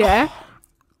English, yeah.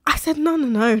 I said no.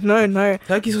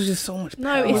 Turkey sausage is so much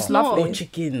better. No, it's not. Or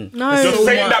chicken. No. It's You're so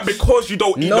saying much. that because you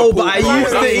don't eat No, the pork. but I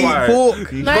used to eat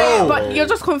pork. No, but you're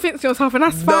just convincing yourself, and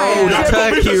that's fine. No, Yeah,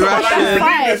 turkey convince yourself, ration. like,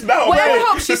 Fine. this now, Whatever bro.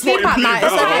 helps you This is what sleep at you night, do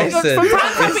it's now. like- Listen.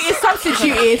 Sometimes it is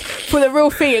substituted for the real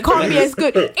thing. It can't be as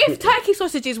good. If turkey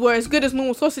sausages were as good as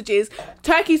normal sausages,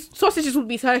 turkey sausages would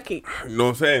be turkey. You know what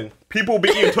I'm saying? People be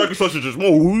eating turkey sausages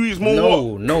more. Who eats more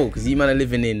what? No, because you man are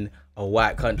living in a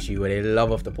white country where they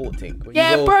love off the pork thing. When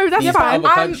Yeah, you go bro, that's into fine. other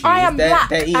countries, I am black,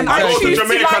 they're eating and I I go turkey. to choose to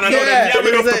Jamaica like and I know it. they're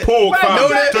yamming off the Yeah, pork, right, fam. no,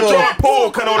 The that jerk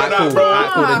pork and all of that,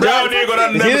 bro. The Down here, got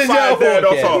that You see never the side jerk there, pork,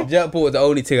 though, yeah? fam. Jerk pork is the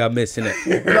only thing I miss,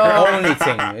 innit? The only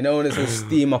thing. You know when it's all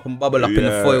steam up and bubble up in the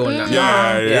Yeah. foil and that.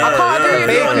 Yeah. I can't agree with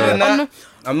you Bacon on and the- that.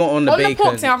 I'm not on the On the bacon.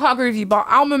 pork thing, I can't agree with you, but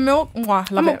almond milk, mwah,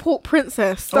 love I'm a it. pork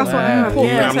princess. That's what I Yeah. am. Pork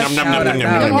Yeah. princess. Yum, yum, yum, yum,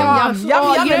 yum, Yum, yum. Yum,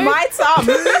 yum, you in know- my tongue.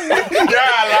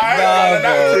 Yeah,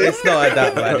 Bro, it's not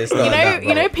that bad. It's not that You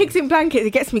know, bad. pigs in blankets. It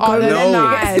gets me Oh, going. they're No.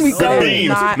 nice. It gets me The going. beans.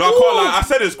 No, I Nice. can't lie. I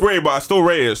said it's great, but I still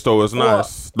rate it. Still, it's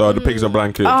nice. The pigs and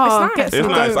blankets. Oh, It's nice. It's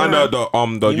nice.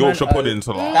 And the You Yorkshire man, puddings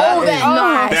a lot. Oh, they're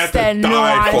nice. They're to They're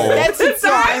die nice. for. They're to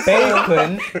die for.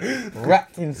 Bacon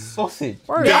wrapped in sausage.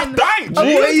 That's dang. What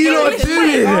are you not English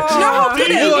doing? bread. Do you know how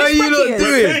good it is? What are you not We're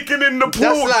doing? taking in the That's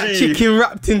pork, like G. chicken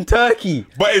wrapped in turkey.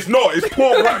 But it's not. It's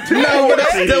pork wrapped in No, but pork,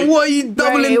 that's G. what are you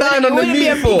doubling down on the wouldn't be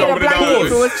a meat pig in for? a Doubling blanket down.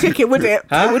 if it was chicken, would it?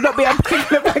 Huh? It would not be a pig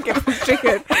in a blanket if it was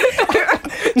chicken.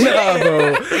 Nah,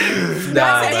 bro. I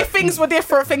Nah, said man. if things were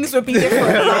different, things would be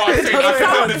different. No, I can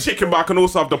have the chicken, but I can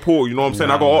also have the pork. You know what I'm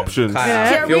saying? I got options. Cut it Yeah.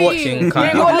 out. If you're watching, cut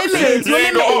it You're out. limited. You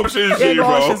ain't got options, G, You're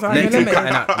bro. options, man. You're Next, I'm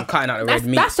limited. cutting out the red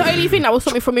meat. That's the only thing that will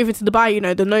stop me from moving to Dubai. You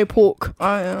know, the no pork.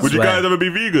 Oh, yeah. Would you Swear. guys ever be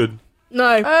vegan? No,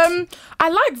 I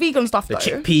like vegan stuff The though.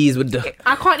 chickpeas with the.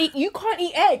 I can't eat. You can't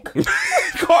eat egg. You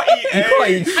can't eat egg. can't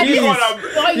eat You cheese. can't have-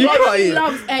 You can't Nobody eat-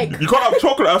 loves egg. you can't have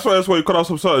chocolate. That's why you can't have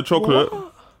some sort of chocolate.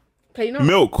 Okay, you know,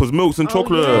 Milk, because milk's in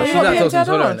chocolate. yeah. She's What, lactose being intolerant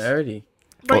intolerant? already.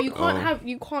 bro, Oh, you can't have.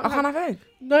 You can't. I can't have egg.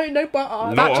 No butter.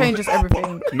 No. That changes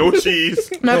everything. No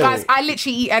cheese. No, guys, I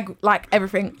literally eat egg like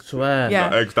everything. Swear. Yeah.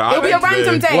 No eggs, that It'll be a eggs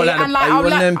random there. day, What, like and the, like are you I'll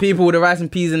one of them like. people with the rice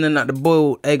and peas and then like the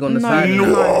boiled egg on the side?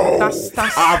 No, that's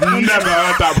I've never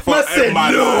heard that before in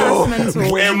my life. That's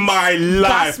mental. In my life.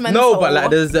 That's mental. No, but like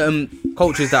there's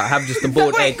cultures that have just the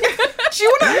boiled egg. She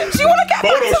wanna get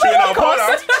Bono back to shit the out, Bono.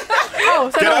 podcast.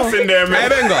 Oh, so Get us in there, Hey, man.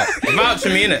 Benga, vouch for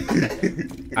me,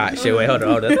 innit? Alright, shit, wait, hold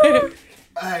on.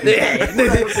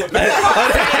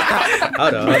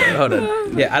 Hold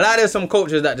on. Yeah, I like there's some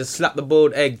cultures that just slap the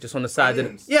boiled egg just on the side.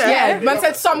 Yeah, man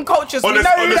said some cultures. On We the, know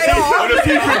on, who the they sea, are. on the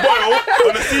seafood boil,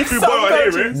 on the seafood boil, I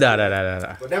hear it.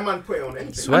 Nah. But that man put it on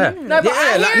anything. Swear. No, but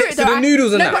I Yeah, like hear next it to though. the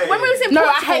noodles and No, that. but when we was in No, I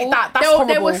Portugal, hate that. That's they were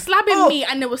horrible. slabbing Oh. meat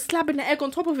and they were slabbing the egg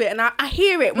on top of it, and I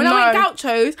hear it. When I went No.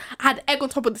 Gauchos, I had egg on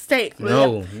top of the steak.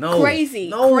 No. Crazy.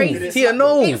 Tia,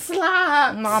 no. It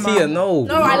slaps. Tia, no.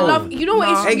 No, I love. You know what?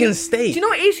 No. It's, Egg and steak. Do you know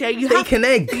what it is? Yeah, you have. Steak and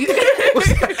egg. Egg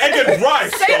and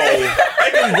rice, though.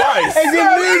 Egg and rice. Egg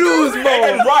and noodles, Egg bro.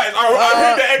 and rice. I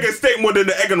hate the egg and steak more than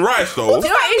the egg and rice, though. Do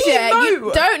you know what it is? Yeah, No.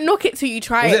 you don't knock it till you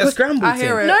try Was it. it a 'Cause- scrambled I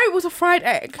hear thing? it. No, it was a fried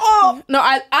egg. Oh. No,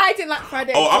 I didn't like fried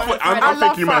egg. Oh, so I had fried I'm egg.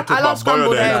 thinking you might talk I love about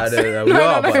boiled scrambled eggs. eggs. We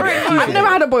are, but I've never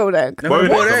had a boiled egg. Never Boiled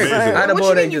boiled eggs, eggs. amazing. I had a What do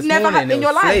boiled you egg mean this you've never morning. had It in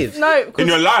your was life? flames. No, In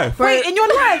your life. Wait, in your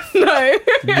life? no.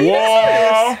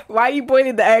 Whoa. Why are you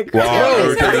boiling the egg? Wow.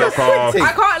 Bro, Get lock off.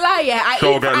 I can't lie, yeah. I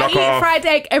Sure, eat, get I lock eat off. fried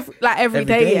egg every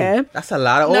day, yeah. That's a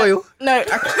lot of No, oil. No.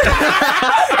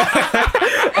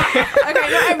 Okay,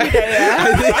 not every day,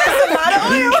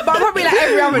 yeah. But probably like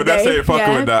every other But day. that's it. Fucking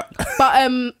yeah. with that.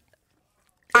 But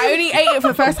I only ate it for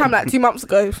the first time like 2 months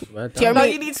ago. Do you know what No, I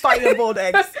you mean? need to start eating boiled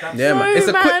eggs. Yeah, man. No, It's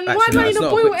a quick. man, why Actually, do I no, need it's a not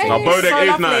a boiled quick egg? thing. Now, boiled egg so is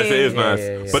lovely. nice. It is nice.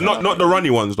 yeah, But not the runny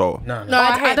ones, though. No, No,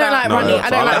 I don't like No, runny. no, I so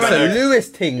don't like I That's like a runny. Lewis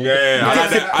thing. Yeah, I like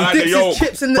the He dips his yolk.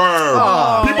 chips in the. Firm.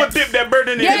 Oh. People dip their bread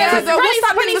in it. Yeah, What's that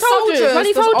runny thing, the soldiers,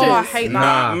 runny Those- Oh, I soldiers. hate that.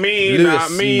 Nah, me, Lewis,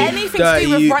 not me. you Anything to do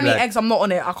with dirty runny lad. eggs, I'm not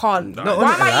on it. I can't. Not Why on am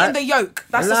it, I lad. eating the yolk?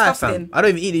 That's Lie, disgusting. fam. I don't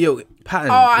even eat the yolk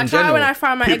pattern. Oh, I in try general. when I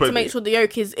fry my egg People- to make sure the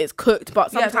yolk is cooked,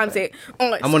 but Yeah, sometimes okay. it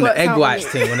I'm on the squirts egg out whites me.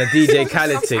 thing, on the DJ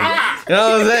Khaled thing. You know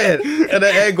what I'm saying? On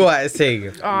the egg whites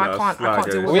thing. Oh, I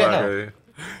can't deal with Wait, it. no.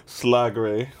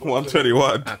 Slaggery.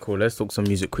 121. Ah, cool. Let's talk some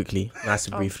music quickly, nice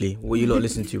and briefly. What you lot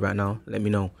listening to right now? Let me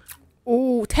know.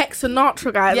 Ooh, Tex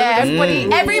Sinatra, guys. Yeah, everybody,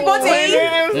 make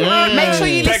sure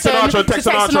you Tex listen Sinatra, to Tex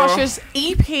Tex Sinatra. Sinatra's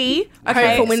EP.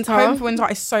 Okay, for Winter. Home for Winter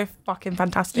is so fucking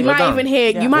fantastic. You Well might done. even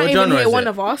hear. Yeah. You might What even genre hear is one it?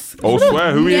 of us. Oh,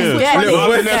 swear, who he Yes, is? yes, Little yes,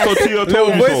 voice yes. next to your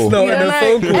Little voice toes. note in Yeah, the no.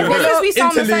 phone call. Because we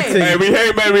sound the Interlude same. thing. Hey, we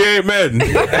hate men, we hate men.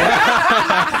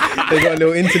 They got a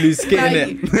little interlude skit in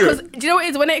it. Because do you know what it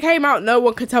is? When it came out, no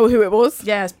one could tell who it was.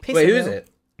 Yeah, it's pissing Wait, who me is off. it?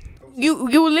 You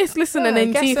will listen and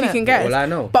then guess, see if you innit? can guess. Well, I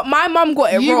know. But my mum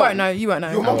got it You wrong. won't know. You won't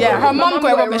know. Your mum Yeah, got it her wrong. mum got it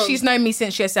wrong, and wrong. she's known me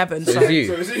since she was 7. So So. it's you.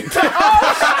 So is it?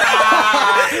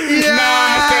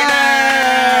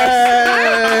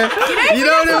 You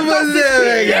know them was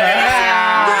there,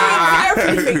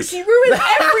 Everything. She ruined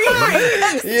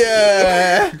everything.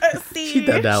 Yeah. She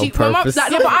did that on My mum, purpose.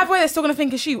 like, no, but either way, they're still gonna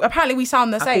think it's you. Apparently, we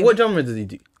sound the same. What genre does he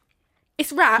do?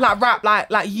 It's rap. Like rap,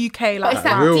 like UK, like It's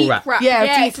that real deep rap. rap.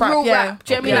 Yeah, deep it's rap, real yeah. rap.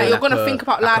 Do you know what I mean? Like, you're gonna think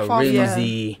about life like after. a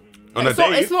Rimsey. On a It's not-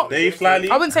 Dave, it's not- Dave slightly.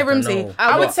 I wouldn't say Rimsey. know.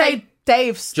 I would What? say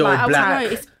Dave's. Joe like, I Black.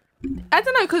 don't know. I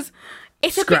don't know because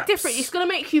it's a Scraps. bit different. It's gonna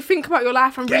make you think about your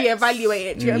life and reevaluate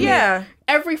it. Do you know what I mean? Yeah.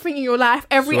 Everything in your life,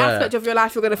 every Swear. aspect of your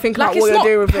life, you're gonna think Like about it's what you're not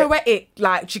doing with it. poetic,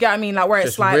 like do you get what I mean? Like where it's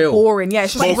Just like real. boring. Yeah,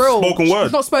 it's just Spoken- real. spoken word.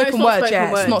 It's not spoken No, word. it's not Yeah,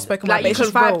 spoken it's not word. spoken Like word. But you it's can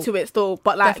just vibe real. to it still,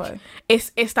 but like Defo.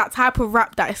 it's that type of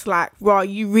rap that it's like, raw.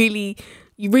 You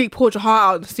really poured your heart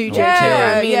out in the studio. Yeah, do you know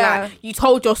what I mean? yeah. Like you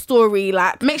told your story.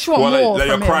 Like, Makes you want Well, more like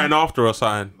you're from him. crying after or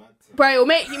something. bro,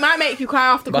 it might make you cry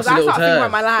after because Bust a I little start thinking turd.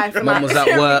 about my life. and Mum like- was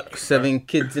at work, 7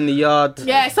 kids in the yard.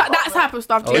 Yeah, it's like that type of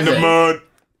stuff. do you In know the what I mean? mud.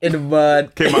 In the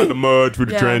mud. Came out the mud through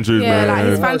the Yeah. trenches, Yeah, like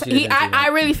he's man. fantastic. I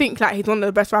really think like he's one of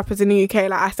the best rappers in the UK.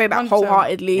 Like I say that 100%.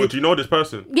 wholeheartedly. Well, do you know this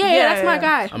person? Yeah, that's my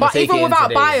guy. I'ma But take even it without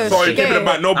into bias, Sorry, you keep get it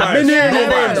back. No bias. been here, No no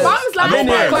bias. bias. Mum's like, No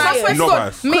no bias. Because I swear to No God,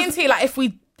 bias. me and T, like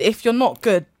if you're not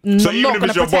good, So I'm even not if gonna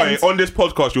it's your pretend. boy on this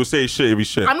podcast, you'll say shit if he's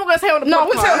shit. I'm not gonna say it on the podcast. No, I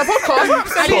wouldn't say it on the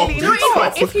podcast. Absolutely. You know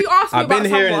what? If you ask me I've about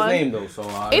been hearing his someone, name though, so I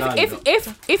know you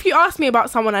don't. if you ask me about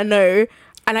someone I know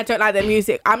and I don't like their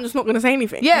music, I'm just not gonna say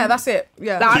anything. Yeah, that's it.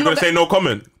 Yeah. Like, You're gonna say no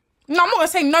comment. No, I'm not gonna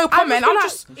say no comment. I'm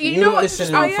just. you know what?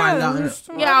 listen and find out.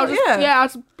 Yeah, I'll just I'll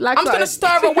just like. I'm gonna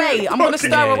stir away. I'm gonna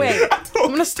stir away.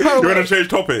 I'm gonna stir You're away. gonna change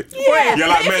topic. Yeah, You're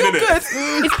like but men, if you're innit?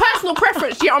 good, It's personal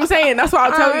preference. You know what I'm saying? That's what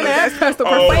I'll tell you. yeah. It's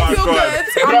personal Oh preference. my feel god!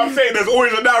 good, You know what I'm saying? There's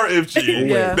always a narrative, G.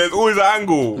 Yeah. There's always an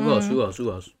angle. Who else? Who else?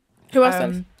 Who else?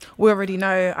 then? we already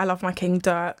know. I love my King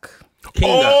Dirk.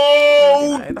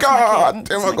 Oh That's my god!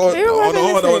 king. Oh my god! Who Hold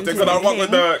have I on. listened Take it out. to? Fuck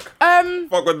with Dirk.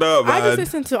 Fuck with Dirk, I just man.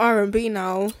 listen to R&B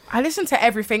now. I listen to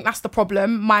everything. That's the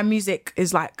problem. My music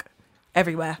is like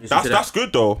everywhere. That's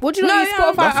good though. What do you know? No, You yeah,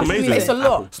 Spotify, that's Apple amazing. It's Music? a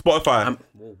lot. Spotify.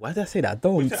 Why did I say that?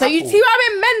 Don't. So you two are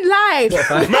in Men Live.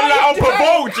 Man, like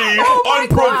unprovoked, G.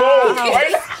 Unprovoked.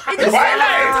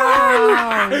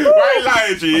 Why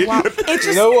lie, G? It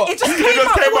just, know what? it just It came just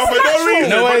up. came It up for was no reason.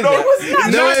 No, but it no,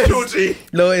 isn't. No, it natural, G.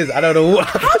 No, it is. I don't know what.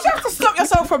 How do you have to stop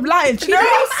yourself from lying? Do you know how You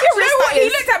know serious what? that He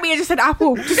is? looked at me and just said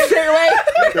Apple. Just straight away.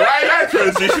 Why lie to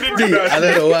her, G? She didn't do I that.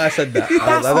 don't know why I said that.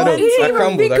 I don't know. He didn't I even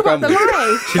crumbled. think I about the crumbled.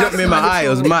 lie. She looked me in my eye. It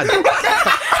was mad.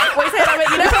 What you say that?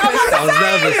 You know what? I was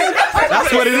nervous.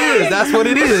 That's what it is. That's what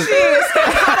it is.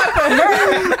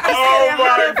 Oh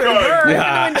my god.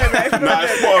 Yeah. Nah,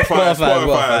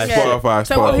 Spotify.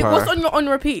 So what's on your on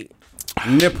repeat?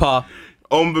 Nipper.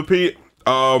 On repeat.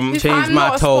 Change I'm my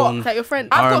not a tone. Is that your friend?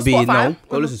 I've got R&B. Spotify. No.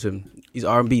 Go listen to him. He's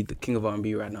R&B, the king of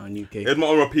R&B right now in UK. It's not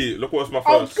on repeat. Look what's my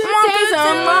Oh, first. good days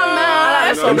on my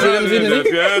mind.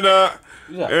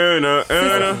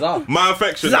 My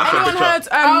affection. That's Anyone the heard?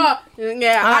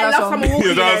 Yeah, I I like love that Summer song. Walker.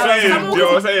 You know what I'm saying? You know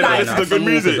what I'm saying? Like, This is the good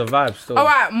music. It's a vibe still. All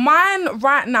right, mine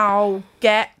right now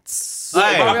gets.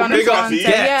 Aye, Ariana big up, Grande. Gets.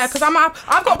 Yeah, because I've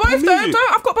got both though. music.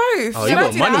 I've got both. Oh, you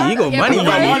got money. You got money. You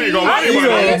got money. You got money.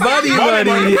 You got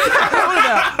money.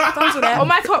 Done with that. On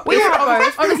my top, we have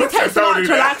both. Obviously, Tex Don't do Sinatra,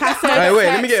 that. like I said. Hey, wait,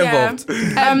 let me get Yeah.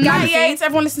 involved. 98.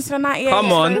 Everyone listens to the 98. Come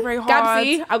It's on. very, very hard.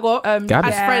 Gabsy, I got Gabsy.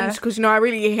 as friends because you know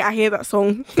I hear that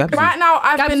song. Right now,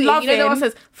 I've Gabsy, been loving. you know the one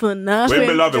says for nothing. We've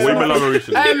been loving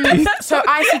recently. So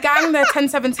Icy Gang, they're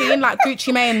 1017, like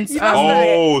Gucci Mane's.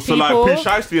 Oh, so like people. Pooh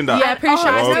Shiesty and that. Yeah, Pooh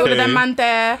Shiesty, all of them man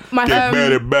there. My Get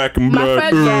better back and my blood.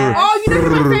 friend, yeah. Oh, you know who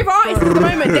my favourite artist at the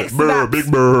moment? Dexter Brr, Daps. big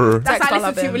brr. That's Dexter, what I love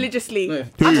listen to him. religiously.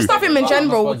 I just love him in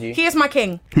general. Fudgy. He is my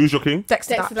king. Who's your king?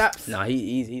 Dexter Dexter Daps. Daps. Nah,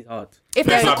 he's hard. If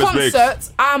there's a Dexter Daps is big.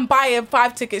 concert, I'm buying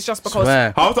 5 tickets just because.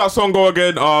 Swear. How's that song go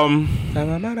again?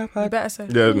 You better say.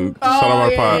 Yeah, Oh,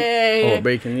 Salam yeah, yeah, yeah. Oh,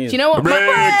 breaking news. Do you know what?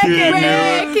 Breaking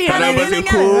news. And I was in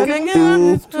cool.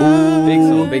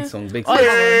 Big song. Do you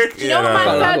know what my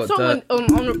I third got song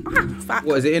on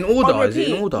What is it in order? on Is it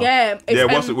in repeat? order? Yeah. it's, Yeah,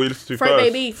 what's it we listen to Throat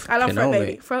first? Baby. I love Okay, Throat no, Baby.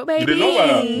 mate. Throat Baby. You didn't know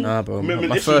that? Nah, bro. Remember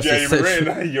My this first year, is you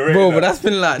sexual. were in, you were in Bro, that. but that's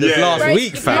been like this Yeah. last Right.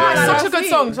 week, No, fam. it's Yeah. such a good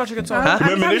song. Such a good song.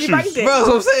 Women Have you issues. banged it? Bro, that's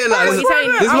what I'm saying. Like, What are you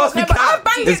saying? this must be No, but I cap.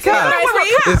 banged It's it too. cap.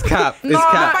 No, It's cap. It's No,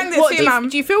 I cap. banged it What, too, man.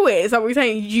 do you feel it? Is that what you're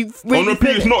saying? You really On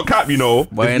repeat, it's not cap, you know.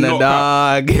 Boy It's in the not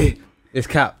cap. dog. It's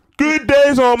cap. Good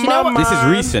days on you know my what? mind. This is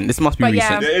recent. This must be But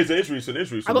yeah. recent. It is recent.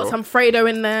 It's recent. I got bro. some Fredo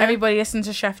in there. Everybody listen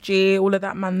to Chef G, all of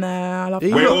that man there. I love You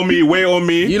that. Wait on me, wait on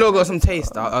me. You lot got some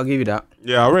taste. I'll give you that.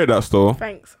 Yeah, I read that store.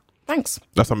 Thanks. Thanks.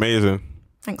 That's amazing.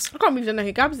 Thanks. I can't believe you don't know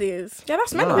who Gabsy is. Yeah,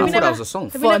 that's No, mental. I thought never- that was a song.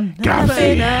 For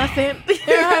Nothing. nothing.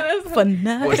 For What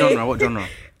nothing. genre? What genre?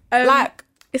 Like,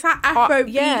 It's like Afro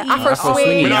beat. yeah, Afro Afro swing.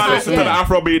 swing. We don't Yeah. listen to the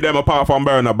Afrobeat them apart from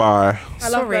Burna Boy. I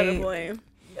love Sorry. Burna Boy.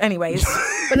 Anyways,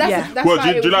 But that's, Yeah. that's What,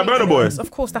 why do you like Burna Boy?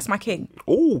 of course, that's my king.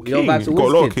 Oh, Your King. vibes Got a lot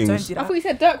of Wizkid. Don't kings. do I that. thought you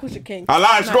said Dirk was your king. I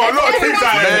lied. She's got a lot of kings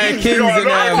out Man, there. kings She got in a lot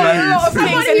there, of man. kings.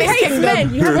 Kings in You this hate kingdom.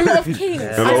 men. You have a lot of kings. A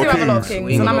I lot do of have a lot of kings. kings,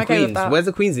 Queen and I'm of okay with Queens. that. Where's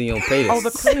the queens in your playlist? Oh,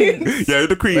 the queens. Yeah,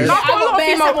 the queens. I've got a lot of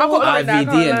female. I've got a lot of that, I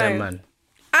IVD can't and lie. them, man.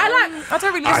 I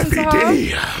don't really listen to her.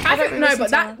 IVD. I don't know, listen but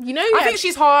to that her. you know, I yeah, think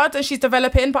she's hard and she's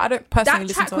developing, but I don't personally that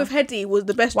listen track to with her. Hetty was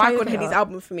the best Why track you on think Hetty's that?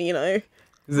 album for me. You know,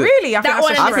 Really? I think that that's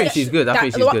one. a and I the think stretch. she's good. I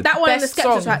think she's good. That one and the Best sketch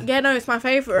was song. like, yeah, no, it's my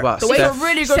favorite. But The way Steph- It's a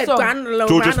really good said song.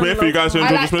 Georgia Smith, you guys hear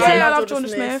Georgia Smith? Yeah, I love Georgia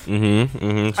Smith.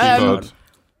 She's Um, hard.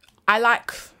 I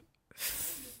like.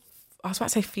 I was about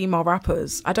to say female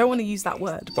rappers. I don't want to use that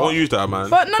word. Don't use that, man.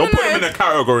 But no, Don't no, put no. them in a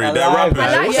category. I They're like rappers.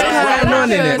 that. What's Yeah, going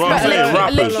on in it? But What I'm saying,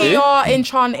 rappers. Lakia,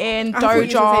 Enchanting,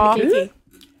 Doja.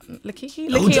 Lakia,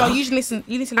 you usually listen.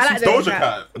 You need to I listen like to Doja Doja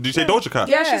Cat. Did you say Doja Cat?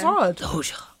 Yeah, she's hard.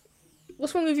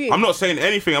 What's wrong with you? I'm not saying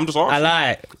anything. I'm just asking. I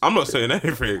like. I'm not saying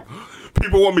anything.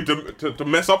 People want me to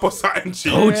mess up or something. She.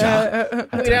 You know,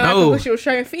 like know. she was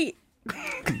showing feet.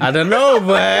 I don't know,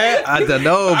 boy. I don't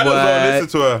know, I don't boy. listen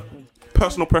to her.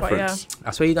 Personal preference.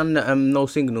 I swear you done the no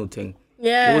signal thing.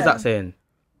 Yeah. What was that saying?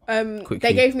 They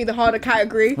Quickly. gave me the harder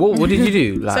category. What did you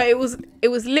do? Like, So it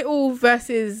was Little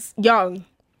versus Young.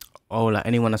 oh, like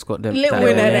anyone that's got them. Little that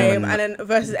in their name name, and then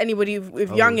versus anybody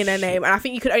with Young in their shit. name. And I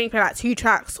think you could only play like 2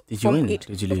 tracks. Did you from win? each.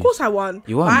 Did you Of lose? course I won.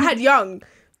 You won? I had Young.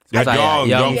 You're Like, young,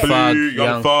 young young thug, blue, young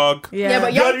young- thug. Yeah,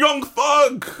 but You're young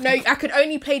thug. No, I could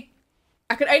only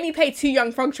play 2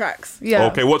 Young Thug tracks. Yeah.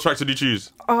 Okay, what track did you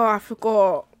choose? Oh, I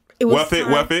forgot. It was Worth it,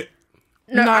 time. worth it.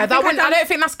 No, I that think one. I don't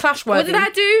think that's clash What worthy. did I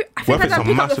do? I think Worth I it's a did pick up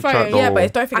the massive track, phone. though. Yeah, but I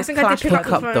don't think I it's think I did clash pick up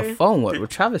Pick up the worthy. phone. What? With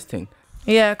Travis thing?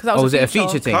 Yeah, because that Oh, was was it a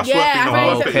feature thing? That's Yeah, worth I it. think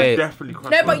No, it's okay. definitely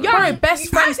clash No, but worthy. Young. Bro, best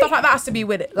friend stuff like that has to be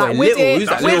with it. Like Wait, with Little, it, who's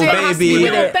that? with Lil it has to be Baby?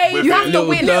 with it. With You have it. to Lil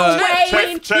win. Durk.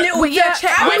 Check, check. Little, yeah,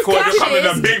 check. I With call it come in the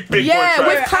clashes. big Yeah, boy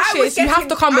with track. clashes, you have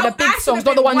to come with the big songs,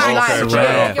 not the ones you like. Okay,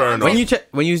 Right. fair enough.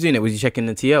 When you was doing it, was you checking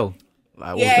the TL?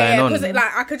 Like, what's Yeah, going because on?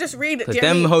 like I could just read it. Because do you know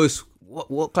them what I mean? hosts,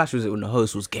 what clash was it when the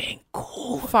host was getting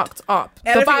cool? Fucked up.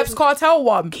 Yeah, The I think Vibes it was- Cartel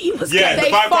one. He was Yeah, the They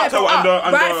Vibe fucked Cartel up.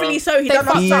 and the Rightfully so. He They done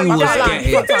fucked He up. was Yeah, like,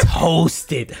 getting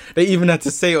toasted. They even had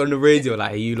to say it on the radio,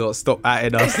 like, hey, you lot stop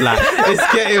atting us. Like,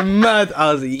 it's getting mad.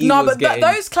 I was like, he No, was but getting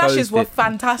those clashes were toasted.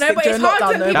 fantastic No, but it's during hard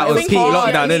lockdown. to though. pick That I was think peak hard.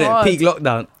 lockdown, It was innit? hard. Peak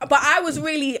lockdown. But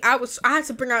I had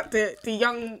to bring out the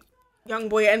young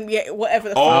boy NBA, whatever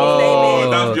the fuck Oh, his name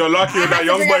is. that's, you're lucky I that had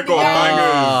young to boy bring got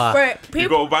out the bangers. Bro, You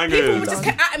got bangers. people would just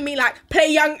kept at me like, play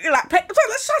young, like, play,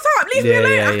 shut up, leave me Yeah,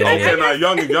 alone. yeah, I yeah, couldn't- Okay, now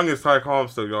young is Ty Calm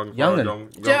still young. Youngin'.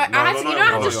 I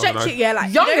had to stretch it, yeah, like,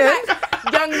 you know, Youngin'?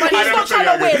 like, young money. I He's never not said trying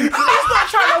to Youngin'. win. He's not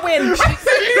trying to win.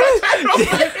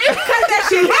 Cut that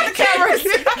shit. Cut the cameras.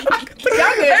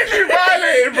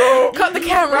 Cut the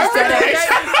cameras.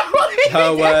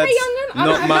 Her words,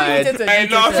 not mine. Hey,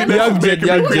 Nasty, Young that's Jid, young making Jid, me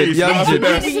young crease. Jid.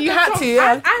 Nasty, You had to,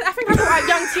 yeah. I think I got like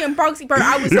Young T and Bugsy, bro.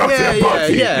 I was Yeah,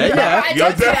 Yeah.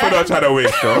 You're definitely not trying to win,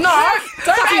 bro. No,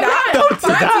 don't do that. Don't do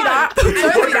that. Don't do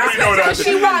What do you mean, that. no, that? Because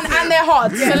she won and they're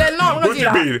hard. So let not What gonna do do you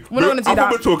that. mean? We're not gonna do I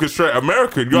thought we're that. talking straight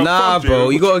American. You're Nah, from bro,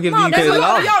 Jid. you gotta give No, the there's UK a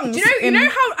lot of love. youngs. You know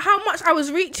how much I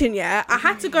was reaching, yeah? I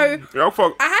had to go, Yeah,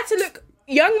 fuck. I had to look.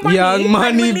 Young Money, Young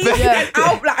Money, released babe.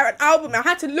 an album. I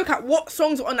had to look at what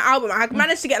songs were on the album. I had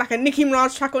managed to get like a Nicki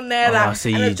Minaj track on there. Oh, like, so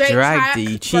and you a Drake dragged track. it, you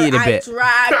Bro, cheated a bit.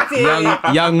 I dragged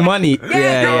it. Young money. no,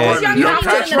 Yeah. because Young You Money have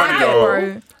was to in the drag it, though.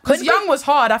 bro. Because Young was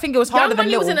hard. I think it was harder Young than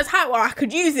Money was Lil. in a tight where I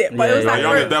could use it, but Yeah, it was yeah. like,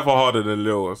 Young is bro, definitely harder than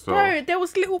Lil. So. bro, there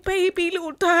was Little Baby,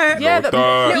 Little Durk. Yeah, Lil the,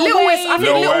 Durk. Lil was. I think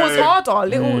Lil Lil was Wayne. harder.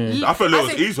 Lil. I feel Lil as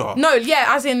was in- easier. No, yeah,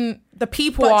 as in the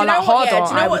people But do are you know like what? harder. Yeah, do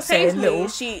you know I what would say saves Lil.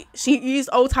 me? She used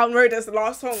Old Town Road as the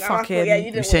last song. And I thought, Fucking- yeah, you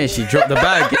You didn't saying win. she dropped the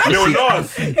bag? Lil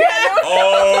Nas.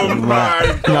 Oh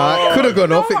my god. Nah, could have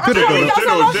gone off. It could have gone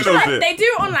off. Jiddles it. They do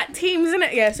it on like teams,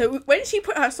 innit? Yeah. So when she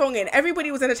put her song in,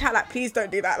 everybody was in the chat like, "Please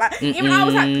don't do that." Like even I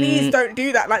was like, "Please don't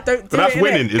do that." Like don't do But that's it. innit?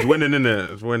 winning. It's winning in there.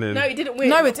 It's winning. No, it didn't win.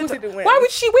 No, Of it course didn't. win. Why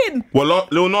would she win? Well,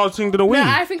 Lil Nas thing didn't win. No,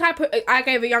 I think I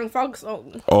gave a Young Thug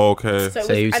song. Oh, okay. So, it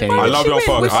So you was- saying- and- I love She Young win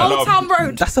Thug. with I Old love. Town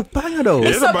Road. That's a banger though. Yeah.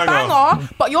 It's It's a a banger. banger,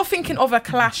 but you're thinking of a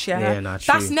clash, yeah? Yeah, nah,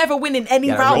 That's true. never winning any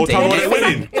Yeah, round. Old Town Road ain't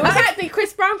winning. It was like the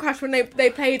Chris Brown crash when they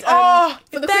played Oh,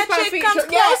 for the that Chris Brown chick feature. comes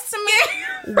Yeah. close to me.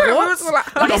 What? Like,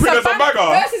 it's That's a bagger.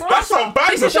 versus That's some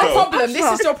banger This is your stuff. problem.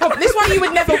 This is your problem. This is why you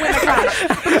would never win a clash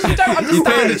because you don't He's playing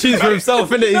the understand. tunes for himself,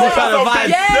 innit? He's just trying to vibe.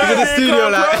 Yeah. He's in the studio,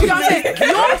 like. You know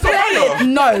what I'm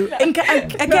saying? You're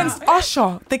playing against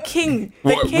Usher, the king.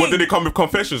 What did it come with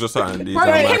confessions or something? Bro,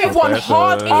 they came with one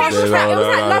hard ass. It was like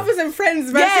Lovers and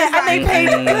Friends versus Yeah, and they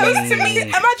like, played close to me.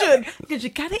 Imagine, because you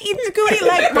gotta eat the goodie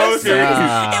like this.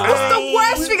 It was the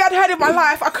worst thing I'd heard in my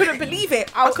life. I couldn't believe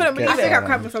it. I couldn't believe I think I it.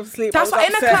 cried myself to sleep. That's I why was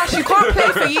in a upset. clash you can't play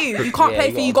for you. You can't Yeah, play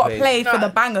you for you. gotta Got to play for No.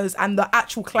 the bangers and the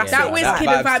actual classics. That Wizkid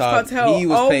and Vybz Kartel. He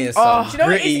was Oh, playing oh. some Do you know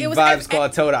what it is? gritty It was Vybz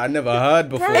Kartel that I never heard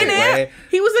before. Innit?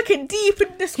 He was looking deep in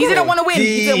the score. He didn't want to win.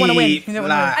 He didn't want to win. He didn't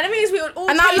want to win. Like- And the thing is, we would all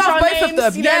And I change love our both names, of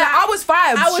them. you Yeah, know, like, I was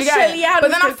vibes. I was you get it? Shelly Adams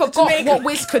But then I with forgot Jamaican. what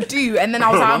Wiz could do, and then I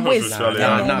was like, I'm Wiz.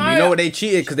 Nah, you know what they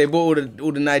cheated because they brought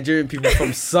all the Nigerian people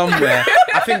from somewhere.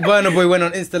 I think Burna Boy went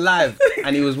on Insta Live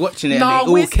and he was watching it. No, and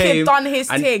they all Wizkid came done his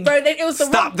and thing. Bro, then it was the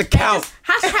Stop wrong- the count.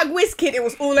 Hashtag Wizkid. It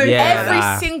was all over. Yeah. Every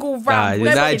Nah. single Nah, round. the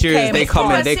Wizkid Nigerians, came. they come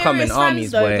in, But they come in serious armies,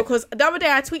 fans, though, boy. Because the other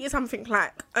day I tweeted something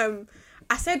like,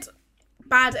 I said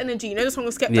Bad Energy. You know the song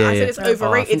of Skepta? Yeah, I said yeah. it's Oh, I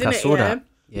overrated, think I isn't it? saw Yeah. that.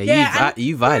 Yeah,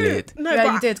 you violated. No, Yeah,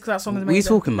 but you did because that song is What are you amazing.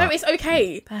 talking No, about? it's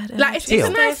okay. Bad Like it's energy. a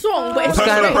nice song, but it's not a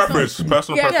Personal great preference. song.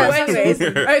 Personal Yeah, but preference.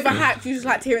 anyways, overhyped. You just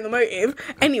liked hearing the motive.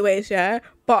 Anyways, yeah.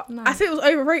 But I said it was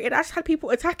overrated. I just had people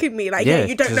attacking me like, yeah,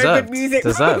 you don't know deserved. good music.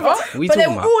 Deserved. What are you But they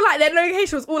talking were about? all like, their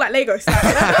location was all like Lagos.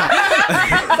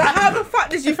 Like, how the fuck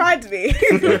did you find me?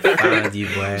 Find you,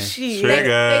 boy. She, Trigger.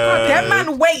 them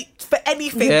man wait for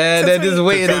anything. Yeah, to they're tweet. just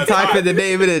waiting and typing the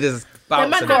name in it, just man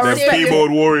bouncing. got it. Them respect.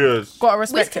 keyboard warriors. Gotta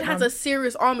respect Wizkid it. has man. a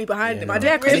serious army behind him. I no.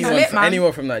 didn't really Anyone- lit, lit, man.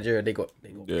 Anyone from Nigeria, they got.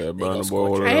 Yeah, got Burna Boy. squad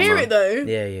all training. of I them, hear man. it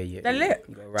though. Yeah. They're lit.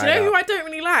 Do you know who I don't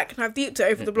really like? And I've deeped it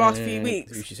over the last few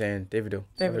weeks. Who's she saying? Davido.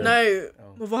 No,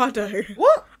 Mavado.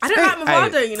 What? I don't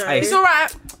like Mavado, you know. hey, It's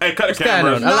alright. Hey, cut the going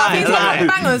camera. on? I He's lie.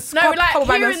 got bangers. No, Couple like here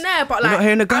bangers. and there, but You're like not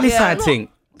hearing the Gunny side not- thing.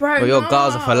 Bro, But you're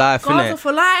Gaza for life, Gaza innit?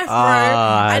 for life, bro.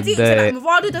 Ah, I deeped it. Like,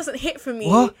 Mavado doesn't hit for me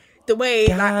What? the way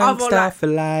like other Gangsta like for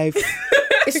life.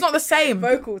 It's not the same.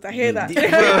 vocals. I hear that.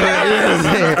 There's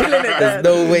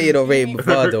no way you don't rate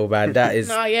Mavado, man. That is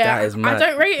No, yeah, that is I mad.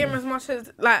 don't rate him as much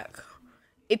as like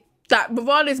it. Like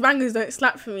Mavado's bangers don't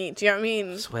slap for me. Do you know what I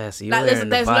mean? I swear, so you're Like wearing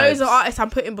there's the loads of vibes. artists I'm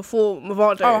putting before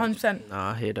Mavado. Oh, 100%.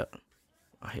 Nah, I hear that.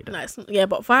 Like, yeah,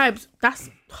 but vibes. That's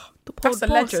the That's pod a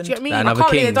boss, legend. Do you know what I mean? That another I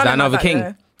can't believe king. they've done Is that it like another that, king?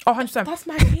 though. Oh, 100%. That's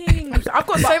my king. I've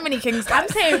got so many kings. I'm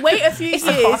saying wait a few years.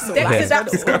 impossible. Dexter Yeah.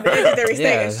 Daps on the legendary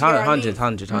Yeah, stage. you know what I mean?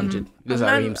 100. Looks like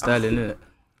Man- Raheem Sterling, innit?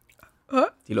 Huh?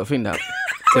 Do you not think that?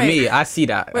 To Wait. me, I see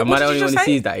that. Wait, Am what I the did only you one just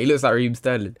who say? sees that? He looks like Raheem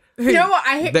Sterling. You know what?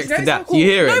 I hate Dexter you know Daps. so You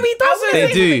hear him? No, he doesn't. They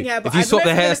say do. something, yeah, but If you I swap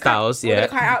know the it's gonna hairstyles, cut- we're yeah. gonna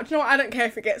cut it out. Do you know what? I don't care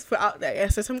if it gets put out there. Yeah.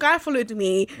 So some guy followed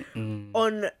me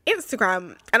on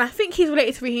Instagram, and I think he's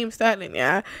related to Raheem Sterling.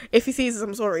 Yeah. If he sees this,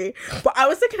 I'm sorry. But I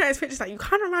was looking at his pictures, like you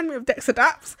kind of remind me of Dexter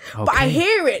Daps, but I Okay.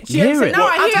 hear it. Do You you know hear what I'm saying? it? No,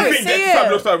 I Do hear you it. think see Dexter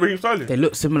it. looks like Raheem Sterling? They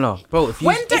look similar, bro. If you,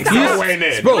 When if Dexter- you- No way in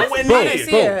there. bro, No way in bro,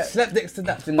 there. bro, slap Dexter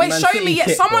Daps in the Wait, Man show City me. Yeah,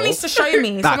 kit, someone bro. needs to show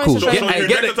me. Nah, Someone cool. needs to show Get- me.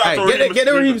 get the Get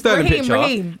the Raheem Sterling Raheem, picture.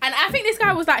 Raheem. And I think this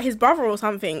guy was like his brother or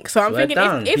something. So I'm Swear thinking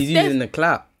down. if He's there's using the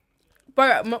clap.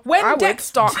 bro, When I would.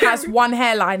 Dexter has one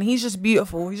hairline, he's just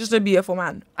beautiful. He's just a beautiful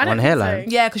man. I don't One think hairline.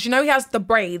 so. Yeah, because you know he has the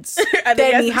braids. And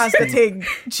Then he has the ting.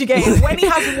 Do you get it? When he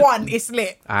has one, it's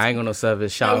lit. I ain't got no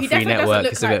service. No, Shout he out Free definitely doesn't Network.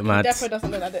 look It's a like, bit mad. He definitely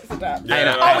doesn't look like Dexter Daps.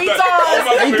 Yeah. Oh, he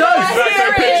does. He does.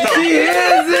 She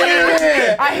hears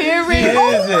it. I hear She it. hears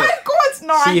Oh my it. god,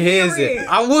 no, I She hear hears it.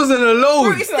 I wasn't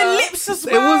alone. It's the lips as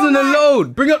It well. wasn't like-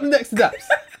 alone. Bring up the Dexter Daps.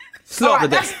 Slot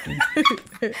the Alright, Dexter.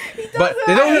 But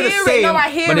they don't I look the hear it. same. No, I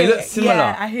hear but they it. look similar.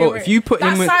 Yeah, I hear Bro, it. if you put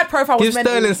That him with, side profile was give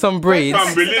mental. Sterling some braids.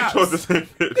 Fam, we literally chose the same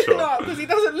picture. No, because he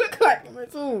doesn't look like him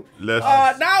at all.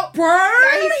 Let's. Now, Bro,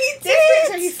 he he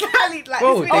did. did. He's slightly like.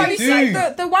 Bro, his they Oh, video- you do. see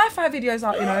the Wi-Fi videos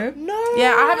out, you know? No.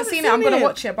 Yeah, I haven't seen it. I'm gonna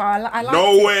watch it, but I like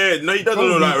No it. way. No, he doesn't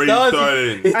look like he Raheem does.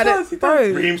 Sterling. I don't. Bro,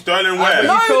 Raheem Sterling where?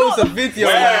 No, He chose not- a video.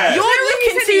 Where? you're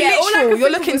looking said too it, yeah, all I literal. can You're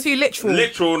think looking of too literal.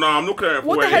 Literal. No, I'm looking at it for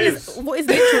What the what hell it is? is. What is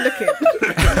literal looking?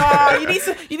 No,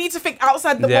 you need to think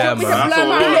outside the Yeah, box. man. That's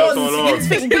all Beyond. on, that's all You need to on.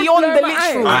 think beyond the Blow my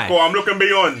literal. eye. Alright, cool, I'm looking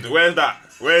beyond. Where's that?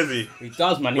 Where is he? He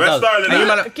does, man. He Where's does. Sterling And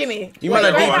you at? man, Gimme. you man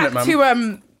are Go deep in back it,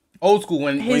 man. To Old school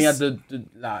when you had his- the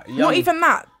like. not young- even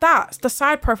that. That's the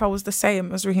side profile was the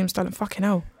same as Raheem Sterling. Fucking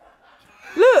hell.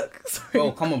 Look,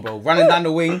 Bro, come on, bro. Running down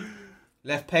the wing,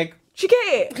 left peg. did you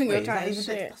get it? You're trying to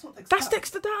shit. That's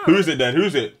Dexter Daps. Who is it then?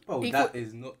 Who's it? Bro, that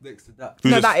is not Dexter Daps.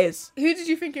 Who's No, this? that is. Who did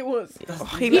you think it was?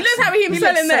 He looks like Raheem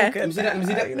Sterling there. Let me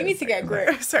see that. You need to get a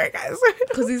grip Sorry, guys.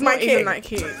 because he's My not even king. like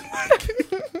cute.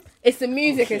 It's the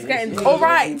music. It's getting to All you.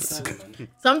 right.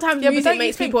 Sometimes but music don't you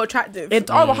makes think- people attractive.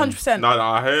 100%. No,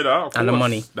 I hear that. Of And the course.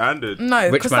 money. Standard. No,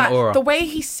 Rich because man like, aura. the way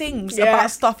he sings Yeah.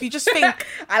 about stuff, you just think,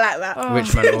 I like that.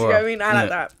 Rich man Do you know aura. what I mean? I like Yeah.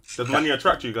 that. Does money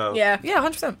attract you guys? Yeah. yeah,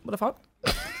 100%. What the fuck?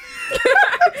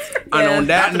 And on It has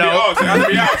that to be note, asked. It has to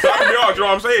be asked. It has to be asked. You know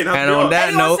what I'm saying? It has to and be on asked. that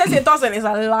Anyone note, says it doesn't is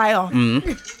a liar.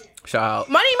 shout out,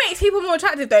 Money makes people more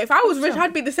attractive though. If I was rich,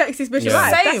 I'd be the sexiest bitch Yeah.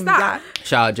 alive. Same. That's that.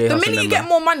 shout out Jay The Hustle minute you them, get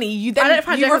more money, you I don't then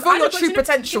find you Jack- reveal I your don't- true you know-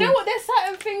 potential. You know what? There's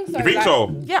certain things though. You think like,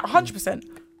 so? Yeah, 100%.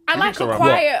 I like so, a right?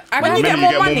 quiet. I When like- you The get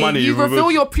minute more money, you reveal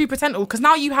reveal- your true potential because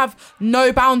now you have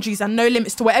no boundaries and no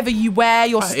limits to whatever you wear.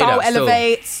 Your I hear style that still.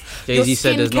 elevates. Jay-Z your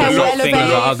said there's no skincare will such thing as an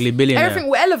elevate. ugly billionaire. Everything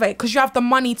will elevate because you have the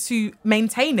money to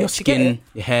maintain it. Your You get it? skin,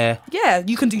 your hair. Yeah,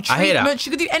 you can do I hear that. treatments. You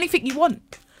can do anything you want.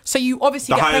 So you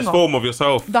obviously The get highest banger. form of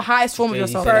yourself. The highest form of Jay-Z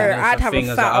yourself. said Bro, there's no I'd such have a thing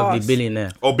as fat an ugly ass.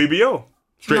 billionaire. Or BBL.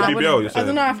 Straight No, I BBL, wouldn't. you're I don't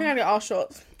saying. know. I think I get arse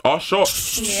shots. Our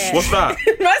shots. Yeah. What's that?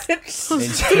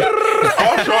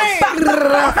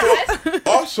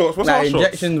 Our shots. What's Like our shots?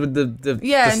 injections with the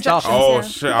Yeah, the stuff. injections. Oh Yeah.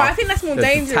 shit. But I think that's more The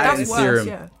dangerous. titan That's worse. serum.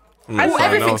 Yeah. Well,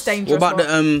 Everything's dangerous. What about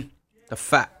bro. the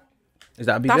fat? Is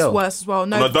that a That's BBL? worse as well.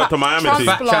 No, No, Dr. Miami thing.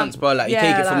 Fat transplant, like you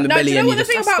take it from the No, do belly you know and you what the just.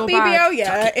 thing That's about so BBL? bad.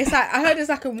 Yeah, it's like I heard there's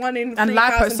like a 1 in And 3,000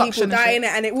 liposuction people and die shit. in it,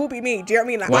 and it will be me. Do you know what I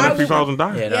mean? Like, One I in will- 3,000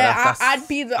 die. Yeah, no, Yeah, that's I'd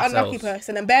be the unlucky ourselves.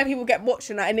 person, and bare people get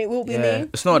botched in that, and it will be Yeah, me.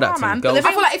 it's not that Nah, thing. man. Girls,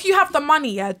 I feel like if you have the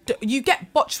money, yeah, you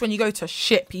get botched when you go to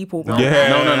shit people, bro. Yeah.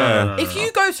 No. If you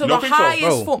go to You the don't think so? highest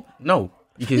Bro, form, no,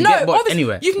 you can no, get botched obviously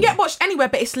anywhere. you can get botched anywhere,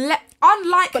 but it's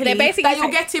unlikely But they're basically that you're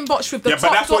saying- getting botched with the Yeah,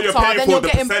 top but that's what you're doctor, paying then for, you're the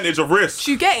getting. percentage of risk.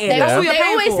 You get it. They, That's what you're they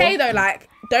paying always for. say though, like,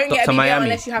 don't get Dr. BBL Miami.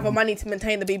 unless you have a money to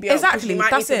maintain the BBL. 'cause Exactly, you might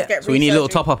that's need to it. get So we need a little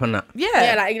resurgery. top up on that. Yeah.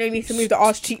 Yeah, like you need to move the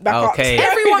arse cheek back up. Okay.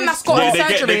 Everyone that's got Yeah, a they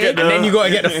get surgery. the- And then you gotta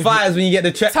get the fires when you get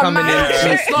the check To coming in. match.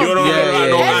 Makes- You don't Yeah, look like yeah,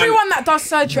 no yeah. man. Everyone that does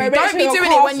surgery, Make don't sure be your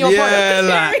doing it when you're Yeah,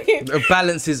 broke. like the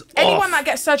balance is Anyone off. that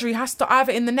gets surgery has to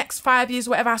either in the next 5 years,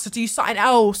 whatever, has to do something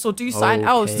else or do something Okay.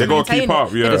 else. They to gotta maintain keep up,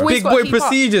 it. yeah. They've It's always Big gotta boy keep up.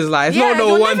 procedures, like it's Yeah, not no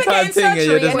you're one never time getting thing and you're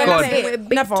surgery just and then gone. that's it.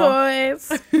 Big Never.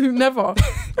 toys. Never.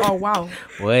 Oh wow.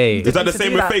 Wait. Is that the to same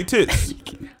do with that. fake tits?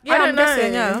 Yeah, I don't I'm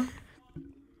guessing, know.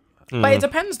 yeah. But it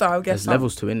depends though, I guess. There's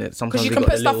levels to it. Sometimes you they can got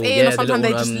put the stuff little, in or the sometimes they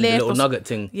little, just the lift little or nugget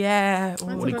thing. Yeah.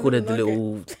 What do you call it? The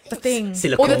little The thing.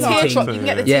 silicone Or the teardrop. thing. You can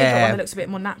get the Yeah. teardrop one that looks a bit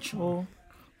more natural.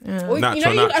 Well,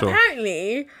 Natural.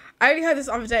 apparently, I only heard this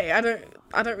the other day. I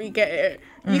don't really get it.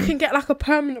 You can get like a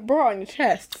permanent bra on your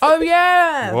chest. Oh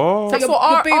yeah. What? That's Your-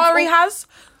 what your boobs Ari all- has.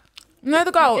 You know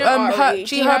the girl, Yeah, Ari.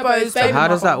 G Herbo's So baby How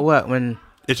does mother. that work when?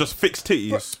 It's just fixed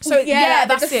titties. So yeah, they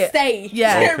that's just it. Stay.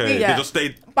 Yeah. Do you know what I Okay, mean? Yeah. they just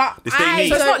stay. But They stay I neat.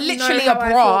 So it's not don't literally know a how I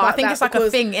feel bra. I about think that it's like a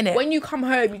because thing, innit? When you come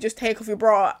home, you just take off your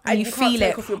bra and you you can't feel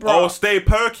take it. off your bra. Oh, stay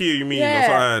perky, you mean? Yeah.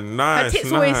 Or something. Nice, and tits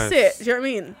nice. always sit. Do you know what I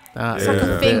mean? It's like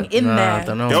a thing in there. I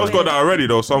don't know. Girls got that already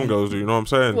though. Some girls do. You know what I'm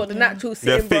saying? Well, the natural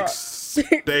They're sitting bra. fixed,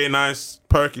 stay nice,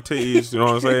 perky titties. You know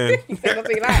what I'm saying?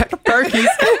 Nothing like. Turkeys.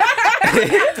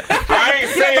 I ain't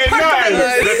saying nothing.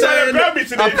 They're trying to grab me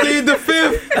today. I plead the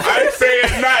fifth. I ain't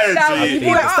saying nothing. G.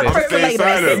 you brought it up I'm for staying later.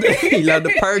 silent. He love the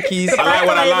perkies. I like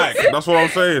what I like. That's what I'm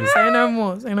saying. Say no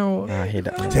more. Say no more. I hear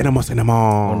that. Say no more, say no On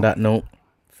more. that note,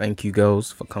 thank you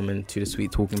girls for coming to the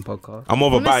Sweet Talking podcast. I'm more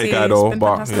of a body Honestly, guy it's though, been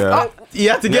but fantastic. yeah. Oh, You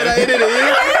have to get that in it.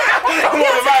 I'm more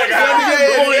of a body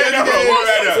guy.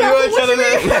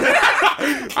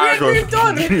 Alright, cool. Moved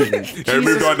on. Yeah, we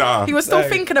moved on now. he was still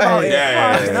thinking about it.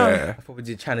 Yeah. I thought we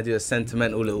were trying to do a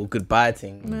sentimental little goodbye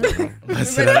thing. I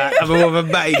said that. I'm more of a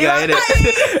batty guy,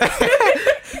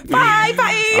 innit? Bye,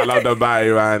 bye. I love the body,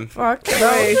 man. Fuck.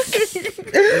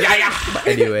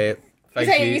 Anyway,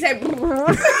 thank You you. say,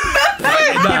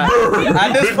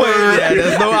 At this point, yeah,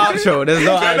 there's no outro. There's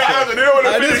no They outro. don't want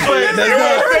to At this finish point, it. They there's don't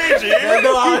want to finish There's it.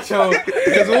 no outro.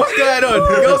 Because what's going on? The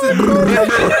girls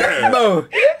is no.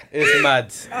 It's mad.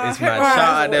 It's mad. Shout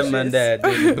out them man there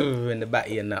doing boo in the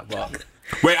batty and that bark.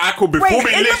 Wait, I could before we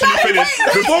literally finish.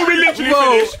 Before we literally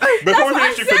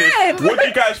finish. What do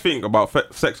you guys think about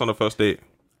sex on the first date?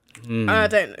 I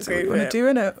don't agree with it.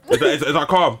 Doing it. Is that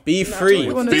calm? Be free. Be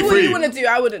Do what free. you want to do.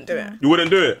 I wouldn't do it. You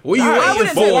wouldn't do it. What are you I waiting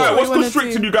wouldn't do it. for? Why? What What's do you wanna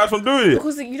constricting do? you guys from doing it?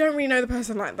 Because you don't really know the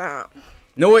person like that.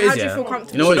 You know what it How is, do you yeah? feel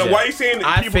comfortable? You know what So it then is, why are you saying that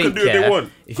I people can think, do what they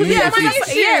want? If you, Yeah, if my you,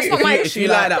 issue. Yeah, it's not my if issue. you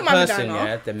like that Come on, person, Dana.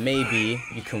 yeah, then maybe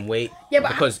you can wait. Yeah, but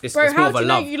because it's bro, more how of do a you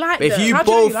know love. you like But if them? you How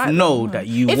do you both like know them? that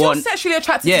you If want, you're sexually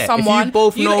attracted Yeah, to if someone, you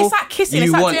both know it's like kissing, you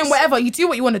it's like want- doing whatever. You do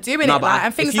what you want to do in no, it, like,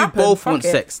 and but things if you happen. both Fuck want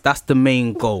it. sex, that's the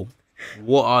main goal.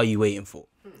 What are you waiting for?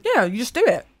 Yeah, you just do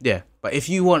it. Yeah, but if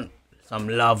you want some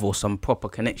love or some proper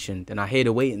connection, then I hear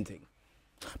the waiting thing.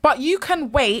 But you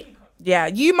can wait. Yeah,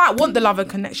 you might want the love and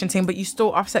connection thing, but you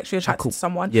still are sexually attracted to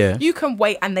someone. Yeah. You can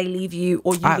wait and they leave you,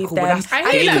 or you leave cool, them. but that's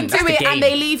And you can that's do the it game. and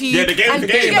they leave you. Yeah, the game's and the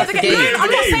game. Yeah, That's the game. No, I'm not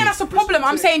Game. saying that's a problem.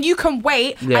 I'm saying you can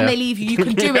wait and they leave you. You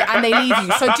can do it and they leave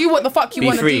you. So do what the fuck you Be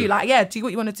want to free. do. Like, yeah, do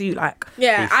what you want to do. Like,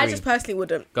 Yeah, Be I free. just personally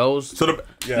wouldn't. Goals. So the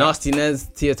Nasty Nez,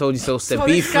 Tia told you so. Said So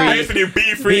be this guy- free. Basically,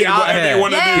 be free. Be out Whatever here. you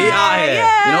want to Yeah. do. Be out here.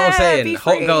 Yeah, You know what I'm saying? be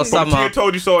Hot free. girl Tia summer.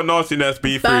 told you so. Nastiness.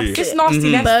 Be free. it's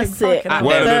nasty. Next Bust thing, it. fucking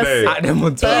Word hell. of the day. At them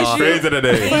on Twitter. Phrase of the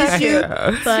day. Fuck Two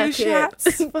it.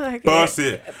 shots. Bust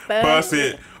it. Bust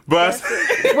it. Bust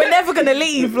it. We're never gonna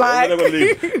leave. Like.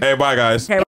 Hey, bye, guys.